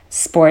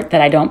sport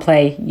that I don't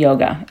play,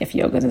 yoga, if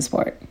yoga is a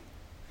sport.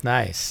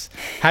 Nice.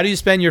 How do you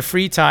spend your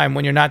free time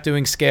when you're not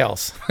doing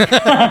scales?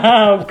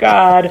 Oh,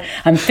 God.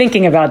 I'm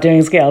thinking about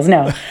doing scales.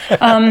 No.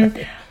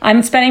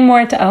 I'm spending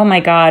more oh, my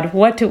God.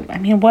 What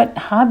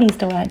hobbies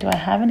do I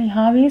have any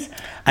hobbies?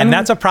 And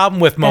that's a problem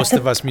with most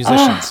of us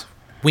musicians.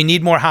 We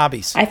need more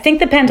hobbies. I think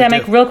the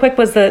pandemic, real quick,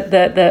 was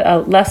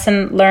the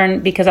lesson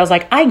learned, because I was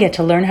like, I get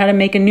to learn how to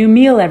make a new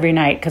meal every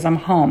night because I'm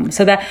home.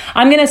 So that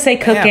I'm going to say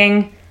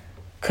cooking. Yeah.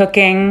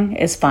 Cooking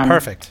is fun.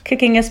 Perfect.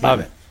 Cooking is fun.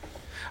 Love it.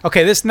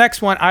 Okay, this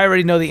next one I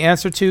already know the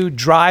answer to.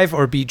 Drive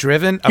or be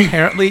driven.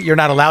 Apparently, you're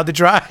not allowed to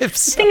drive.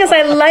 So. The thing is,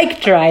 I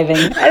like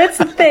driving. That's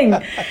the thing.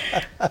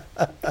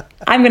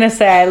 I'm going to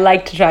say I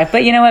like to drive.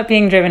 But you know what?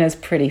 Being driven is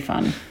pretty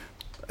fun.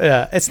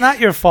 Yeah, it's not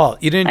your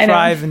fault. You didn't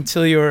drive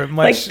until you were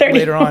much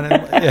later on.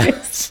 All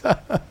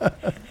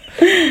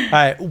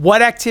right.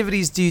 What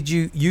activities did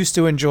you used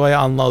to enjoy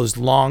on those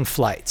long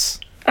flights?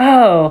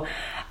 Oh,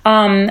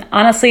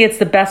 honestly, it's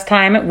the best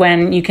time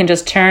when you can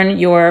just turn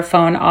your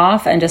phone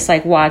off and just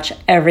like watch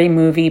every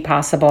movie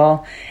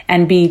possible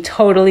and be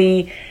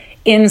totally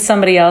in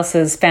somebody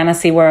else's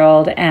fantasy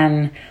world,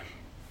 and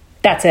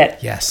that's it.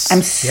 Yes.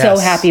 I'm so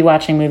happy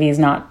watching movies,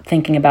 not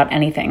thinking about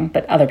anything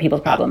but other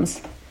people's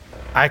problems.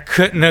 I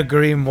couldn't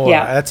agree more.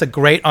 Yeah. That's a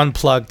great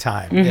unplugged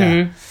time. Mm-hmm.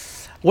 Yeah.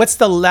 What's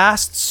the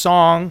last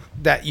song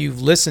that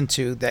you've listened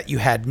to that you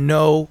had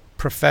no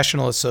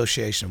professional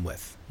association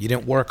with? You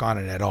didn't work on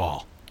it at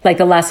all. Like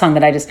the last song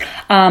that I just...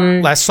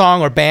 last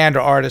song or band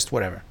or artist,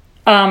 whatever.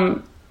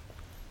 I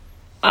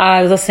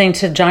was listening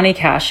to Johnny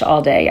Cash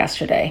all day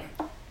yesterday.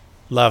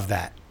 Love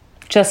that.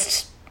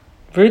 Just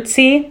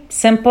rootsy,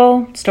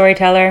 simple,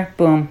 storyteller,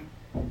 boom.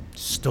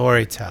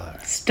 Storyteller.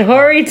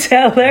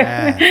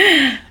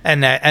 Yeah.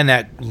 And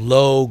that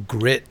low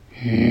grit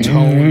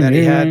tone that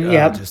he had.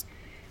 Yep.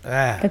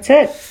 That's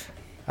it.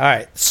 All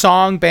right.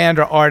 Song, band,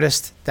 or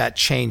artist that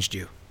changed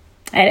you?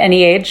 At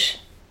any age?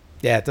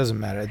 Yeah, it doesn't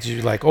matter.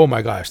 You're like, oh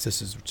my gosh,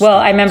 this is... Well,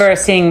 I remember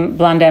seeing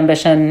Blonde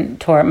Ambition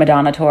tour,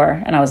 Madonna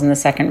tour, and I was in the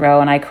second row,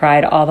 and I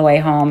cried all the way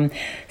home,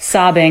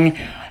 sobbing,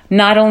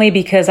 not only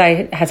because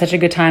I had such a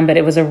good time, but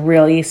it was a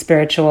really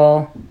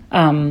spiritual,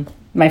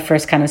 my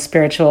first kind of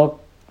spiritual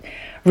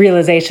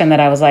realization that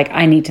I was like,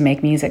 I need to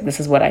make music.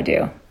 This is what I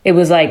do. It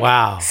was like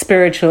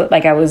spiritual,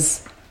 like I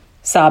was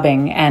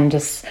sobbing, and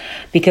just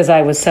because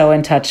I was so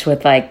in touch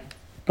with like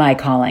my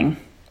calling.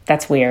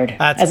 That's weird.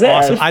 That's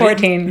awesome. I was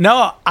 14.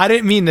 I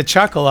didn't mean to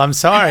chuckle. I'm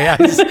sorry. No,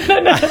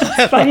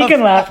 it's fine. You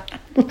can laugh.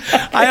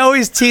 I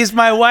always tease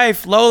my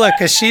wife, Lola,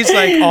 because she's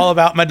like all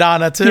about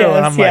Madonna too. Yes,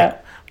 and I'm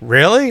like,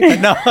 really? But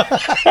no.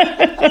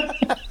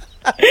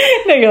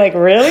 No, you're like,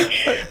 really?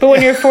 But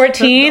when you're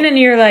 14 and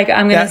you're like,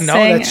 I'm going to sing.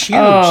 That's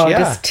huge.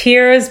 Just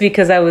tears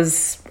because I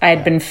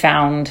had been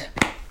found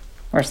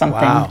or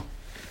something. Wow.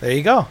 There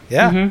you go.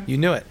 Yeah, You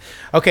knew it.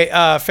 Okay,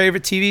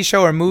 favorite TV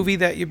show or movie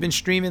that you've been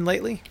streaming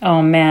lately?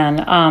 Oh,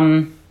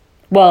 man.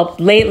 Well,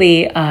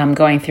 lately, I'm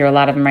going through a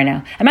lot of them right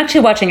now. I'm actually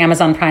watching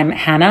Amazon Prime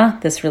Hannah,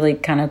 this really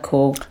kind of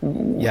cool.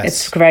 Yes.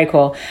 It's very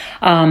cool.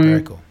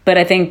 Very cool. But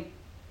I think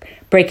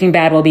Breaking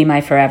Bad will be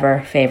my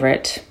forever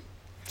favorite.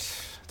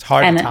 It's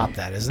hard to top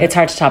that, isn't it? It's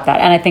hard to top that.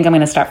 And I think I'm going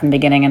to start from the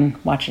beginning and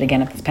watch it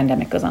again if this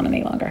pandemic goes on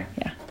any longer.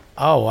 Yeah.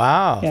 Oh,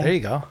 wow. Yeah. There you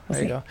go.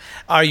 There you go.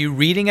 Are you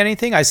reading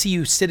anything? I see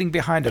you sitting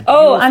behind a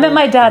Oh, I'm at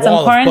my dad's. I'm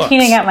wall of quarantining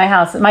books. at my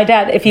house. My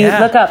dad, if you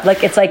look up,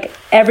 like it's like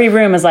every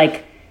room is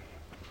like,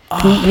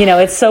 you know,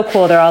 it's so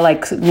cool. They're all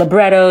like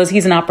librettos.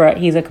 He's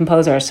a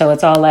composer. So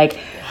it's all like,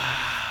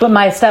 but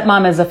my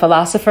stepmom is a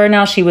philosopher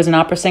now. She was an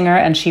opera singer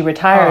and she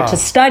retired to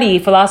study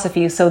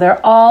philosophy. So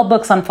they're all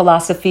books on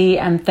philosophy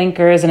and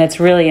thinkers. And it's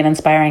really an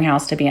inspiring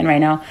house to be in right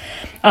now.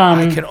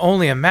 I can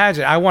only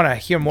imagine. I want to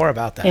hear more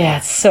about that. Yeah,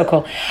 it's so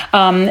cool.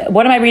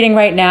 What am I reading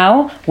right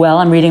now? Well,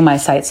 I'm reading my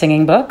sight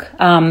singing book.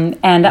 And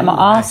I'm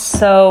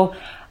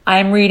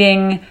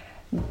reading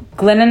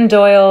Glennon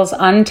Doyle's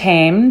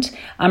Untamed.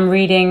 I'm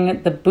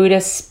reading The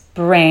Buddhist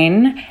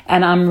Brain.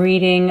 And I'm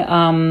reading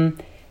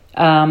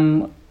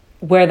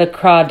Where the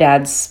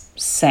Crawdads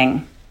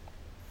Sing.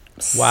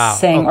 Wow.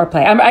 Sing or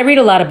play. I read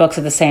a lot of books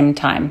at the same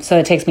time. So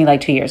it takes me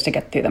like 2 years to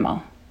get through them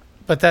all.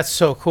 But that's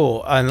so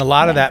cool. And a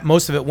lot of that,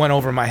 most of it went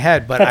over my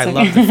head, but I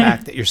love the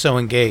fact that you're so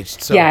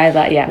engaged. So,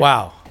 yeah.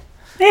 Wow.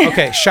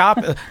 Okay, shop.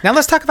 Now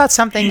let's talk about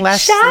something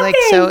less like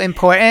so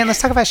important.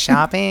 Let's talk about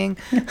shopping.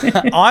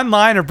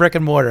 Online or brick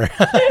and mortar?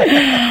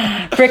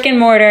 Brick and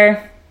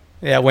mortar.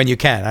 Yeah, when you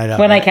can. I know.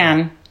 When I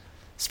can.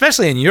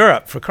 Especially in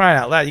Europe, for crying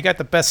out loud. You got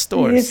the best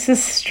stores. It's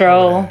just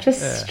stroll.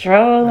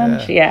 Stroll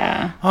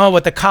and Oh,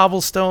 with the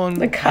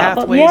cobblestone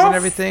pathways and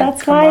everything.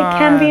 That's why it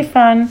can be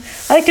fun.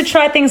 I like to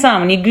try things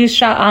on. When you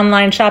do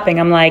online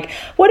shopping, I'm like,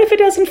 what if it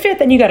doesn't fit?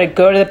 Then you got to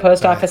go to the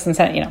post office and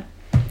send it,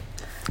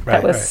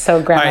 That was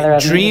so grandmother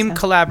of me. Dream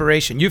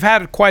collaboration. You've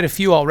had quite a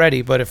few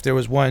already, but if there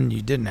was one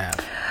you didn't have.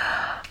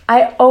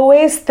 I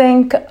always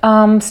think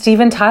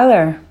Steven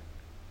Tyler.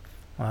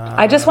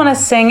 I just want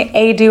to sing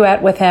a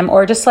duet with him,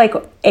 or just like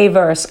a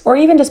verse, or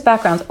even just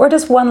backgrounds, or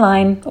just one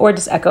line, or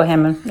just echo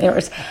him.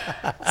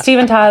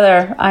 Steven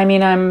Tyler. I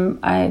mean,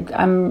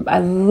 I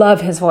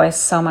love his voice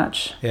so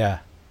much. Yeah.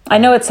 I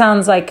know it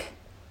sounds like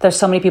there's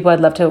so many people I'd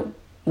love to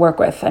work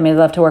with. I mean, I'd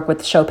love to work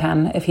with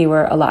Chopin if he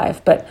were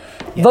alive, but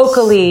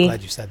vocally, I'm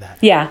glad you said that.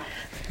 Yeah,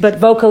 but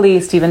vocally,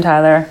 Steven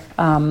Tyler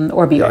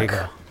or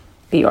Bjork.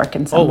 Bjork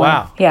in some way.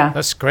 Wow. Yeah.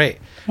 That's great.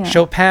 Yeah.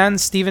 Chopin,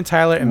 Steven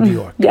Tyler, and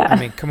Bjork. Yeah. I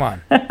mean, come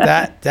on.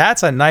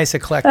 That's a nice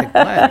eclectic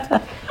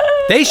blend.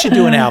 They should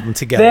do an album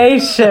together. They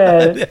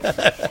should.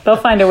 They'll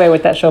find a way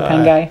with that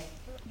Chopin guy.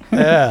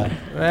 Yeah,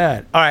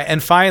 man. All right,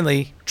 and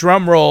finally,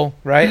 drum roll,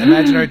 right?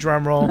 Imaginary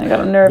drum roll. I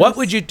got nervous. What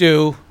would you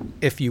do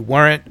if you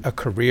weren't a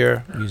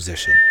career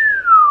musician?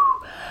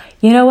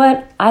 You know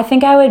what? I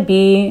think I would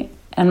be,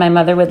 and my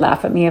mother would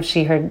laugh at me if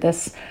she heard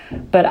this,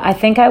 but I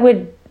think I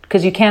would,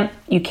 because you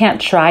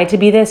can't try to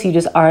be this, you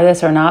just are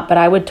this or not, but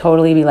I would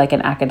totally be like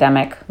an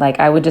academic. Like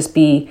I would just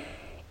be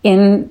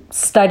in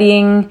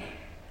studying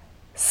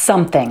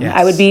something. Yes.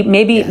 I would be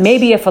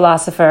maybe a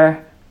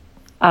philosopher,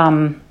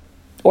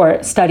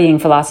 or studying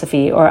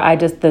philosophy, or I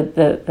just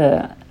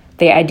the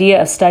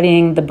idea of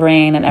studying the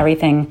brain and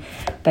everything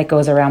that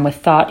goes around with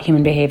thought,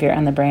 human behavior,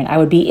 and the brain. I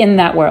would be in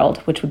that world,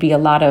 which would be a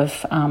lot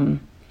of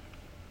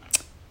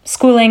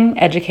schooling,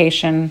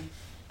 education.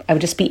 I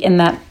would just be in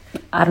that.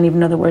 I don't even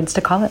know the words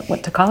to call it,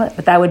 what to call it,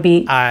 but that would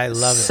be. I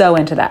love it. So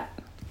into that.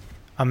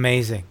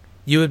 Amazing.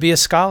 You would be a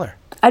scholar.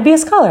 I'd be a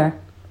scholar.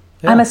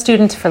 Yeah. I'm a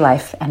student for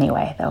life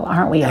anyway, though,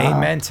 aren't we all?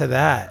 Amen to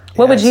that.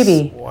 What would you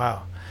be?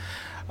 Wow.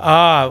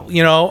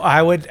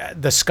 I would,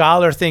 the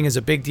scholar thing is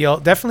a big deal.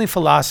 Definitely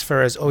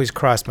philosopher has always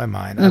crossed my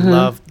mind. I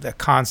love the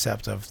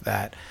concept of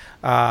that.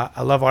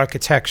 I love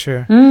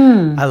architecture.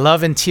 I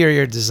love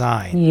interior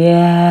design.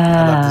 Yeah.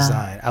 I love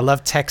design. I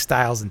love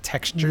textiles and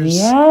textures.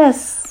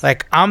 Yes.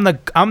 Like I'm the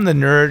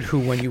nerd who,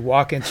 when you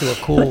walk into a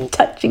cool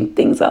touching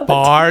things up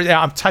bar,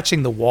 I'm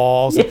touching the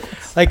walls.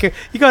 Yes. Like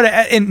you go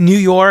to in New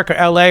York or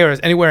LA or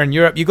anywhere in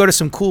Europe, you go to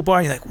some cool bar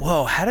and you're like,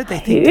 whoa, how did they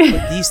think to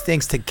put these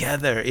things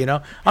together?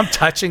 I'm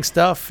touching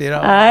stuff.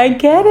 I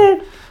get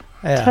it.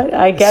 Yeah.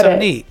 I get it. So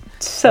neat.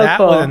 So that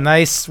cool.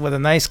 with a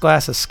nice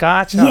glass of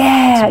scotch.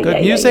 Some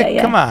good music.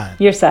 Yeah. Come on.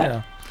 You're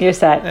set. You're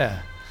set.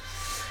 Yeah.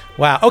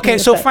 Wow. Okay.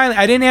 So finally,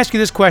 I didn't ask you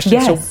this question.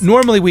 Yes. So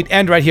normally we'd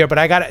end right here,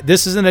 but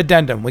this is an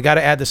addendum. We got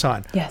to add this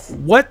on. Yes.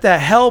 What the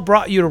hell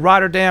brought you to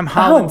Rotterdam,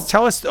 Holland?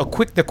 Tell us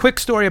the quick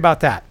story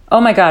about that.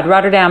 Oh my God,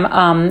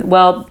 Rotterdam.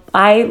 Well,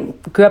 I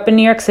grew up in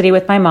New York City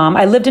with my mom.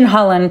 I lived in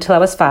Holland till I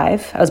was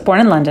 5. I was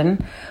born in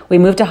London. We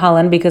moved to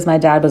Holland because my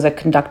dad was a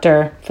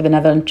conductor for the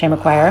Netherlands Chamber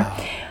Choir.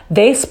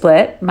 They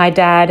split. My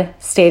dad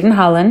stayed in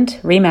Holland,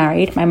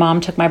 remarried. My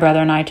mom took my brother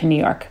and I to New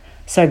York.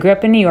 So I grew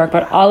up in New York,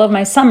 but all of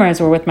my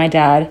summers were with my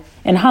dad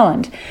in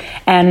Holland.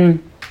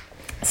 And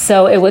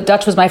so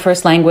Dutch was my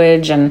first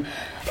language, and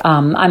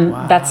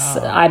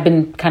I've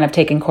been kind of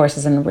taking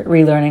courses and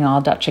relearning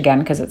all Dutch again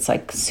because it's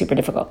like super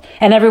difficult.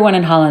 And everyone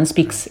in Holland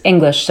speaks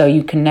English, so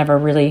you can never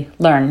really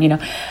learn,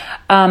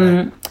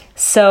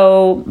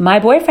 So my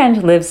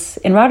boyfriend lives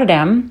in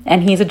Rotterdam,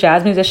 and he's a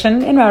jazz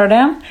musician in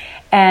Rotterdam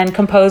and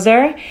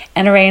composer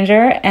and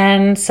arranger.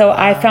 And so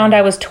I found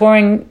I was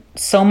touring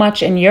so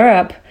much in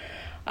Europe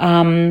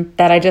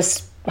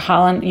that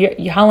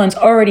Holland's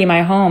already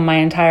my home my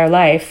entire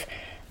life,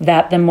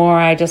 that the more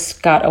I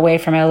just got away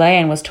from LA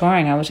and was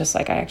touring, I was just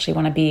like, I just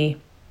want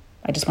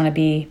to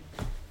be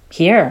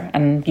here.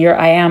 And here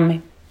I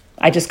am.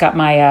 I just got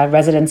my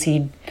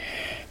residency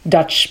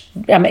Dutch.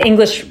 I'm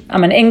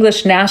an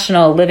English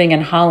national living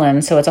in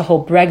Holland, so it's a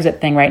whole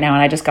Brexit thing right now,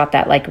 and I just got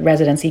that like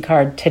residency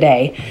card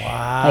today,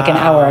 like an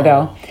hour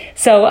ago.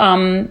 So,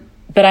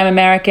 but I'm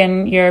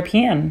American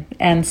European,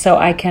 and so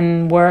I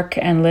can work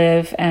and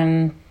live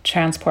and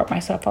transport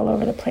myself all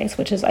over the place,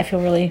 which is, I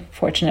feel really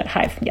fortunate.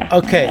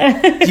 Okay.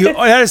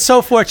 That is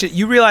so fortunate.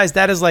 You realize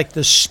that is like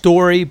the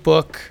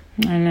storybook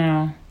I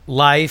know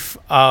life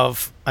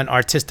of an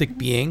artistic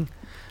being,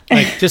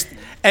 like just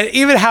and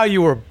even how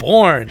you were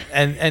born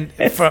and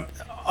from,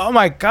 oh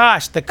my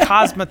gosh, the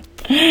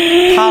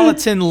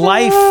cosmopolitan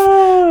life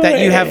that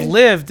you have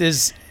lived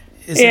is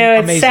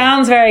amazing. It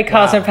sounds very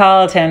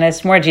cosmopolitan. Wow.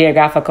 It's more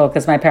geographical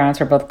because my parents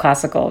were both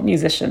classical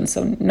musicians,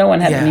 so no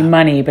one had any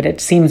money, but it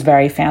seems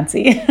very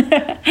fancy.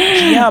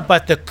 Yeah,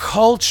 but the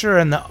culture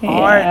and the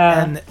art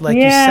and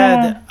you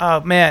said,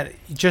 oh man,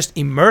 just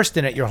immersed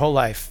in it your whole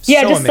life.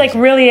 Yeah, so just amazing. like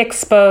really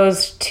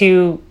exposed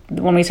to,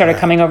 when we started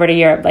coming over to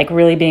Europe, like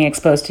really being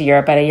exposed to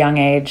Europe at a young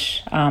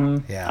age.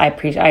 I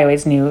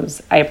always knew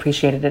I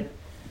appreciated it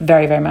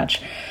very, very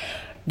much,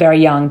 very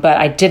young, but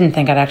I didn't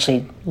think I'd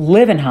actually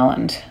live in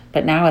Holland.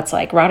 But now it's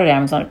like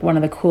Rotterdam is like one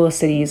of the coolest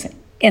cities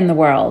in the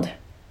world,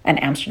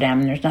 and Amsterdam,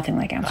 and there's nothing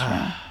like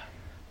Amsterdam.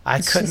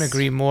 I couldn't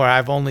agree more.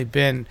 I've only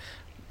been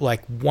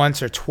like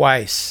once or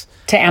twice.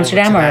 To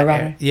Amsterdam or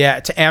Rotterdam? Yeah,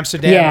 to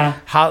Amsterdam.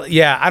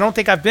 Yeah. I don't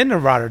think I've been to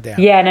Rotterdam.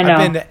 Yeah, no. I've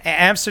been to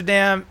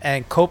Amsterdam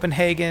and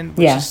Copenhagen,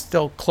 which is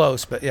still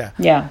close, but yeah.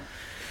 Yeah.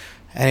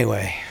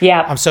 Anyway.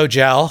 Yeah. I'm so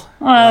gel.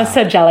 Oh, wow.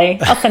 So jelly.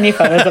 I'll send you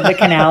photos of the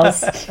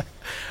canals.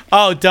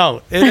 Oh,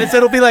 don't.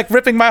 It'll be like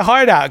ripping my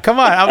heart out. Come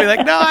on. I'll be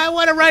like, no, I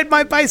want to ride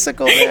my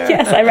bicycle there.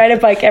 Yes, I ride a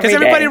bike every day.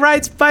 Because everybody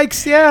rides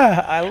bikes.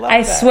 Yeah, I love that.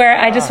 I swear,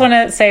 I just want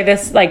to say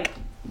this, like,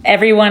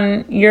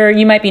 everyone,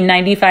 you might be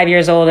 95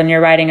 years old and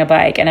you're riding a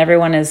bike, and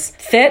everyone is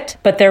fit,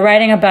 but they're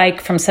riding a bike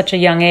from such a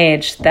young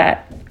age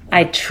that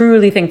I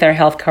truly think their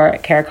health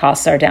care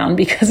costs are down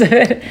because of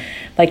it.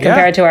 Like,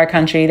 compared to our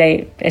country,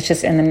 it's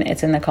just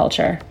it's in the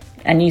culture.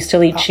 And you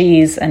still eat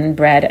cheese and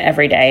bread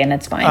every day, and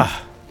it's fine.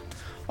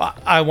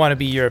 I want to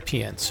be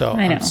European, so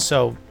I'm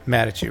so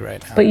mad at you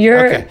right now. But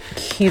you're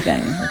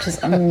Cuban, which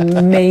is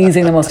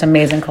amazing, the most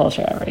amazing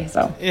culture ever.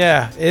 So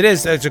yeah, it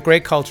is. It's a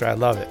great culture. I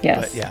love it.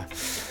 Yes. But yeah.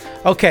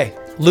 Okay,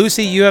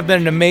 Lucy, you have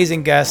been an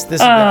amazing guest. This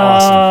has been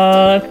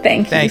awesome. Oh,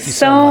 thank you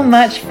so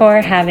much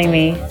for having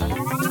me.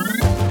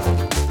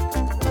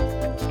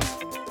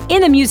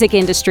 In the music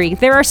industry,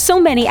 there are so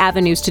many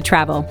avenues to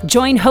travel.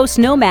 Join host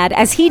Nomad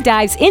as he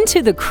dives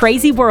into the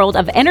crazy world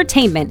of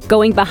entertainment,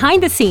 going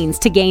behind the scenes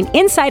to gain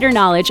insider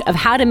knowledge of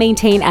how to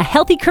maintain a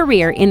healthy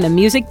career in the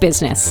music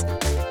business.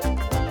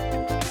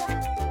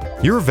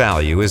 Your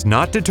value is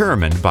not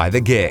determined by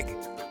the gig.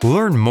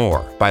 Learn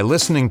more by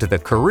listening to the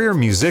Career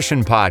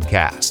Musician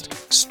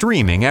Podcast,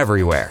 streaming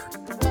everywhere.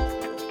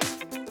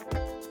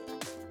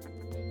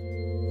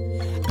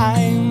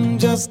 I'm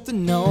just a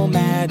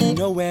nomad,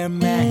 nowhere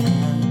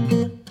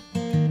man,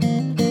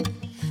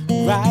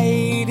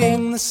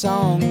 writing the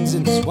songs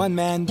in this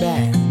one-man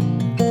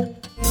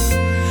band.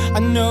 A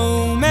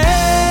nomad,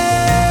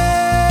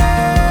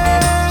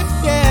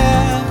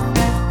 yeah,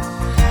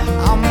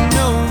 I'm a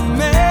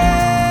nomad,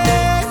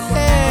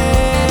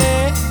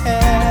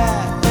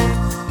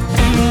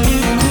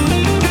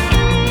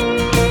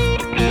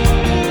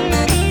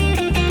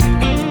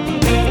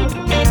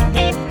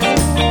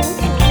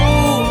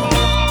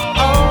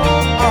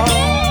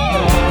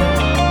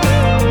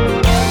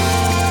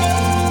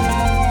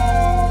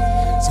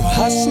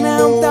 hush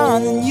now,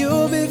 darling,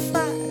 you'll be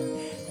fine.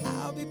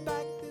 I'll be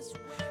back this way.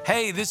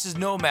 Hey, this is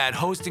Nomad,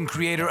 host and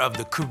creator of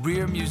the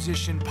Career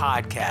Musician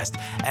Podcast,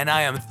 and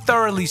I am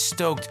thoroughly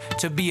stoked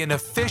to be an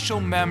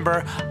official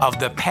member of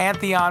the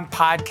Pantheon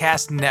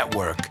Podcast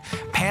Network.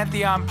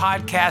 Pantheon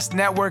Podcast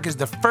Network is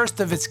the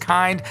first of its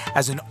kind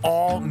as an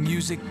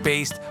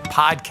all-music-based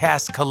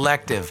podcast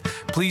collective.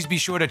 Please be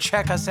sure to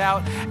check us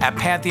out at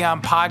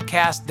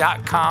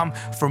pantheonpodcast.com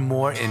for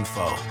more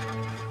info.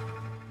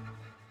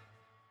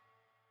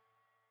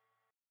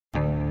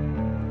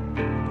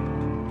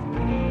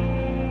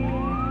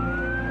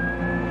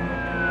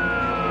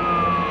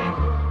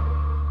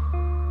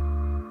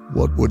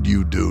 What would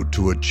you do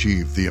to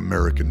achieve the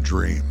American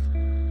dream?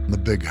 The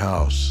big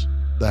house,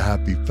 the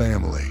happy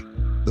family,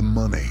 the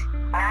money.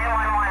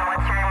 911,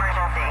 what's your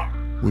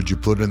emergency? Would you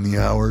put in the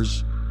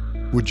hours?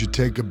 Would you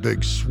take a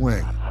big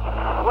swing?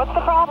 What's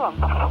the problem?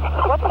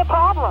 What's the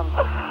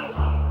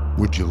problem?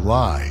 Would you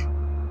lie?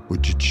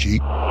 Would you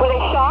cheat? Were they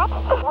shot?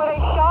 Were they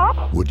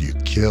shot? Would you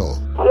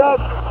kill? Yes.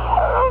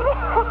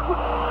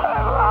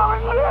 My mom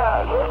is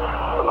dead.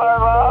 My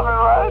mom is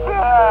right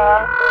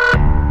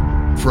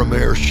there. From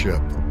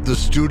Airship, the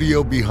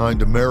studio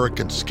behind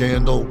American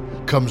Scandal,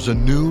 comes a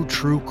new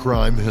true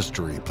crime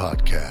history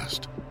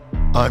podcast.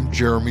 I'm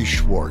Jeremy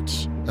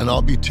Schwartz, and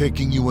I'll be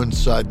taking you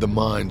inside the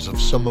minds of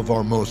some of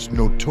our most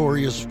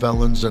notorious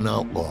felons and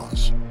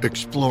outlaws,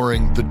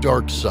 exploring the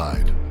dark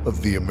side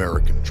of the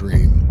American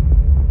dream.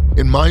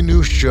 In my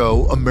new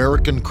show,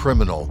 American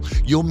Criminal,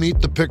 you'll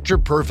meet the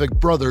picture-perfect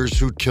brothers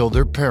who'd kill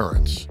their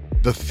parents,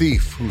 the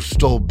thief who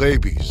stole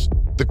babies,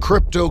 the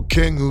crypto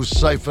king who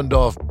siphoned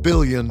off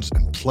billions,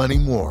 and plenty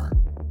more.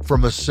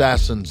 From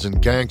assassins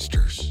and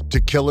gangsters to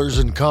killers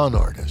and con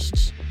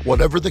artists.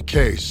 Whatever the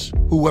case,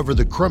 whoever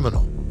the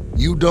criminal,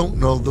 you don't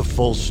know the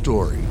full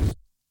story.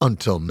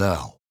 Until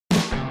now.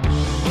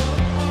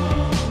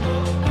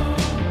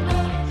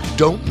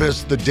 Don't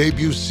miss the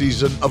debut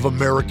season of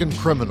American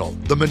Criminal,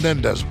 The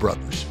Menendez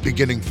Brothers,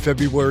 beginning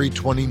February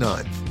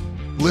 29th.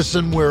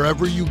 Listen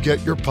wherever you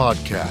get your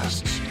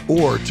podcasts,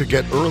 or to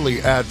get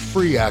early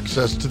ad-free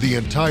access to the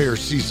entire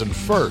season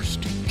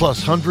first,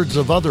 plus hundreds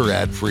of other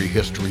ad-free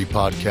history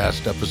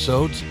podcast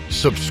episodes,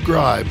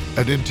 subscribe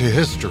at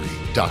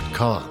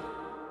intohistory.com.